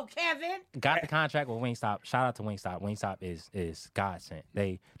ago, Kevin. got the contract with Wingstop. Shout out to Wingstop. Wingstop is God sent.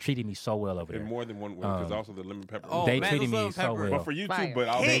 They treated me so well over In there. more than one way, because also the lemon pepper. Oh, They man, treated those me lemon so pepper. well. But for you Fire. too, but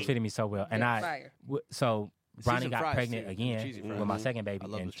also They treated me so well, and Fire. so Ronnie Seasoned got fries, pregnant too. again Cheesy with fries. my second baby I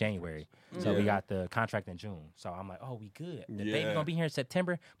love in those cheesy January. So we Yeah. got the contract in June. So I'm like, oh, we good. The baby Yeah. gonna be here in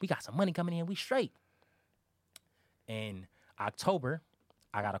September. We got some money coming in. We straight. In October,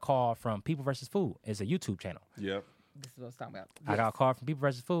 I got a call from People vs. Food. It's a YouTube channel. Yep. This is what I was talking about. I got a call from People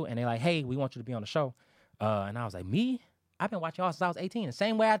vs. Food, and they're like, hey, we want you to be on the show. And I was like, me? I've been watching y'all since I was 18. The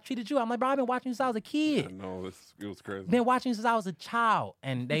same way I treated you. I'm like, bro, I've been watching you since I was a kid. I know, it was crazy. Been watching you since I was a child.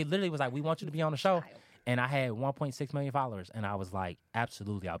 And they literally was like, we want you to be on the show. Child. And I had 1.6 million followers. And I was like,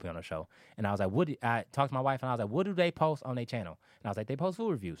 absolutely, I'll be on the show. And I was like, I talked to my wife, and I was like, what do they post on their channel? And I was like, they post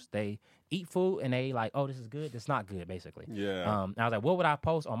food reviews. They eat food, and they like, oh, this is good, this is not good, basically. Yeah. And I was like, what would I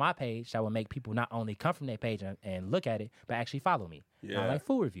post on my page that would make people not only come from their page and look at it, but actually follow me? And I was Yeah. like,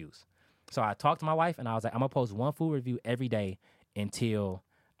 food reviews. So I talked to my wife, and I was like, I'm going to post one food review every day until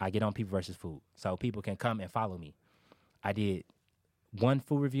I get on People vs. Food, so people can come and follow me. I did one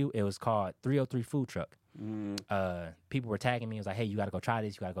food review. It was called 303 Food Truck. People were tagging me. It was like, hey, you got to go try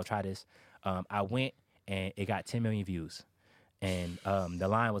this. You got to go try this. I went, and it got 10 million views. And the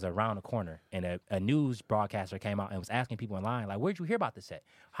line was around the corner. And a news broadcaster came out and was asking people in line, like, where'd you hear about this at?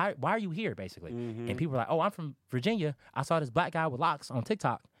 Why are you here, basically? And people were like, oh, I'm from Virginia. I saw this black guy with locks on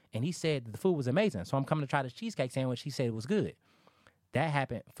TikTok, and he said that the food was amazing. So I'm coming to try this cheesecake sandwich. He said it was good. That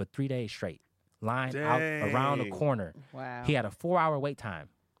happened for 3 days straight. Line out around the Dang. corner. Wow. He had a 4-hour wait time.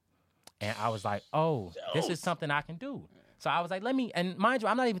 And I was like, oh, this is something I can do. So I was like, and mind you,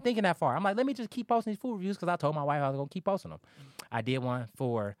 I'm not even thinking that far. I'm like, let me just keep posting these food reviews because I told my wife I was going to keep posting them. I did one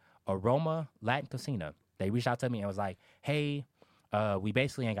for Aroma Latin Casino. They reached out to me and was like, hey, we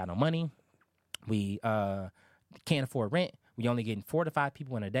basically ain't got no money. We can't afford rent. We only getting 4 to 5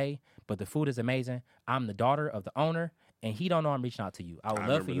 people in a day, but the food is amazing. I'm the daughter of the owner, and he don't know I'm reaching out to you. I would I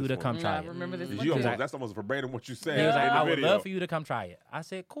love for remember you this to one. come I try it. remember this. You one. almost, that's almost verbatim what you said He was like, in the I would video. love for you to come try it. I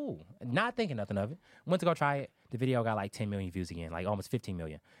said, cool. Not thinking nothing of it. Went to go try it. The video got like 10 million views again, like almost 15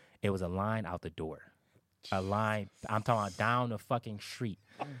 million. It was a line out the door. A line, I'm talking about down the fucking street.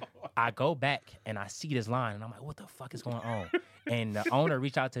 I go back and I see this line and I'm like, what the fuck is going on? And the owner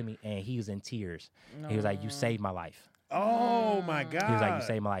reached out to me and he was in tears. He was like, you saved my life. Oh my God. He was like, you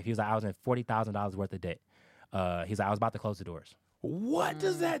saved my life. He was like, I was in $40,000 worth of debt. He's like, I was about to close the doors. What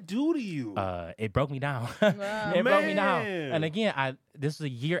does that do to you? It broke me down. It broke me down. Man. And again, this was a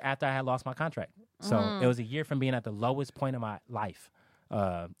year after I had lost my contract. So it was a year from being at the lowest point of my life,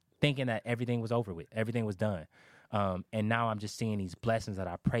 thinking that everything was over with, everything was done. And now I'm just seeing these blessings that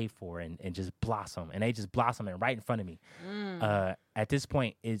I prayed for and just blossom. And they just blossoming right in front of me. At this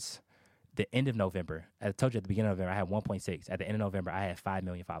point, it's the end of November. I told you at the beginning of November, I had 1.6. At the end of November, I had 5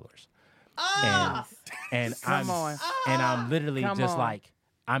 million followers. And I'm literally Come just on. like,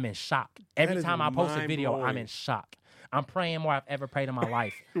 I'm in shock. Every is time I post a video, I'm mind-blowing. in shock. I'm praying more I've ever prayed in my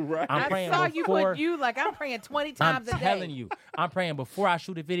life. Right. I'm I praying saw you before. with you like I'm praying 20 I'm times a day. telling you, I'm praying before I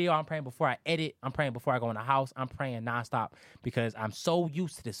shoot a video. I'm praying before I edit. I'm praying before I go in the house. I'm praying nonstop because I'm so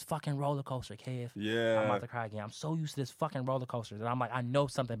used to this fucking roller coaster, Kev. Yeah. I'm about to cry again. I'm so used to this fucking roller coaster that I'm like, I know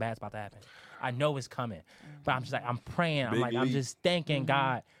something bad's about to happen. I know it's coming. But I'm just like, I'm praying. I'm Big like, I'm leap. just thanking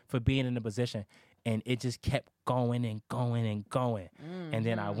God for being in the position. And it just kept going and going and going. And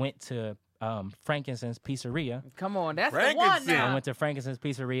then I went to Frankincense Pizzeria. Come on, that's the one Frankincense. I now. went to Frankincense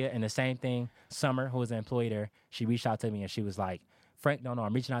Pizzeria, and the same thing, Summer, who was an employee there, she reached out to me and she was like, Frank, no,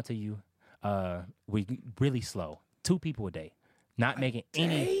 I'm reaching out to you. We really slow. 2 people a day. Not making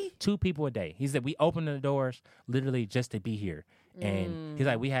any 2 people a day. He said we open the doors literally just to be here. And he's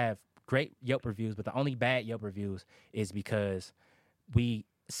like, we have great Yelp reviews, but the only bad Yelp reviews is because we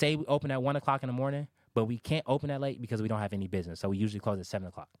say we open at 1 o'clock in the morning, but we can't open that late because we don't have any business. So we usually close at 7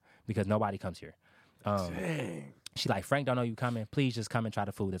 o'clock because nobody comes here. Dang. She like, Frank, don't know you coming. Please just come and try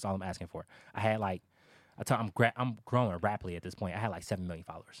the food. That's all I'm asking for. I had like, I'm growing rapidly at this point. I had like 7 million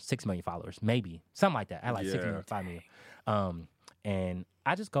followers, 6 million followers, maybe something like that. I had like 6 million, 5 million. And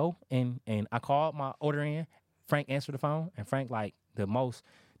I just go and I call my order in. Frank answered the phone, and Frank like the most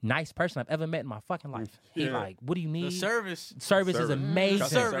nice person I've ever met in my fucking life. He like, what do you need? The service Service is amazing.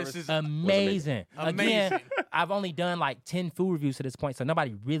 Service is amazing. Again, amazing. I've only done like 10 food reviews to this point, so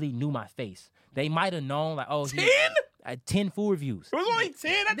nobody really knew my face. They might have known like, oh, 10? 10 food reviews. It was only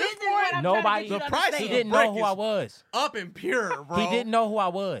 10 at this This is what point. I'm Nobody- trying to get you The to price understand. He didn't break know who I is- was. up and pure, bro. He didn't know who I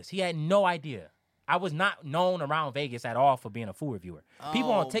was. He had no idea. I was not known around Vegas at all for being a food reviewer.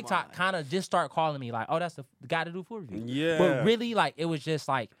 People on TikTok kind of just start calling me like, oh, that's the guy to do food reviews. Yeah. But really, like, it was just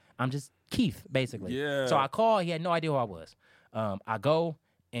like, I'm just Keith, basically. Yeah. So I called. He had no idea who I was. I go,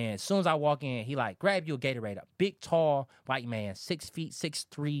 and as soon as I walk in, he like, grab you a Gatorade. A big, tall, white man, 6 feet,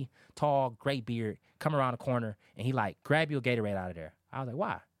 6'3", tall, gray beard, come around the corner, and he like, grab you a Gatorade out of there. I was like,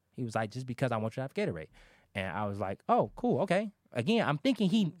 why? He was like, just because I want you to have Gatorade. And I was like, oh, cool, okay. Again, I'm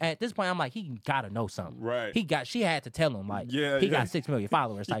thinking at this point, I'm like, he gotta know something. Right. She had to tell him, like, Yeah, he yeah. got 6 million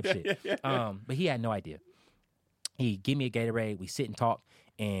followers type shit. But he had no idea. He gave me a Gatorade, we sit and talk,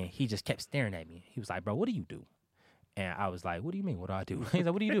 and he just kept staring at me. He was like, bro, what do you do? And I was like, what do you mean, what do I do? He's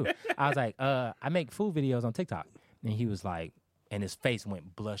like, what do you do? I was like, I make food videos on TikTok. And he was like, and his face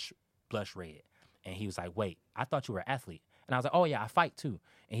went blush red. And he was like, wait, I thought you were an athlete. And I was like, oh, yeah, I fight too.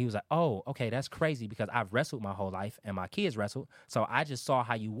 And he was like, oh, okay, that's crazy because I've wrestled my whole life and my kids wrestled. So I just saw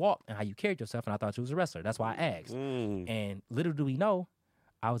how you walked and how you carried yourself, and I thought you was a wrestler. That's why I asked. And little do we know,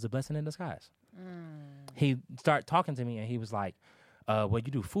 I was a blessing in disguise. He started talking to me, and he was like, well,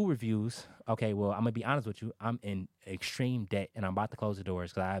 you do food reviews. Okay, well, I'm going to be honest with you. I'm in extreme debt, and I'm about to close the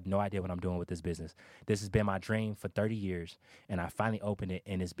doors because I have no idea what I'm doing with this business. This has been my dream for 30 years, and I finally opened it,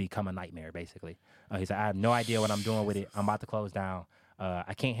 and it's become a nightmare, basically. He said, I have no idea what I'm doing with it. I'm about to close down.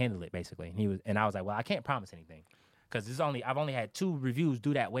 I can't handle it, basically. And I was like, well, I can't promise anything. Because I've only had 2 reviews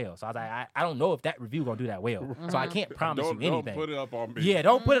do that well. So I was like, I don't know if that review going to do that well. So I can't promise you anything. Don't put it up on me. Yeah,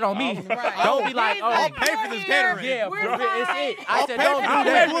 don't put it on me. Right. Don't be like, oh, I'll pay for this Gatorade. yeah, We're bro, it's fine. it. I said, pay don't for do I'll the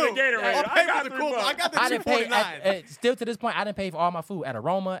that. pay for the Gatorade. I'll I pay got for the $3. cool. I got the I didn't pay. $2.49. Still to this point, I didn't pay for all my food at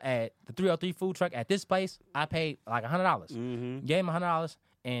Aroma, at the 303 food truck, at this place. I paid like $100. Gave him $100,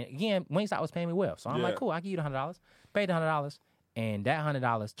 and again, Wingstop was paying me well, so I'm Yeah. like, cool, I give you the $100. Paid the $100, and that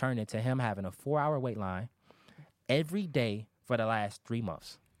 $100 turned into him having a 4-hour wait line every day for the last 3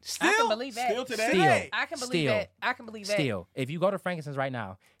 months. I can believe that. Still today. Still, I can believe still, that. I can believe that. Still, if you go to Frankenstein's right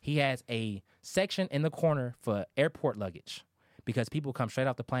now, he has a section in the corner for airport luggage because people come straight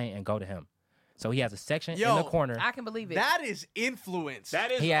off the plane and go to him. So he has a section in Yo, the corner. I can believe it. That is influence.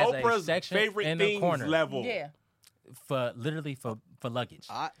 That is He has a Oprah's section favorite in the things corner. level. yeah. for luggage.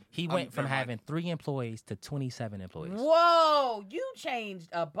 He went from never mind. having 3 employees to 27 employees. Whoa, you changed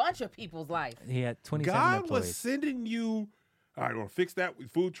a bunch of people's life. He had 27 God employees. was sending you, all right, we're going to fix that with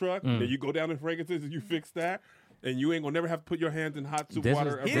food truck. Then you go down to Fragrances and you fix that. And you ain't going to never have to put your hands in hot soup This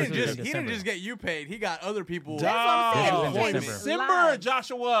water. was- He This didn't was just in he didn't December. just get you paid. He got other people. That's what I'm saying. This was You in changed December. December, lives.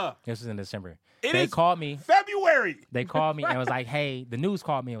 Joshua. This was in December. It They is called me. February. They called me and was like, hey, the news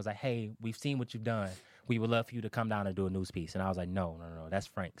called me and was like, hey, we've seen what you've done. We would love for you to come down and do a news piece. And I was like, no, that's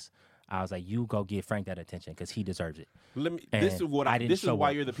Frank's. I was like, you go give Frank that attention because he deserves it. Let me. And This is what I I. didn't This is show why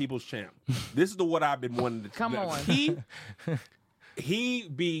up. you're the people's champ. This is what I've been wanting to. Come on. He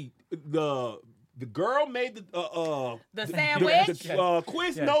be the girl made The sandwich. the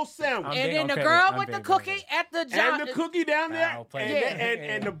Quiznos sandwich. And then the Okay, girl I'm with the very cookie good. at the job. And the cookie down there, I'll play and, it.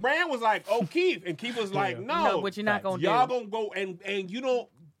 and the brand was like, "Oh, Keith," and Keith was like, "No, No, what you're not gonna y'all do. gonna go and you know,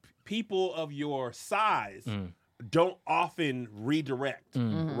 people of your size don't often redirect,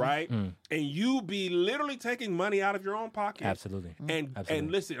 right? And you be literally taking money out of your own pocket, Absolutely. And Absolutely.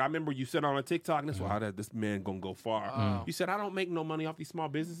 listen, I remember you said on a TikTok, and that's why this man gonna go far. You said, "I don't make no money off these small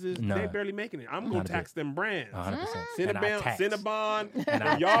businesses. No. They're barely making it. I'm gonna Not a tax them brands." 100%. And I tax. Cinnabon, And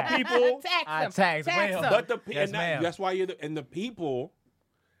I y'all tax. people. I tax well. them. But the Yes, and ma'am. that's why you're the people.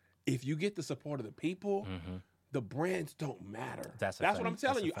 If you get the support of the people, the brands don't matter. That's a what fact. I'm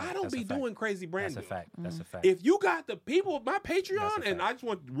telling That's a you. fact. I don't That's be a fact. doing crazy brand That's a deals. fact. That's a fact. If you got the people, my Patreon, That's a and fact. I just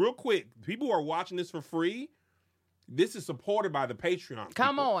want real quick, people who are watching this for free. This is supported by the Patreon.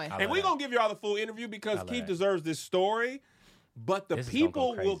 Come people. on. And we're gonna give you all the full interview because love Keith that. deserves this story. but the This is gonna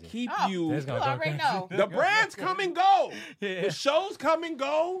people go will crazy. keep Oh, you. This you gonna go already crazy. know. The brands come and go. Yeah. The shows come and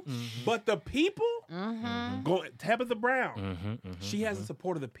go. Mm-hmm. But the people go. Tabitha Brown. Mm-hmm. She has the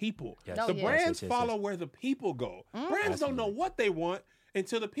support of the people. Yes. Oh, The yes. brands Yes. follow where the people go. Brands don't know Absolutely. what they want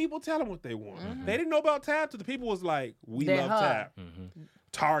until the people tell them what they want. They didn't know about Tab till the people was like, we They're love her. Tab.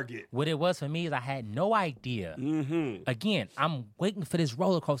 Target. What it was for me is I had no idea. Mm-hmm. Again, I'm waiting for this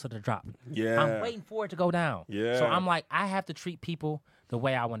roller coaster to drop. Yeah. I'm waiting for it to go down. Yeah. So I'm like, I have to treat people the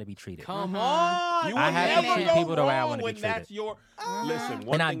way I want to be treated. Come on. You I will have to never treat go people the way I wrong wanna be when treated. that's your. Listen,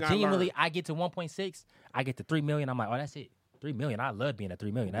 one And I thing genuinely, I I get to 1.6, I get to 3 million. I'm like, oh, that's it. 3 million. I love being at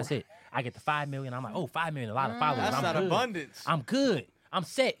 3 million. That's it. I get to 5 million. I'm like, oh, 5 million, a lot of followers. That's I'm not good. abundance. I'm good. I'm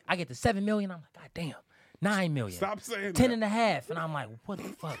set. I get to 7 million. I'm like, God damn. 9 million. Stop saying 10 that. and a half. And I'm like, what the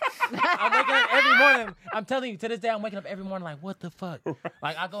fuck? I'm waking up every morning. I'm telling you, to this day, I'm waking up every morning like, what the fuck?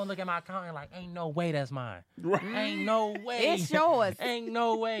 Like, I go and look at my account and like, ain't no way that's mine. Ain't no way. It's yours. Ain't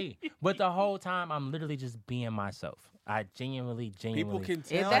no way. But the whole time, I'm literally just being myself. I genuinely. People can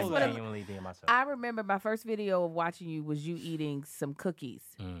Yeah, tell that's what that. I'm- genuinely being myself. I remember my first video of watching you was you eating some cookies.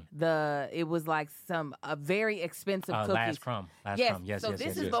 It was like a very expensive cookies. Last crumb. Last Yes. crumb. Yes, so yes, this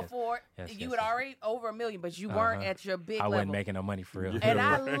yes, is yes, yes. before Yes, you yes, had yes. already over $1 million, but you weren't at your big I level. wasn't making no money for real. And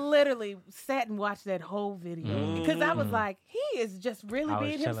I literally sat and watched that whole video because I was like, he is just really I was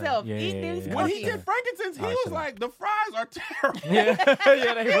being chilling. himself, Yeah, eating yeah, these yeah. When cookies. he did Frankenstein's, he I was was chilling. like, the fries are terrible. yeah,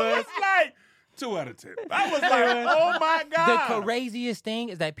 they It was like 2 out of 10. I was like, oh my The God. craziest thing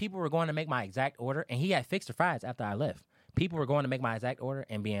is that people were going to make my exact order, and he had fixed the fries after I left. People were going to make my exact order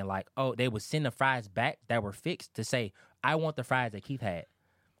and being like, oh, they would send the fries back that were fixed to say, I want the fries that Keith had.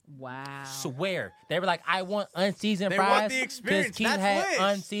 Wow. Swear. They were like, I want unseasoned They fries. want the experience. Keith That's had Liz.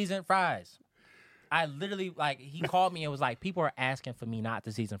 unseasoned fries. I literally, like, he called me and was like, people are asking for me not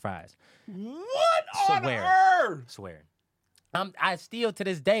to season fries. What on Swear. earth? Swear. I still, to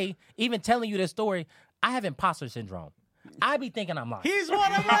this day, even telling you this story, I have imposter syndrome. I be thinking I'm lying. He's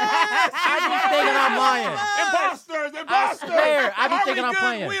one of us. I be thinking I'm lying. Imposters. swear, I be Are thinking we I'm good?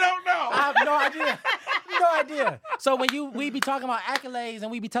 playing. We don't know. I have no idea. No idea. So when we be talking about accolades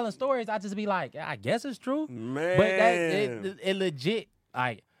and we be telling stories, I just be like, I guess it's true. Man. But it legit,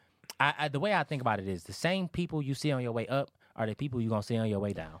 like, I the way I think about it is the same people you see on your way up are the people you gonna see on your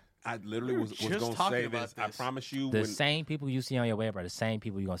way down. I literally was just going to talking say about this. I this. promise you. The when, same people you see on your way up are the same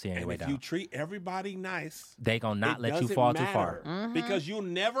people you gonna see on your and way if down. you treat everybody nice, They gonna not it let you doesn't fall matter too far. because you'll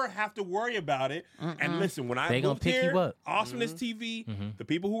never have to worry about it. And listen, when I They gonna moved pick here, you up. Awesomeness TV, the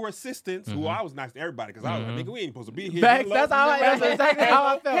people who were assistants, who I was nice to everybody because I was like, nigga, we ain't supposed to be here. Facts, Hello, that's how that's exactly how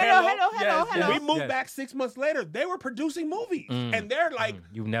I felt. Hello. When we moved yes. back 6 months later, they were producing movies, and they're like,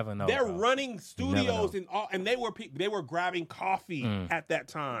 You never know. they're bro. running never studios know. and all, and they were grabbing coffee at that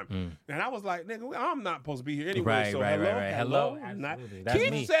time, and I was like, nigga, I'm not supposed to be here anyway. Right, so right, hello, right. hello. Hello. Not- Absolutely. That's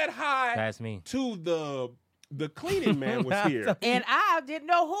Keith me. said hi That's me. to the cleaning man was here. And I didn't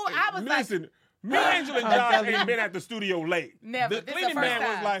know who. I was like, Listen, me, Angel, and Josh ain't been at the studio late. Never. The This cleaning the first man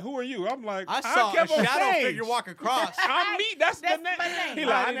was time. like, "Who are you?" I'm like, I saw a kept on shadow stage. figure walk across. I'm me. That's the That's name. my name. He I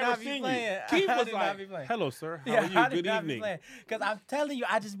like, I did never not be seen you. playing. Keith I was did not like, be playing. "Hello, sir. How Yeah, are you? Good evening." Because I'm telling you,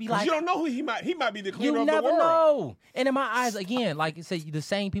 I just be 'Cause like, you don't know who he might be the cleaner you of the never world. know. And in my eyes, again, like you said, the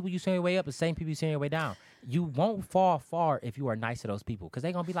same people you see on your way up, the same people you see on your way down. You won't fall far if you are nice to those people because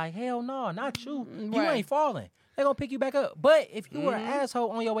they're going to be like, hell no, not you. You Right. ain't falling. They're going to pick you back up. But if you were an asshole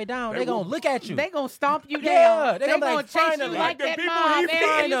on your way down, they're going to look at you. they gonna stomp you Yeah, down. they They gonna be gonna like, chase you finally. like The that people mom. he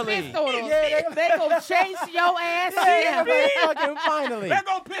and you finally. pissed on them. Yeah, They gonna chase your ass. Yeah, down. they're like, fucking finally. They're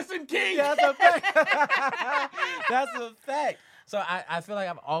gonna piss and king. Yeah, that's a fact. That's a fact. So I feel like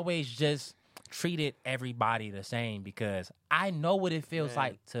I've always just treated everybody the same because I know what it feels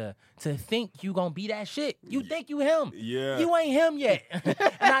like to think you gonna be that shit. You think you him. Yeah. You ain't him yet.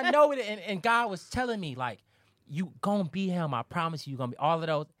 And I know it, and God was telling me, like, you gonna be him. I promise you gonna be all of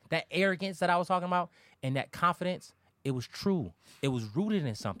those. That arrogance that I was talking about and that confidence, it was true. It was rooted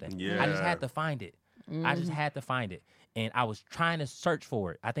in something. I just Yeah. had to find it. I just had to find it. And I was trying to search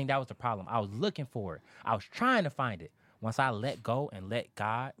for it. I think that was the problem. I was looking for it. I was trying to find it. Once I let go and let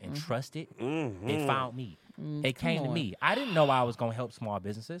God and trust it, it found me. It came to me. I didn't know I was gonna help small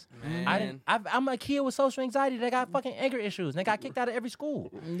businesses. I'm a kid with social anxiety that got fucking anger issues and they got kicked out of every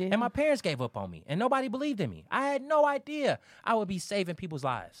school. And my parents gave up on me and nobody believed in me. I had no idea I would be saving people's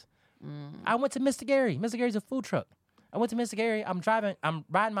lives. I went to Mr. Gary. Mr. Gary's a food truck. I went to Mr. Gary. I'm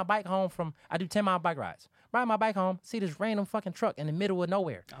riding my bike home I do 10-mile bike rides. Riding my bike home, see this random fucking truck in the middle of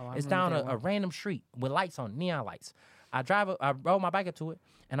nowhere. It's down a random street with lights on, neon lights. I roll my bike up to it,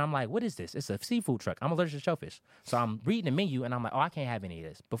 and I'm like, what is this? It's a seafood truck. I'm allergic to shellfish. So I'm reading the menu, and I'm like, oh, I can't have any of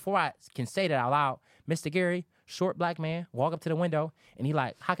this. Before I can say that out loud, Mr. Gary, short black man, walk up to the window, and he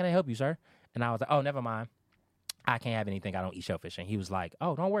like, how can I help you, sir? And I was like, oh, never mind. I can't have anything. I don't eat shellfish. And he was like,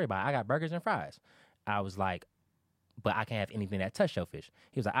 oh, don't worry about it. I got burgers and fries. I was like, but I can't have anything that touch shellfish.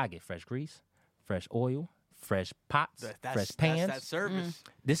 He was like, I get fresh grease, fresh oil, fresh pots, fresh pans. That's that service.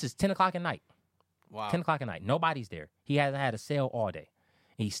 This is 10 o'clock at night. Wow. 10 o'clock at night. Nobody's there. He hasn't had a sale all day.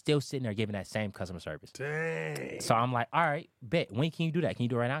 And he's still sitting there giving that same customer service. Dang. So I'm like, all right, bet. When can you do that? Can you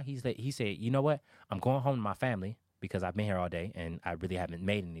do it right now? He said, you know what? I'm going home to my family because I've been here all day and I really haven't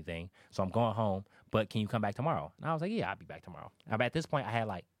made anything. So I'm going home, but can you come back tomorrow? And I was like, yeah, I'll be back tomorrow. Now, at this point, I had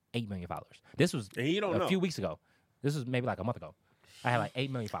like 8 million followers. This was a few weeks ago. This was maybe like a month ago. I had like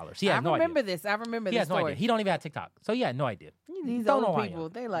 8 million followers. He has no idea. I remember this. I remember He this has no story. idea. He don't even have TikTok. So he had no idea. These Don't know old who I people,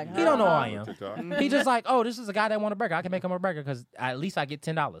 am. they like, He don't know who I am. TikTok. He just like, oh, this is a guy that want a burger. I can make him a burger because at least I get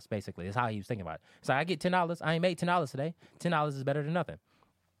 $10, basically. That's how he was thinking about it. So I get $10. I ain't made $10 today. $10 is better than nothing.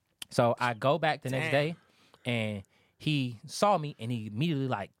 So I go back the next day, and he saw me, and he immediately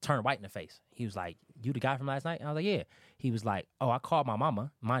like turned white in the face. He was like, you the guy from last night? And I was like, yeah. He was like, oh, I called my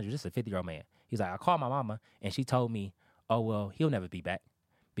mama. Mind you, this is a 50-year-old man. He's like, I called my mama, and she told me, oh, well, he'll never be back.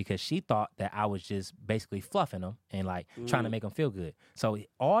 Because she thought that I was just basically fluffing him and like trying to make him feel good. So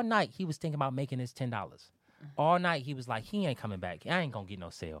all night he was thinking about making this $10. All night he was like, he ain't coming back. I ain't gonna get no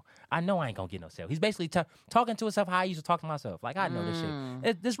sale. I know I ain't gonna get no sale. He's basically talking to himself how I used to talk to myself. Like, I know this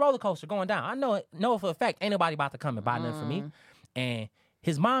shit. This roller coaster going down. I know for a fact ain't nobody about to come and buy nothing for me. And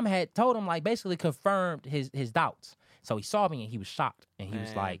his mom had told him, like, basically confirmed his doubts. So he saw me and he was shocked. And he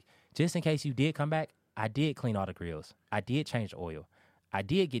was like, just in case you did come back, I did clean all the grills. I did change the oil. I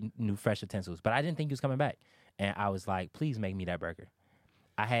did get new fresh utensils, but I didn't think he was coming back. And I was like, please make me that burger.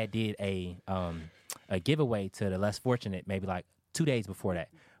 I had did a giveaway to the less fortunate maybe like 2 days before that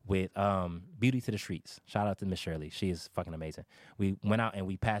with Beauty to the Streets. Shout out to Miss Shirley. She is fucking amazing. We went out and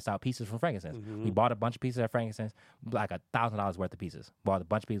we passed out pieces from frankincense. We bought a bunch of pieces of frankincense, like $1,000 worth of pieces. Bought a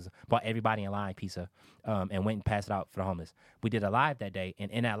bunch of pieces, bought everybody in line pizza, and went and passed it out for the homeless. We did a live that day,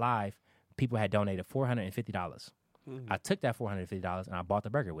 and in that live, people had donated $450. I took that $450 and I bought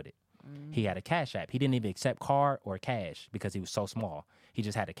the burger with it. He had a Cash App. He didn't even accept card or cash because he was so small. He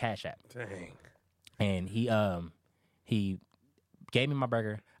just had a Cash App. Dang. And he gave me my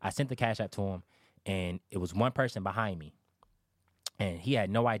burger. I sent the Cash App to him, and it was one person behind me. And he had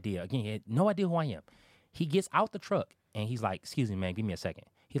no idea. Again, he had no idea who I am. He gets out the truck and he's like, excuse me, man, give me a second.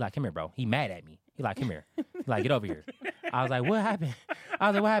 He like, come here, bro. He mad at me. He like, come here. He like, get over here. I was like, what happened?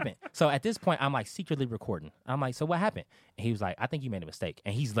 What happened? So at this point, I'm like secretly recording. I'm like, so what happened? And he was like, I think you made a mistake.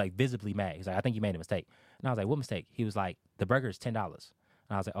 And he's like visibly mad. He's like, I think you made a mistake. And I was like, what mistake? He was like, the burger is $10. And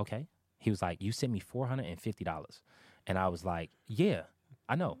I was like, okay. He was like, you sent me $450. And I was like, yeah,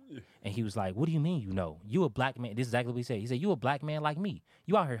 I know. And he was like, what do you mean you know? You a black man. This is exactly what he said. He said, you a black man like me.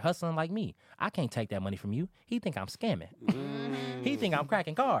 You out here hustling like me. I can't take that money from you. He think I'm scamming. He think I'm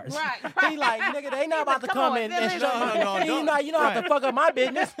cracking cars. Right. He like, nigga, they not about to come in and show you know how to fuck up my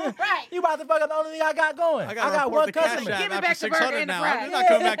business. Right. You about to fuck up the only thing I got going. I got one customer. Give me after back the burger 600 and the now. fries. You're not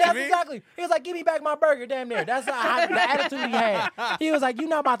coming back to That's me. exactly. He was like, give me back my burger, damn near. That's the attitude he had. He was like, you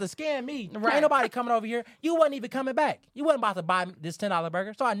not about to scam me. Right. Ain't nobody coming over here. You wasn't even coming back. You wasn't about to buy this $10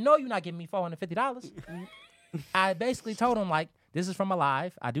 burger. So I know you're not giving me $450. I basically told him, like, this is from a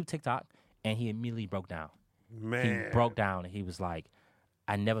live. I do TikTok. And he immediately broke down. Man. He broke down and he was like,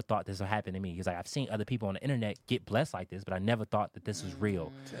 I never thought this would happen to me. He's like, I've seen other people on the internet get blessed like this, but I never thought that this was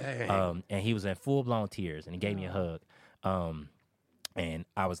real. Dang. And he was in full-blown tears, and he gave me a hug. And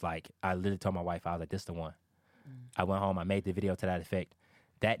I was like, I literally told my wife, I was like, this is the one. I went home. I made the video to that effect.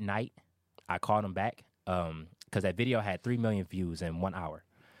 That night, I called him back because that video had 3 million views in 1 hour.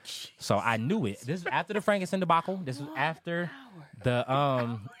 So I knew it. This was after the Frankenstein debacle. This was after this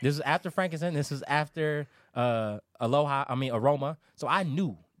was after Frankenstein. This was after Aroma. So I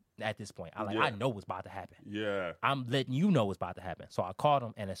knew at this point. I know what's about to happen. Yeah. I'm letting you know what's about to happen. So I called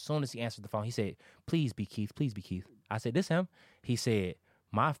him, and as soon as he answered the phone, he said, please be Keith. Please be Keith. I said, this him? He said,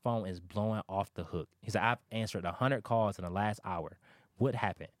 my phone is blowing off the hook. He said, I've answered 100 calls in the last hour. What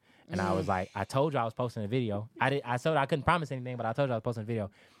happened? And I was like, I told you I was posting a video. I told you I couldn't promise anything, but I told you I was posting a video.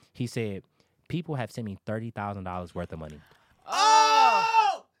 He said, people have sent me $30,000 worth of money.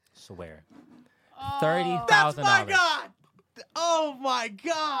 Oh! Swear. $30,000. That's my God! Oh my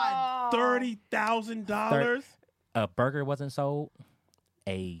God! $30,000. A burger wasn't sold.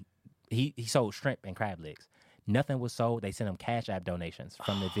 He sold shrimp and crab legs. Nothing was sold. They sent him Cash App donations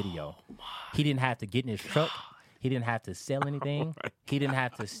from the video. He didn't have to get in his truck. He didn't have to sell anything. He didn't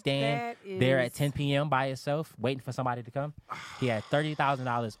have to stand there at 10 p.m. by himself waiting for somebody to come. He had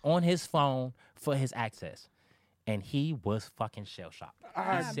 $30,000 on his phone for his access. And he was fucking shell-shocked.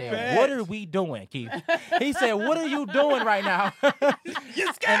 He said, what are we doing, Keith? He said, what are you doing right now?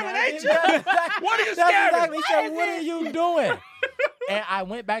 You're scamming, ain't you? What are you scamming? Exactly. He said, what are you doing? And I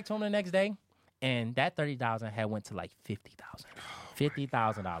went back to him the next day, and that $30,000 had went to like $50,000.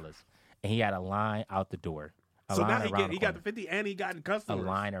 $50,000. And he had a line out the door. So now he got the 50 and he got customers. A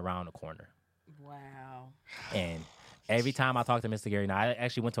line around the corner. Wow. And every time I talk to Mr. Gary, now I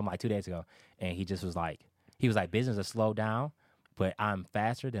actually went to him like 2 days ago, and he just was like, business has slowed down, but I'm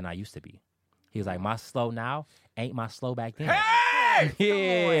faster than I used to be. He was like, my slow now ain't my slow back then. Hey!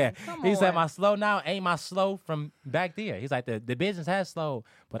 Yeah. Come He said, on. my slow now ain't my slow from back there. He's like, the business has slowed,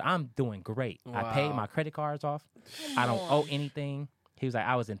 but I'm doing great. I paid my credit cards off. I don't owe anything. He was like,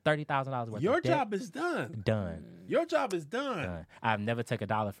 I was in $30,000 worth Your of debt. job is done. Done. Your job is done. I've never took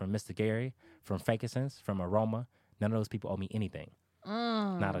 $1 from Mr. Gary, from Fakison's, from Aroma. None of those people owe me anything.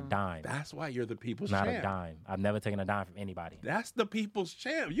 Not a dime. That's why you're the people's Not champ. a dime. I've never taken a dime from anybody. That's the people's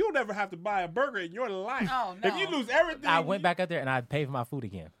champ. You'll never have to buy a burger in your life. Oh, no. If you lose everything. I went back up there and I paid for my food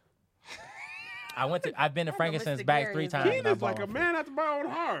again. I've been to Frankenstein's back Gary 3 is times. Keith and I is bought like my a food. man after my own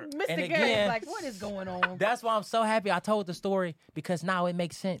heart. Mr. And Gary again- is like, what is going on? That's why I'm so happy I told the story, because now it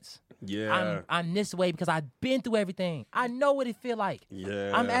makes sense. Yeah. I'm this way because I've been through everything. I know what it feel like.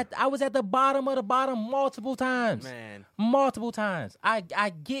 Yeah. I was at the bottom of the bottom multiple times. Man. Multiple times. I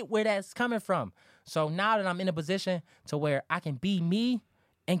get where that's coming from. So now that I'm in a position to where I can be me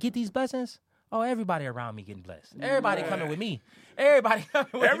and get these blessings, everybody around me getting blessed. Everybody coming with me. Everybody coming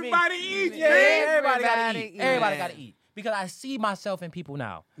with me. Everybody eats, Yeah, man. everybody gotta Everybody eat. Everybody eats. gotta eat. Because I see myself in people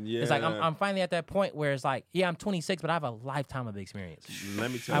now. It's like Yeah. I'm finally at that point where it's like, yeah, I'm 26, but I have a lifetime of experience.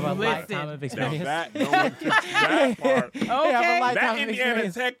 Let me I tell have a you what. lifetime of Now, experience. that part. Yeah, I have a lifetime That of Indiana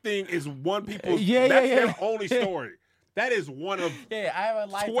experience. Tech thing is one people's. Yeah, that's yeah. their only story. That is one of Yeah, I have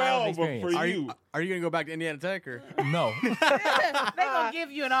a lifetime 12 of of experience. for Are you. you going to go back to Indiana Tech or? No. They gonna give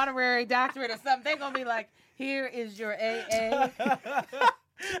you an honorary doctorate or something. They gonna be like, here is your AA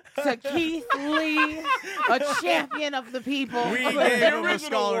to Keith Lee, a champion of the people. We The gave him a original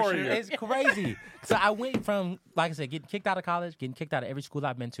scholarship. warrior. It's crazy. So I went from, like I said, getting kicked out of college, getting kicked out of every school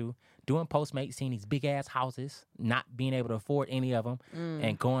I've been to, doing Postmates, seeing these big ass houses, not being able to afford any of them,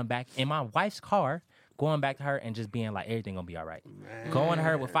 and going back in my wife's car, going back to her and just being like, everything gonna be all right. Going to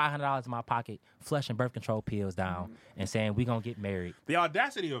her with $500 in my pocket, flushing birth control pills down, and saying, we gonna get married. The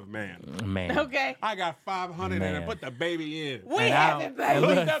audacity of man. Man. Okay. I got 500 and I Man. put the baby in. We And have I it, don't- baby. and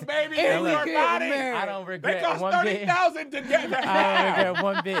Put look, the baby And in we your get body. married. I don't They regret cost one bit. $30,000 to get the I don't regret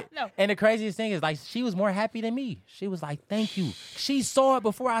one bit. No. And the craziest thing is, like, she was more happy than me. She was like, thank you. She saw it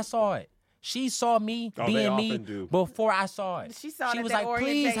before I saw it. She saw me Oh, they being me often do. before I saw it. She saw it at was that like,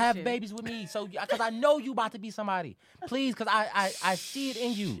 please have orientation. babies with me. So, because I know you about to be somebody. Please, because I see it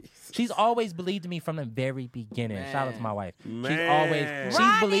in you. She's always believed in me from the very beginning. Shout out to my wife. Man.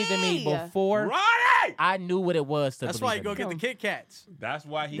 She's believed in me Ronnie! before Ronnie! I knew what it was to That's believe why you in go me. get the Kit Kats. That's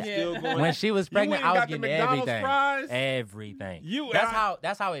why he's still going. When she was You pregnant, went and I was got the getting McDonald's everything. fries? Everything. You-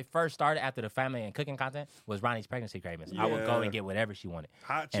 That's how it first started after the family and cooking content was Ronnie's pregnancy cravings. I would go Yeah. and get whatever she wanted.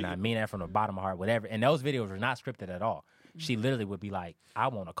 Hot And I chicken. mean that from the bottom of her heart, whatever. And those videos were not scripted at all. She literally would be like, I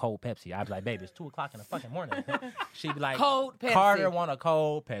want a cold Pepsi. I'd be like, baby, it's 2:00 in the fucking morning. She'd be like, Cold Pepsi. Carter want a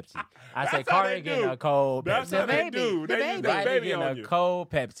cold Pepsi. I That's said, how Carter they getting do. a cold That's Pepsi. how they baby. do. The They use baby. the Right, baby getting on a you. cold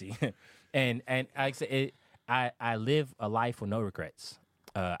Pepsi. and like I said, I live a life with no regrets.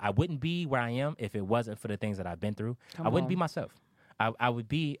 I wouldn't be where I am if it wasn't for the things that I've been through. I wouldn't be myself. I would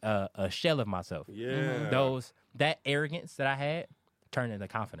be a shell of myself. Yeah. That arrogance that I had turned into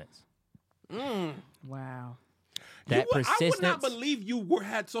confidence. Wow. That I would persistence. not believe you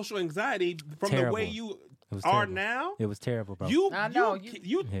had social anxiety from the Terrible. way you It was are terrible. now. It was terrible, bro. I know,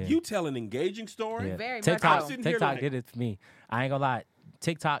 you tell an engaging story. Yeah. Very much TikTok, so. sitting here TikTok like- did it for me. I ain't gonna lie.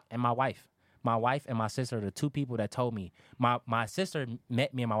 TikTok and my wife. My wife and my sister are the two people that told me. My sister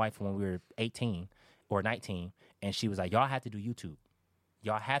met me and my wife when we were 18 or 19, and she was like, y'all have to do YouTube.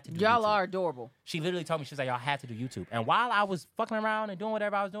 Y'all have to do Y'all YouTube. are adorable. She literally told me, she was like, y'all have to do YouTube. And while I was fucking around and doing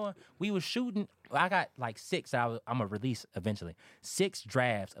whatever I was doing, we was shooting. I got like 6 that I'm going to release eventually. 6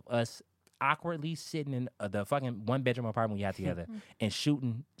 drafts of us awkwardly sitting in the fucking 1-bedroom apartment we had together and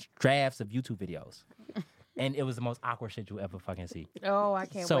shooting drafts of YouTube videos. And it was the most awkward shit you'll ever fucking see. Oh, I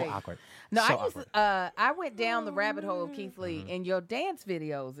can't So wait. awkward. No, so I used awkward. to, I went down the rabbit hole of Keith Lee, and your dance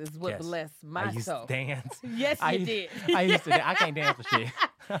videos is what Yes. blessed I my used soul. to dance. Yes, I you used- did. I used to. I can't dance for shit.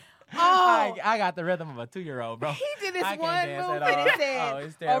 I got the rhythm of a 2-year-old, bro. He did this I can't one dance move at and all. it said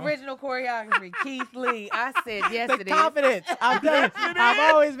it's terrible. original choreography, Keith Lee. I said, yes, The it is. confidence. I'm telling you,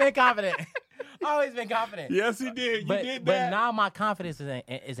 I've always been confident. Always been confident. Yes, he did. You did But that. now my confidence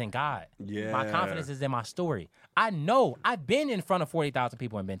is in God. Yeah. My confidence is in my story. I know I've been in front of 40,000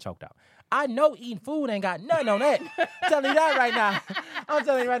 people and been choked out. I know eating food ain't got nothing on that. I'm telling you that right now. I'm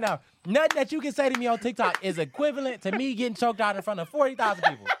telling you right now. Nothing that you can say to me on TikTok is equivalent to me getting choked out in front of 40,000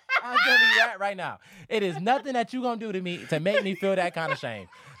 people. I'm telling you that right now. It is nothing that you gonna do to me to make me feel that kind of shame.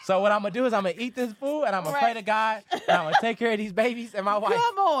 So what I'm gonna do is I'm gonna eat this food and I'm gonna pray to God and I'm gonna take care of these babies and my wife.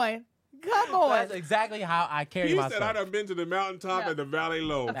 Come on. That's exactly how I carry He myself. said, I done been to the mountaintop and the valley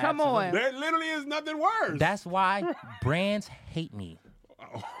low. Come on. There literally is nothing worse. That's why brands hate me.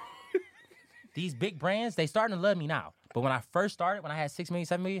 These big brands, they starting to love me now. But when I first started, when I had 6 million,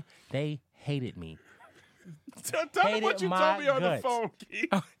 7 million, they hated me. Tell me what hated you my told me on the guts. phone,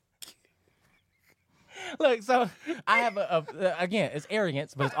 Keith. Look, so I have again, it's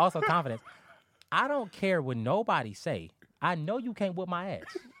arrogance, but it's also confidence. I don't care what nobody say. I know you can't whip my ass.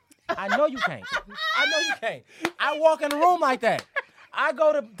 I know you can't. I know you can't. I walk in the room like that. I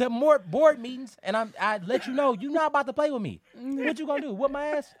go to more board meetings and I let you know you're not about to play with me. What you gonna do? Whip my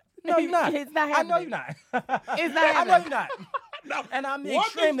ass? No, you're not. It's not I know happening. you're not. It's not I know happening. you're not. No, And I'm one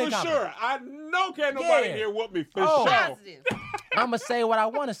extremely thing for confident. sure. I know can't nobody Yeah. here whoop me for Oh. sure. Positive. I'm gonna say what I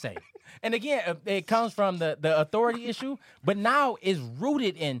want to say. And again, it comes from the authority issue, but now it's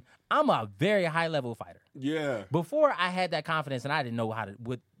rooted in I'm a very high level fighter. Yeah. Before I had that confidence and I didn't know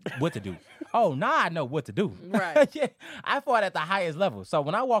what to do. Oh, now I know what to do. Right. Yeah, I fought at the highest level. So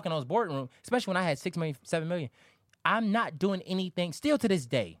when I walk in those boardroom, especially when I had 6 million, 7 million, I'm not doing anything still to this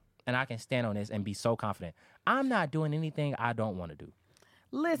day. And I can stand on this and be so confident. I'm not doing anything I don't want to do.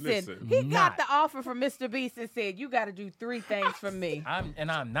 Listen, he got Not. the offer from Mr. Beast and said, you got to do 3 things for me. I'm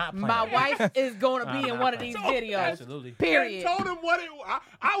not playing. My wife is going to I'm be in not one of playing. these videos. Absolutely. Period. I told him what it.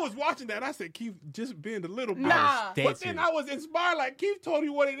 I was watching that. I said, Keith, just bend a little bit. Nah. Dead But then serious. I was inspired. Like Keith told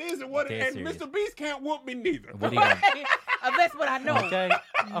you what it is and what. Dead And serious. Mr. Beast can't whoop me neither. What do you want? That's what I know. Okay.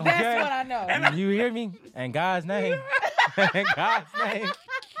 That's what I know. You hear me? In God's name. In God's name.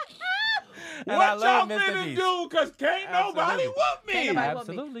 And What I love y'all Mr. finna Beast. do? Cause can't nobody Absolutely. whoop me. Can't nobody whoop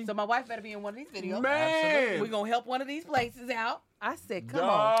me. Absolutely. So my wife better be in one of these videos. Man. We're going to help one of these places out. I said, come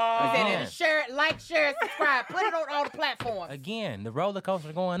Dog. on. He said, Again. and share it, like, share, subscribe. Put it on all the platforms. Again, the roller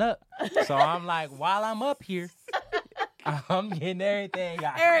coaster going up. So I'm like, while I'm up here, I'm getting everything.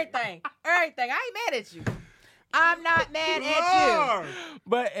 Everything. I ain't mad at you. I'm not mad at Lord.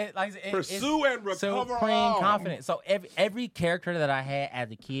 But like I said, Pursue and recover supreme all. confidence. So every character that I had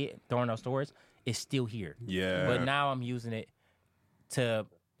as a kid throwing those stories is still here. Yeah. But now I'm using it to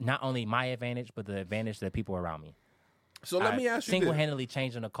not only my advantage, but the advantage of the people around me. So let me ask you this. Single-handedly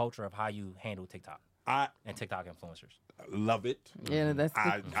changing the culture of how you handle TikTok I and TikTok influencers. love it. you. Yeah, that's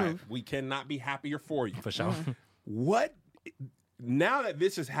We cannot be happier for you. For sure. What now that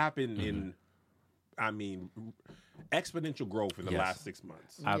this has happened in, I mean, exponential growth in the Yes. last 6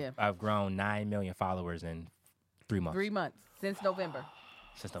 months. Yeah. I've grown 9 million followers in 3 months. 3 months since November.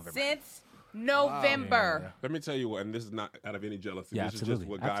 Since November. Since November. Yeah. Let me tell you what, and this is not out of any jealousy. Yeah, this absolutely. is just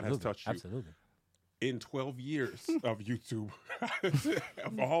what God has touched you. Absolutely. In 12 years of YouTube,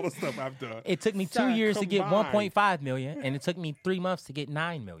 of all the stuff I've done. It took me 2 Sir, years to get combined. 1.5 million, and it took me 3 months to get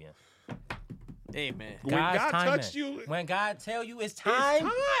 9 million. Hey, man. When God's God timing. touched you, When God tell you it's time,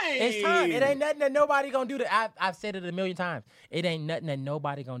 time. it's time. It ain't nothing that nobody gonna do to. I've said it a million times. It ain't nothing that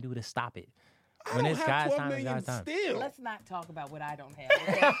nobody gonna do to stop it. I When don't it's have God's 12 time, it's million God's time. still. Let's not talk about what I don't have.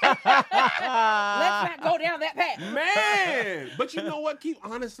 Okay? Let's not go down that path. Man, but you know what, Keith?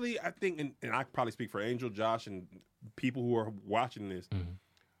 Honestly, I think, and I probably speak for Angel, Josh, and people who are watching this.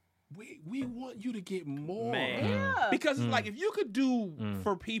 We want you to get more, Man. Yeah. because it's like if you could do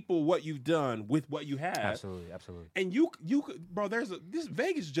for people what you've done with what you have, Absolutely, absolutely. and you could, bro. This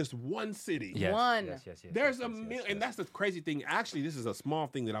Vegas is just one city. Yes, One. Yes. There's yes, a yes, million, yes, and yes. that's the crazy thing. Actually, this is a small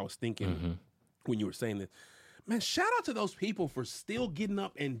thing that I was thinking when you were saying this. Man, shout out to those people for still getting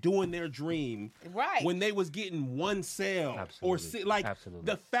up and doing their dream Right. when they was getting one sale Absolutely. like Absolutely.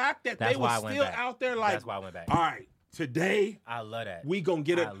 the fact that That's they why I was went still back. out there like, That's why I went back. all right, today I love that. we gonna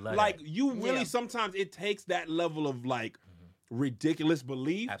get it. I love Like that. you really Yeah. sometimes it takes that level of like ridiculous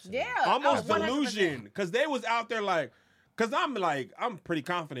belief, Absolutely. Yeah. almost Oh, 100%. delusion, because they was out there like. Cause I'm pretty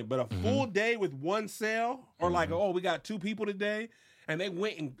confident, but a full day with one sale, or like, oh, we got 2 people today, and they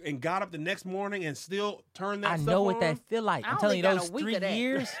went and got up the next morning and still turned that. I stuff know what on. that feel like. I I'm telling you, only got those a week 3 of that.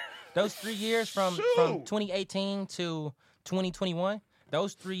 years, those 3 years from Shoot. 2018 to 2021,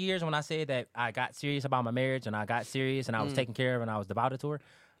 those 3 years when I said that I got serious about my marriage and I got serious and I was taken care of and I was devoted to her,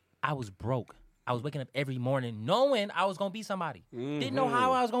 I was broke. I was waking up every morning knowing I was going to be somebody. Didn't know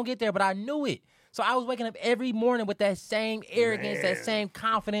how I was going to get there, but I knew it. So I was waking up every morning with that same arrogance, that same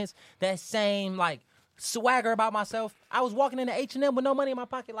confidence, that same, like, swagger about myself. I was walking into H&M with no money in my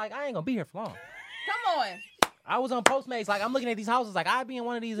pocket, like, I ain't going to be here for long. Come on. I was on Postmates, like, I'm looking at these houses, like, I'll be in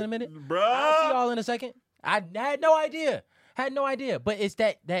one of these in a minute. Bruh. I'll see y'all in a second. I had no idea. But it's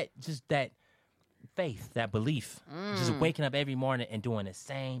that faith, that belief. Just waking up every morning and doing the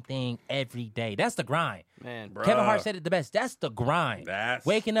same thing every day. That's the grind. Man, Bruh. Kevin Hart said it the best. That's the grind. That's-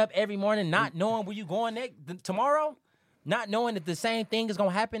 Waking up every morning, not knowing where you going tomorrow, not knowing that the same thing is going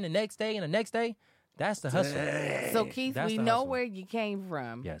to happen the next day and the next day. That's the hustle. So, Keith, That's we the know hustle. where you came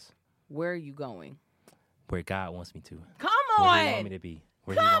from. Yes. Where are you going? Where God wants me to. Come Where he want on. me to be.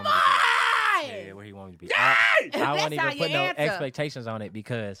 Come on. Yeah, where he want me to be. Yay! I That's won't how even you put no answer. expectations on it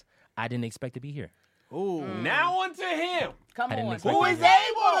because I didn't expect to be here. Ooh. Now unto him Come I didn't on. expect who that.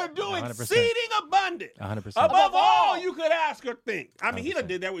 is able to do 100%. exceeding abundant 100%. above all you could ask or think. I mean, he done 100%.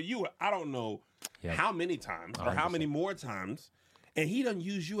 did that with you. I don't know Yeah. how many times or how 100%. many more times, and he done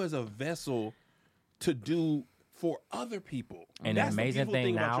use you as a vessel to do for other people. And That's the amazing beautiful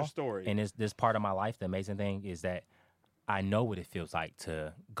thing about now, your story. in this part of my life, the amazing thing is that I know what it feels like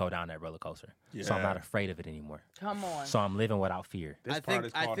to go down that roller coaster. So I'm Yeah. not afraid of it anymore. Come on. So I'm living without fear. This I part think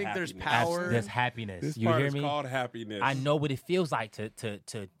is called there's happiness. power. That's happiness. This You part hear is me? called happiness. I know what it feels like to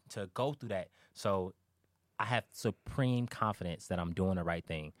go through that. So I have supreme confidence that I'm doing the right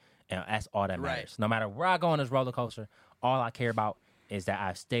thing. And that's all that Right. matters. No matter where I go on this roller coaster, all I care about is that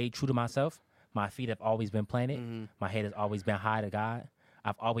I've stayed true to myself. My feet have always been planted. My head has always been high to God.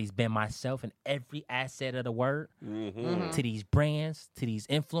 I've always been myself in every asset of the word. To these brands, to these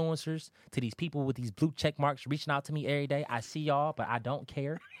influencers, to these people with these blue check marks reaching out to me every day. I see y'all, but I don't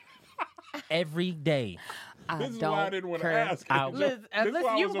care. Every day. This is why I didn't want to care. ask. I- This Listen, is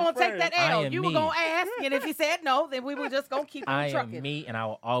why I you was were going to take afraid. that I L. am You were me. going to ask, and if he said no, then we were just going to keep I on trucking. am me, and I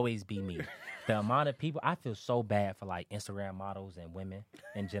will always be me. The amount of people, I feel so bad for like Instagram models and women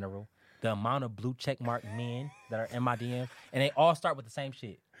in general. The amount of blue check mark men that are in my DM, and they all start with the same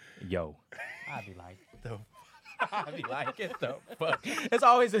shit. Yo, I'd be like, I'd be like, get the fuck. It's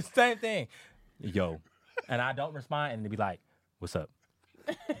always the same thing. Yo, and I don't respond, and they be like, what's up?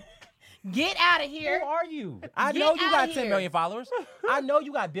 Get out of Who here. are you? I Get know you outta got here. 10 million followers. I know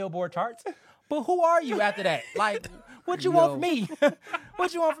you got Billboard charts. But who are you after that? Like, what you want from me?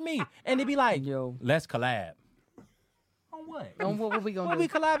 What you want from me? And they be like, Yo. let's collab. On what? And what we going What to we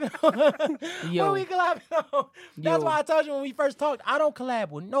do? collabing on? Yo. What we collabing on? That's Yo. why I told you when we first talked, I don't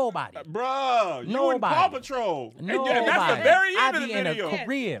collab with nobody. Bruh, you in Nobody. Paw Patrol. Nobody. And that's the very I end of be the in video. a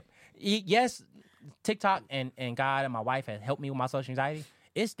crib. Yes, TikTok and God and my wife have helped me with my social anxiety.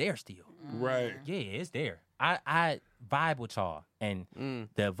 It's there still. Right. Yeah, it's there. I vibe with y'all, and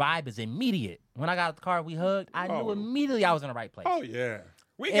the vibe is immediate. When I got out the car, we hugged. I knew Oh. immediately I was in the right place. Oh yeah.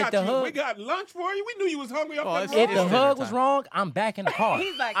 We If got the you. hug- We got lunch for you. We knew you was hungry up Oh, that If road. the It's hug dinner was time. wrong, I'm back in the car.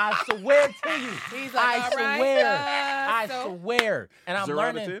 He's like- I swear to you. He's like, I all right, swear. I so- swear. And I'm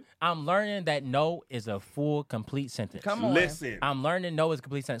learning. Zerotic. I'm learning that no is a full, complete sentence. Come on. Listen. I'm learning no is a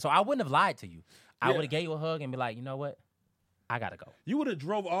complete sentence. So I wouldn't have lied to you. I Yeah. would have gave you a hug and be like, you know what? I gotta go. You would have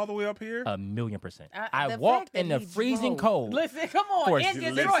drove all the way up here. 1,000,000%. The I walked fact that in the he freezing drove. cold. Listen, come on. for in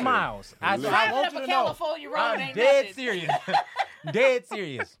 6 Detroit. miles. I Driving want up you a to know. California road I'm ain't dead nothing. serious. Dead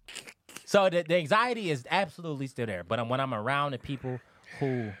serious. So the anxiety is absolutely still there. But when I'm around the people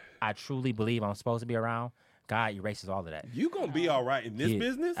who I truly believe I'm supposed to be around, God erases all of that. You gonna be all right in this Yeah,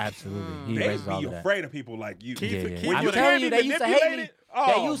 business? Absolutely. He They erases all be of that. afraid of people like you. Yeah, yeah. When I'm you telling can't you, be they used to hate me. manipulated, They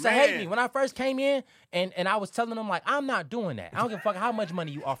oh, used to hate man. me. When I first came in, and I was telling them, like, I'm not doing that. I don't give a fuck how much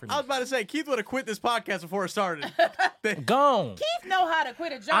money you offer me. I was about to say, Keith would have quit this podcast before it started. Gone. Keith know how to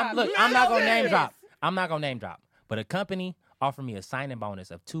quit a job. Look, You I'm know not gonna this. name drop. I'm not gonna name drop. But a company offered me a signing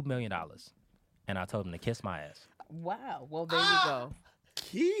bonus of $2 million, and I told them to kiss my ass. Wow. Well, there you go.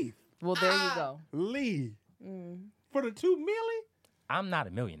 Keith Well, there you go. Lee Mm. for the 2 million. I'm not a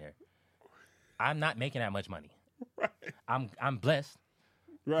millionaire. I'm not making that much money. I'm blessed,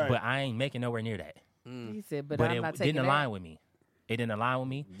 Right. but I ain't making nowhere near that. He said, but, But I'm it not taking didn't that. align with me. It didn't align with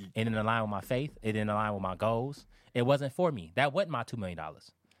me. It didn't align with my faith. It didn't align with my goals. It wasn't for me. That wasn't my $2 million.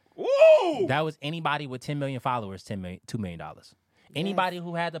 Woo! That was anybody with 10 million followers, $2 million. Anybody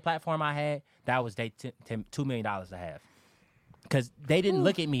who had the platform I had, that was $2 million to have. Because they didn't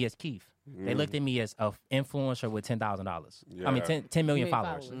look at me as Keith. They looked at me as an influencer with $10,000. I mean, Yeah. 10 million Million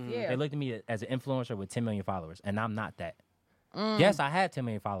followers. followers, yeah. They looked at me as an influencer with 10 million followers, and I'm not that. Yes, I had 10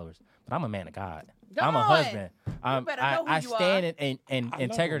 million followers, but I'm a man of God. Come I'm a on. husband. better know who I you stand are. in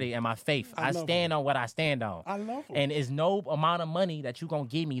integrity and my faith. I love stand on what I stand on. I love him. And it's no amount of money that you going to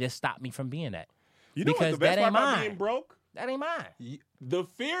give me to stop me from being that. You know because what's the best that part ain't about mine. being broke? That ain't mine. The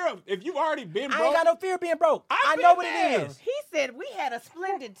fear of, if you've already been I broke. ain't got no fear of being broke. I I've know been what there. it is. He said we had a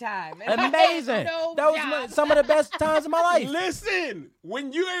splendid time. and I had Amazing. no Those job. some of the best times of my life. Listen,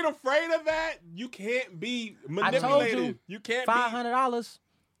 when you ain't afraid of that, you can't be I told manipulated. you, Can't $500.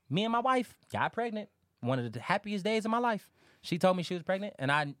 Me and my wife got pregnant. One of the happiest days of my life. She told me she was pregnant, and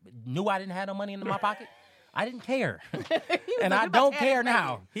I knew I didn't have no money in my pocket. I didn't care, and I don't care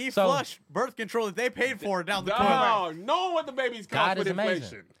now. He So, flushed birth control that they paid for down the be. toilet. No, knowing what the babies cost God with is inflation.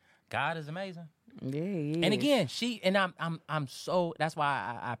 amazing. God is amazing. Yeah, he And is. again, I'm so, that's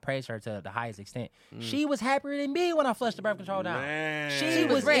why I praise her to the highest extent. She was happier than me when I flushed the birth control down. Man. She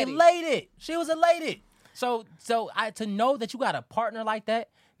was ready. elated. She was elated. So to know that you got a partner like that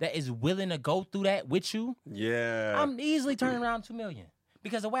is willing to go through that with you, Yeah. I'm easily turning around $2 million.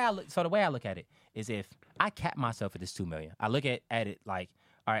 Because the way I look at it is, if I cap myself at this $2 million, I look at it like,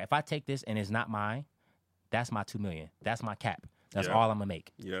 all right, if I take this and it's not mine, that's my $2 million. That's my cap. That's Yep. all I'm gonna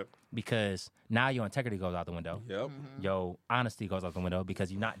make. Yep. Because now your integrity goes out the window. Yep. Your honesty goes out the window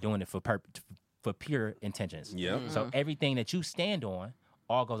because you're not doing it for pure intentions. Yep. So everything that you stand on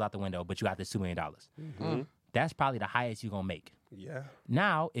all goes out the window, but you got this $2 million. That's probably the highest you're gonna make. Yeah.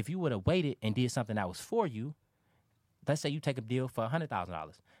 Now, if you would have waited and did something that was for you, let's say you take a deal for $100,000.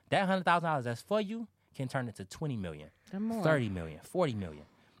 That $100,000 that's for you can turn into $20 million, Come on. $30 million, $40 million.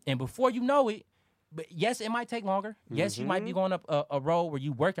 And before you know it, but yes, it might take longer. Yes, you might be going up a road where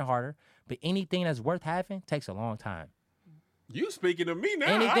you working harder, but anything that's worth having takes a long time. You speaking to me now.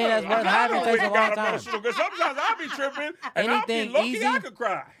 Anything that's worth having takes a long time. Because sometimes I'll be tripping and I'll be Anything low-key, easy- I could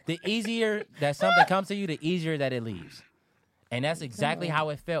cry. The easier that something comes to you, the easier that it leaves. And that's exactly how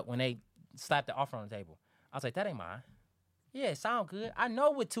it felt when they slapped the offer on the table. I was like, that ain't mine. Yeah, it sound good. I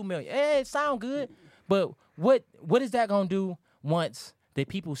know with $2 million, it sound good. But what is that gonna do once the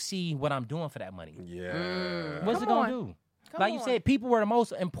people see what I'm doing for that money? Yeah. What's Come it gonna on. do? Come Like you on. said, people were the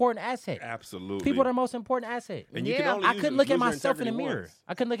most important asset. Absolutely. People are the most important asset. And you Yeah. can only I use couldn't it- look at lose your myself in the integrity mirror. once.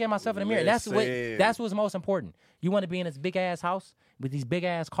 I couldn't look at myself in the mirror. Listen. That's what's most important. You want to be in this big ass house with these big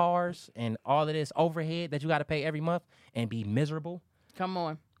ass cars and all of this overhead that you got to pay every month and be miserable. Come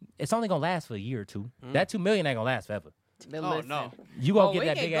on. It's only gonna last for a year or two. That $2 million ain't gonna last forever. Listen. no. You gonna Oh, get it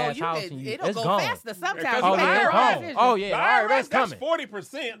that can big go. ass You house can- and it'll it's go gone. faster sometimes. Because Oh you yeah, got it's IRS. gone. Oh yeah, The the IRS, IRS that's coming.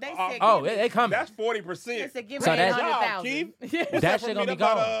 40%. They off- said Oh, give me- they coming. That's 40%. They said, give So me that's- 800,000. That That shit gonna be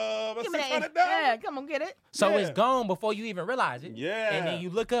about, gone. Give me that. $600. Yeah, come on, get it. So Yeah. it's gone before you even realize it. Yeah. And then you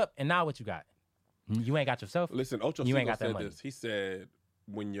look up and now what you got? You ain't got yourself. Listen, Ocho You ain't Cinco got that said money. this. He said,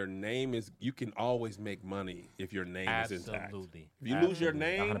 when your name is, you can always make money if your name is intact. Absolutely. If you lose your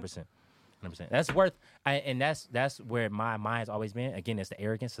Absolutely. name, 100%. 100%. That's worth, and that's where my mind's always been. Again, it's the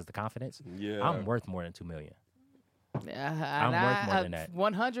arrogance, it's the confidence. Yeah. I'm worth more than $2 million. I'm worth more than that.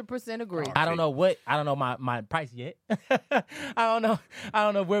 100% agree. I don't know my price yet. I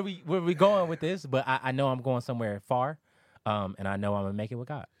don't know where we going with this, but I know I'm going somewhere far, and I know I'm gonna make it with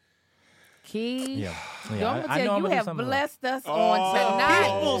God. Key, Yeah, I'm I gonna know tell I'm you, gonna do have something. blessed us Oh, on tonight.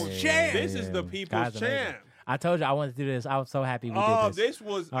 People's champ. This is the God's people's amazing. champ. I told you I wanted to do this. I was so happy we Oh, did this. this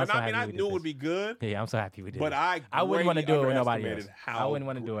was, I'm and so I mean, happy I we did knew it this. would be good, Yeah, I'm so happy we did. but this. I wouldn't want to do it with nobody else. underestimated I how wouldn't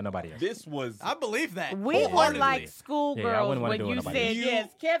want to do it with nobody else. This was, I believe that. We were wholeheartedly. like Yeah, I schoolgirls wouldn't wanna when do it you with said nobody. yes.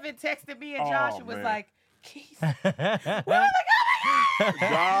 Kevin texted me and Oh, Josh and was man. like, Keith, God,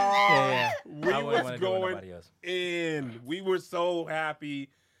 Yeah, we I wouldn't was wanna do it with going nobody else. in. We were so happy.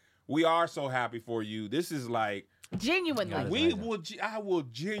 We are so happy for you. This is like, genuinely. God is we amazing. will. I will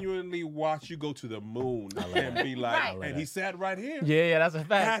genuinely watch you go to the moon love and that. be like, Right. and he sat right here. Yeah, that's a Had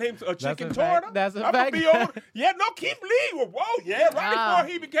fact. him a chicken a fact. torta. That's a I'ma fact. Be over. Yeah, no, Keith Lee. Whoa, yeah, right Ah.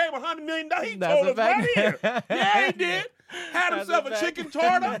 before he became $100 million, he That's told a us right here. fact. Yeah, he did. Had That's himself a a fact. chicken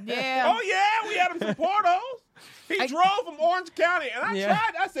torta. Yeah. Oh yeah, we had him some portos. He drove from Orange County, and I Yeah.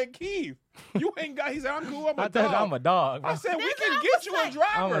 tried. I said, Keith, you ain't got. He said, I'm cool. I'm a I told you dog. I'm a dog. I said, we That's can what I get was you a like.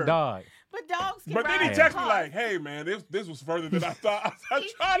 driver. I'm a dog. But dogs can But then he ride texted me cars. like, "Hey man, this was further than I thought." I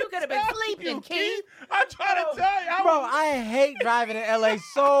Keith, tried you to could have been tell sleeping, you, Keith. I tried to tell you, Bro, I hate driving in LA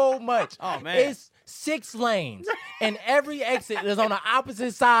so much. Oh, man. It's 6 lanes, and every exit is on the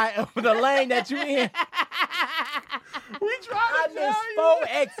opposite side of the lane that you in. we I tried to tell missed you. 4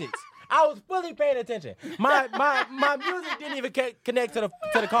 exits. I was fully paying attention. My music didn't even connect to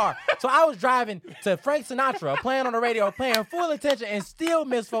the car. So I was driving to Frank Sinatra, playing on the radio, paying full attention, and still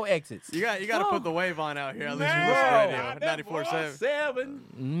missed 4 exits. You got to put the wave on out here. At least you Man, listen radio. 94.7.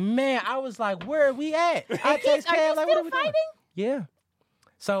 7. Man, I was like, where are we at? I text Are you Cam like, what are still we fighting? doing? Yeah.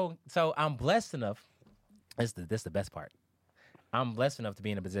 So I'm blessed enough. This is the best part. I'm blessed enough to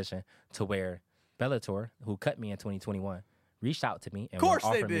be in a position to where Bellator, who cut me in 2021, reached out to me and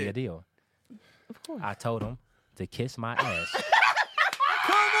offered me a deal. Of course. I told him to kiss my ass.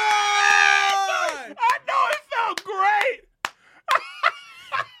 Come on! I know it felt great.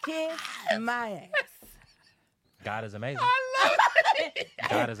 Kiss my ass. God is amazing. I love it.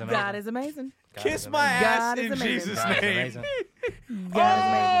 God is amazing. God is amazing. God Kiss is my amazing. ass God is in amazing. Jesus' God is name. amazing. God is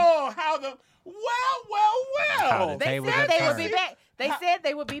amazing. Oh, how the How well. the They tables said have they would turned. be back. They said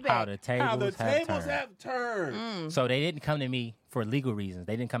they would be How back. the tables, How the have, tables turned. have turned. So they didn't come to me for legal reasons.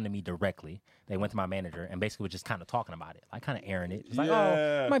 They didn't come to me directly. They went to my manager and basically were just kind of talking about it, like kind of airing it. It's like,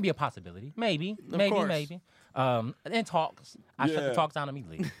 Yeah. oh, might be a possibility. Maybe. course. And talks. I shut Yeah. the talks down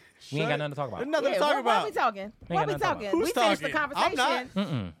immediately. We ain't got nothing to talk about. There's nothing to talk What are about. we talking? got What are we nothing to talk talking? about. Who's We finished the talking? I'm not.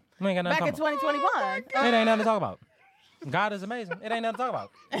 conversation We ain't got nothing back in to talk about. 2021. It ain't nothing to talk about. God is amazing. It ain't nothing to talk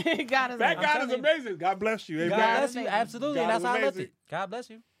about. God is That amazing. God is amazing. God bless you. Amen. God God bless is you. amazing. Absolutely. God And that's is how I left amazing. it. God bless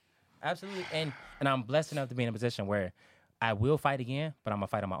you. Absolutely. And I'm blessed enough to be in a position where I will fight again, but I'm going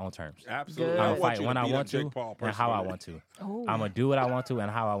to fight on my own terms. Absolutely. Good. I I'm want going to fight you when I beat want up Jake to Paul and how I personally. want to. Oh. I'm going to do what I want to and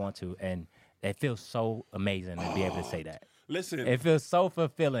how I want to. And it feels so amazing to be able to say that. Listen, It feels so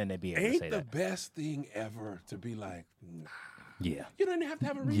fulfilling to be able to ain't say the that. best thing ever to be like, nah. Yeah. You don't even have to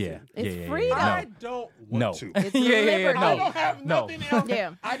have a reason. Yeah. It's yeah, freedom. yeah, I don't want No. to. It's yeah, yeah, liberty. I no. don't have No. nothing else.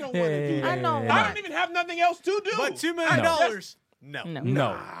 Yeah. I don't want to do Yeah, that. I know. I don't even have nothing else to do. But $2 million? No. No. No.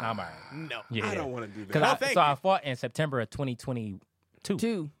 I'm all right. No. Yeah. I don't want to do Because that. thank I you. fought in September of 2022.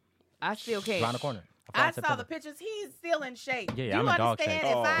 2. I still can't. Around the corner. I fought in saw September. the pictures. He's still in shape. Yeah, Do yeah, you I'm in dog understand? shape.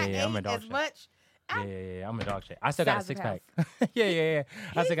 If Oh. I Yeah, I'm in ate dog as shape. much, Yeah, I'm in dog shape. I still got a Size of six pack. yeah.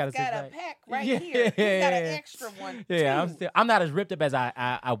 I still got a six got pack. a pack right Yeah, here. He's got an yeah. extra one. Yeah, too. I'm not as ripped up as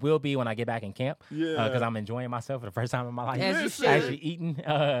I will be when I get back in camp. Yeah. Because I'm enjoying myself for the first time in my life. As you Listen. should. Actually eating.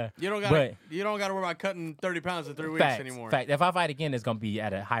 You don't but got to worry about cutting 30 pounds in 3 weeks fact, anymore. fact. If I fight again, it's gonna be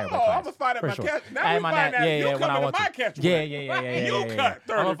at a higher weight Oh, class. I'm gonna fight at for my sure. catch. Now At we my find na- out yeah, you yeah, come when I into want my to. catch Yeah, weight. yeah, yeah, yeah. You yeah, cut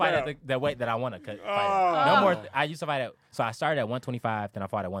 30 I'm gonna fight pounds. at the weight that I want to cut. Oh. Fight at. No more. I used to fight at. So I started at 125, then I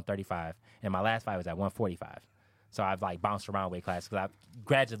fought at 135, and my last fight was at 145. So I've like bounced around weight class because I've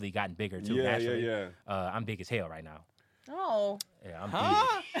gradually gotten bigger too. Yeah, naturally. yeah. I'm big as hell right now. Oh. Yeah, I'm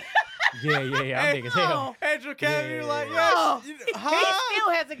Huh? big. Yeah. I'm big as hell. Andrew Kevin, you're like, No. yes. He still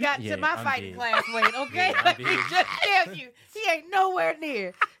hasn't gotten Yeah, to my I'm fighting big. class weight, okay? Yeah, I'm Let me big. just tell you. He ain't nowhere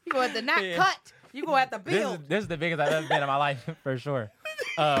near. You going to have to not Yeah. cut. You going to have to This is, build. this is the biggest I've ever been in my life for sure.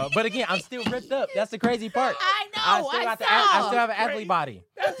 But again, I'm still ripped up. That's the crazy part. I know. I I saw. still have an athlete body.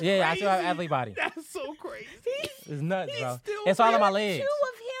 Yeah, I still have an crazy. athlete body. That's so crazy. It's nuts, bro. still It's all on my Two legs.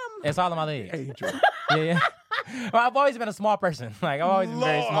 of him. It's all on my legs. Angel. Yeah. Well, I've always been a small person. Like I've always been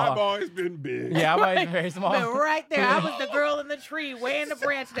very Lord, I've small. always been big. Yeah, I've always been very small. Been right there. I was the girl in the tree weighing the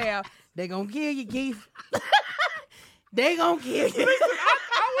branch down. They gonna kill you, Keith. They gonna kill you.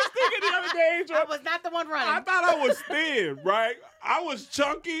 I was thinking the other day, Angel. I was not the one I running. thought I was thin, right? I was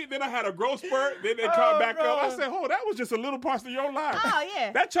chunky, then I had a growth spurt, then it come back up. I said, oh, that was just a little part of your life. Oh,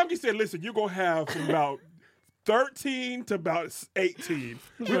 yeah. That chunky said, listen, you're going to have from about 13 to about 18.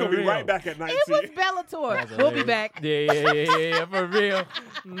 We're going to be real. right back at 19. It was Bellator. We'll be back. Yeah, for real.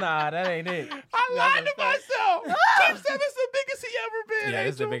 Nah, that ain't it. I lied to myself. Tim said this is the biggest he ever been. Yeah,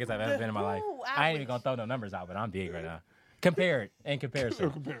 this is the Angel. biggest I've ever been in my life. Ooh, I ain't even gonna throw no numbers out, but I'm big right now. Compared in comparison.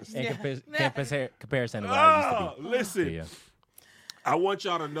 Comparison to what I used to be. Listen, Yeah. I want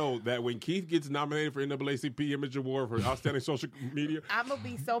y'all to know that when Keith gets nominated for NAACP Image Award for Outstanding Social Media, I'm going to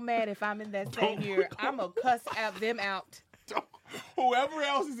be so mad if I'm in that same year. I'm going to cuss them out. whoever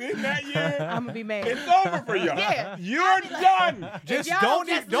else is in that year, I'm going to be mad. it's over for y'all. Yeah. You're done. Just Y'all don't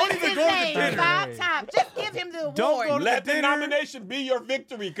just even list go his to the name dinner. 5 times. Just give him the award. Don't go to Let the dinner. nomination be your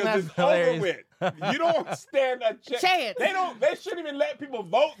victory because That's it's hilarious. over with. You don't stand a Chance. They shouldn't even let people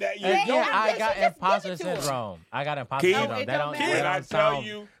vote that year. And Yeah, yeah, I they got should just imposter give it to 'em. syndrome. I got imposter Kid. syndrome. No, it That don't don't, matter. that I don't tell sound,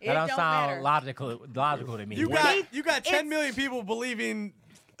 you, that It don't don't sound matter. logical to me. You got 10 It's- million people believing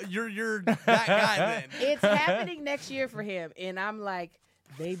you're that guy then. It's happening next year for him. And I'm like,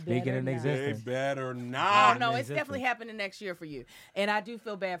 they Speaking better in not. existence. they better Oh, not. no, it's existence. definitely happening next year for you. And I do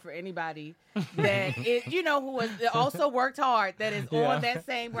feel bad for anybody that, who has also worked hard that is Yeah. on that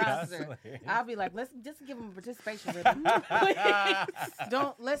same roster. hilarious. I'll be like, let's just give him a participation ribbon.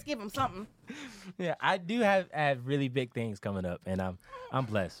 Please. Let's give him something. Yeah, I do have really big things coming up, and I'm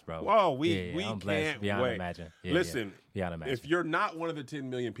blessed, bro. Whoa, we I'm blessed can't beyond wait. imagine. Yeah, Listen, beyond imagine. if you're not one of the 10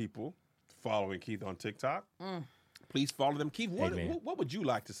 million people following Keith on TikTok, please follow them. Keith, Amen. what would you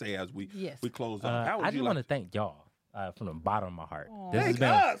like to say as we Yes. close off? How would I you just like want to thank y'all from the bottom of my heart. Aw. This Thank has been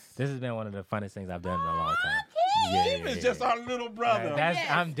us. this has been one of the funnest things I've done in a long time. Keith is just our little brother. That's,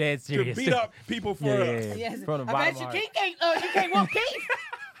 I'm dead To serious. beat up people for us. Yes. From the I bottom bet you of Keith can't. You can't whoop Keith.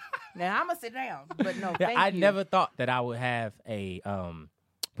 Now I'm gonna sit down, but no, Yeah, thank I you. never thought that I would have a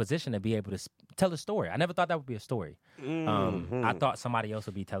position to be able to tell a story. I never thought that would be a story. I thought somebody else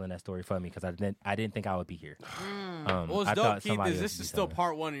would be telling that story for me because I didn't think I would be here. Well, I it's thought dope, Keith. somebody This else is would be still telling it.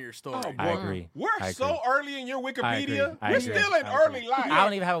 part one of your story. Oh, I boy. agree. We're I so agree. early in your Wikipedia. I We're agree. still in I agree. early life. I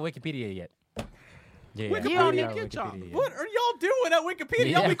don't even have a Wikipedia yet. Yeah, Wikipedia, I don't have a get y'all. Wikipedia yet. What are y'all doing at Wikipedia?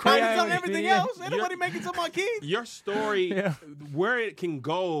 Yeah, Y'all be commenting yeah, on everything Wikipedia. else. Ain't nobody making something on Keith. Your story, Yeah. where it can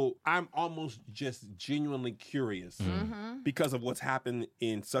go, I'm almost just genuinely curious because of what's happened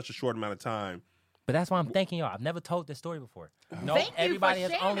in such a short amount of time. But that's why I'm thanking y'all. I've never told this story before. No, Thank you for everybody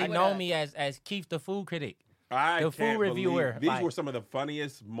has sharing only it with known us. me as Keith the food critic. I The food can't reviewer, believe these like- were some of the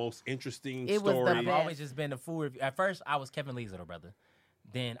funniest, most interesting It was the stories. I've best. always just been the food review. At first, I was Kevin Lee's little brother.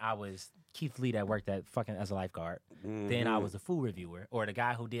 Then I was Keith Lee that worked at fucking as a lifeguard. Then I was a food reviewer or the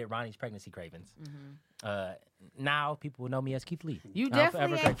guy who did Ronnie's pregnancy cravings. Now people know me as Keith Lee. You I'm definitely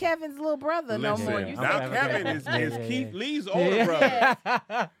forever ain't grateful. Kevin's little brother no Listen, more. Yeah, You I'm now said forever Kevin grateful. is Yeah, Keith yeah. Lee's older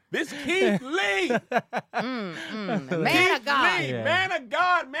brother. This Keith Lee. Man of God. Lee, Yeah. man of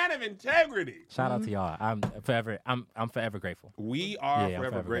God, man of integrity. Shout out to y'all. I'm forever grateful. We are Yeah, I'm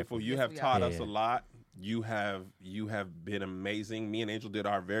forever forever grateful. grateful. You Yes, have we taught are. us a Yeah. lot. You have been amazing. Me and Angel did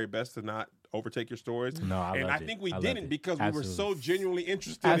our very best to not overtake your stories. No, I and loved I it. think we I loved didn't it. because we were so Absolutely. genuinely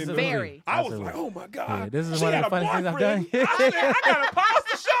interested Absolutely. in Very. I was Absolutely. like, oh my God. Yeah, this is she one of had the a funniest things I've boyfriend. done. I said, I gotta pause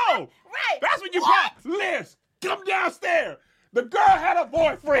the show. Right. That's when you pause. Liz, come downstairs. The girl had a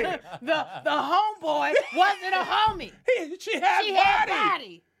boyfriend. The homeboy wasn't a homie. She had She body. had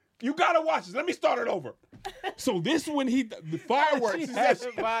body. You gotta watch this. Let me start it over. So this when the fireworks. He said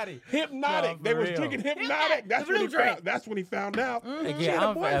body. hypnotic. No, they for was real. drinking hypnotic. That's The when he blue drink. found. That's when he found out. She Again, had a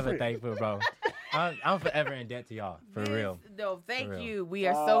I'm forever boyfriend. thankful, bro. I'm forever in debt to y'all, for real. No, thank For real. you. We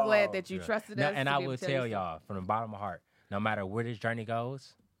are so glad that you Yeah. trusted No, us. and to I be able will to tell you y'all from the bottom of my heart, no matter where this journey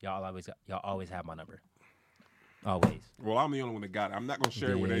goes, y'all always have my number. Always. Well, I'm the only one that got it. I'm not gonna share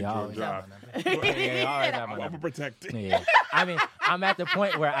it with y'all Angel and always have Josh. my number. Yeah, y'all always have my I'm number. protected. Yeah. I mean, I'm at the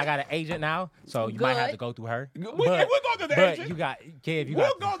point where I got an agent now, so you might have to Good. go through her. We'll But- go to the but agent. you got, Kev, you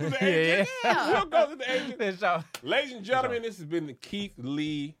We'll got. go to the agent. Yeah. We'll go to the agent. This show. Ladies and gentlemen, this has been the Keith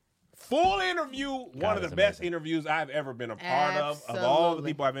Lee full interview. One of the it's best amazing. interviews I've ever been a part of all the Absolutely.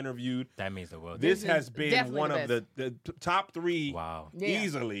 people I've interviewed. That means the world. This This has is been definitely one the of the top three Wow. Yeah.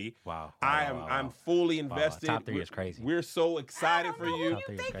 easily. Wow. I'm fully invested. Top three is crazy. We're so excited for you. Top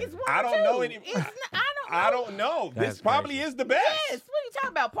three is think crazy. it's one I or don't two. know any- It's not, I don't know. That's This probably crazy. is the best. Yes. What are you talking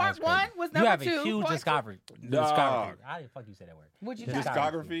about? Part That's crazy. one was You number have two. a huge part discography. Dog. How the fuck you say that word? What'd you Discography? talk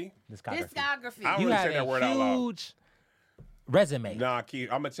about? Discography? Discography. Discography. I don't You really have say that a word out loud. huge resume. Nah, Keith,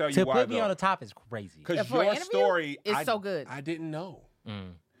 I'm gonna tell you To why put me though. on the top is crazy. Because For an your interview, story it's so good. I didn't know.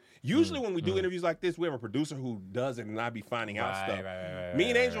 Mm. Usually when we do interviews like this, we have a producer who does it, and I be finding out Right, stuff. right, Me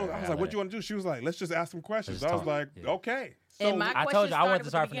and Angel, right, I was right, like, "What right. you want to do?" She was like, "Let's just ask some questions." Let's I was talk. like, Yeah. "Okay." So And my I question told you, I wanted started to with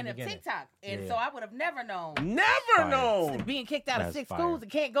start the from the beginning of beginning. TikTok, and Yeah. so I would have never known. never Fire. known. Being kicked out of That's 6 fire. schools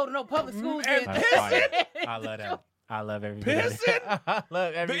and can't go to no public schools. And and- That's pissing. fire. I love that. I love every bit of it. Pissing? I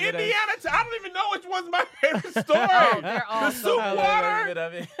love every The bit of it. Indiana, I don't even know which one's my favorite story. Oh, they're all the so soup good. I love every water. bit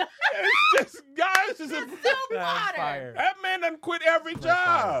of it. It's just guys, it's a, Soup That's water. fire. that man done quit every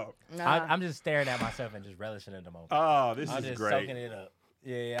job. Nah. I'm just staring at myself and just relishing in the moment. Oh, this I'm is just great. soaking it up.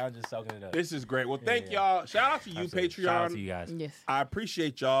 Yeah, I'm just soaking it up. This is great. Well, thank Yeah. y'all. Shout out to you, Absolutely. Patreon. Shout out to you guys. Yes. I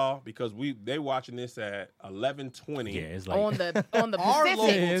appreciate y'all because they watching this at 11:20 Yeah, it's like On the Our Pacific. local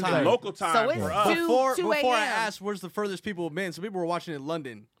it's time. like- local time So it's for us. 2 Before I a.m. asked where's the furthest people have been, some people were watching in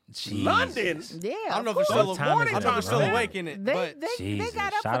London. Jesus. London. Yeah. I don't know if of they're course. still What time morning is I it don't know if they're still in London? awake in it. They but they Jesus. got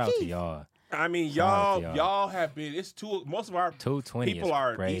up Shout for out to Keith. y'all. I mean, Shout out to y'all y'all. have been. It's most of our 2:20 people is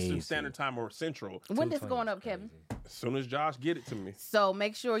are crazy. Eastern Standard Time or Central. When this 2:20 going is up, Kevin? crazy. As soon as Josh get it to me. So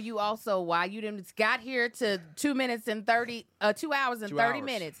make sure you also, while you done got here to 2 hours and 30 2 hours.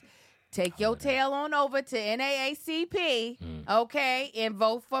 minutes, take your tail on over to NAACP, okay, and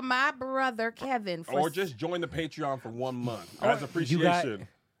vote for my brother Kevin. For Or just join the Patreon for 1 month as You got, appreciation.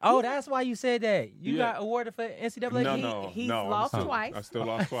 oh, that's why you said that. You Yeah. got awarded for NCAA. he's no. lost I'm still- twice. I still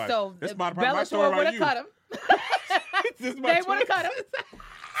lost twice. So this is my story Bellator would about have you. cut him. This is my They would have story. cut him.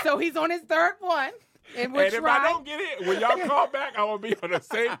 So he's on his third one, and we're And if I trying. don't get it, when y'all call back, I will be on the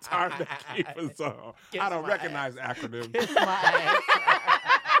same time that Keith is on. I don't recognize acronyms.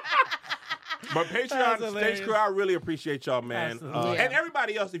 But Patreon, hilarious. Stage Crew, I really appreciate y'all, man. Absolutely. Yeah. And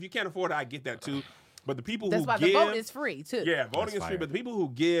everybody else, if you can't afford it, I get that too. But the people That's who why give, the vote is free too. yeah, voting That's is free. fire. But the people who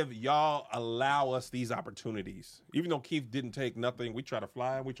give, y'all allow us these opportunities. Even though Keith didn't take nothing, we try to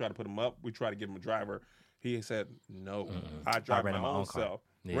fly him, we try to put him up, we try to give him a driver. He said, "No, I drive my rented my own own car. self."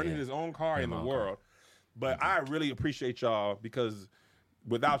 Yeah, Rented yeah. his own car in my the own world. But I really appreciate y'all because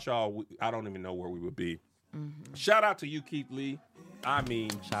without y'all, I don't even know where we would be. Shout out to you, Keith Lee. I mean,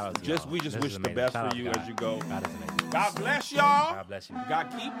 Shout out to just y'all. we just This wish is the amazing. best Shout out for to you God. as you go. God is amazing. God bless y'all. God bless you. God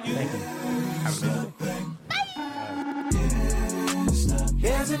keep you. Thank you. Have a good day.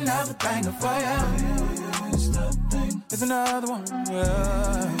 Here's another banger for you. Here's another one.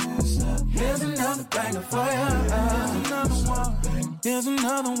 Yeah. Here's another banger for you. Here's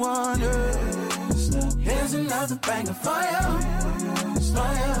another one. Yeah. Here's another banger for you.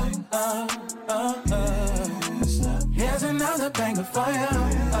 Here's another banger for you.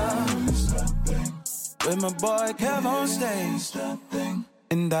 With my boy Kev on stage.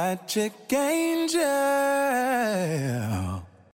 And that chick Angel.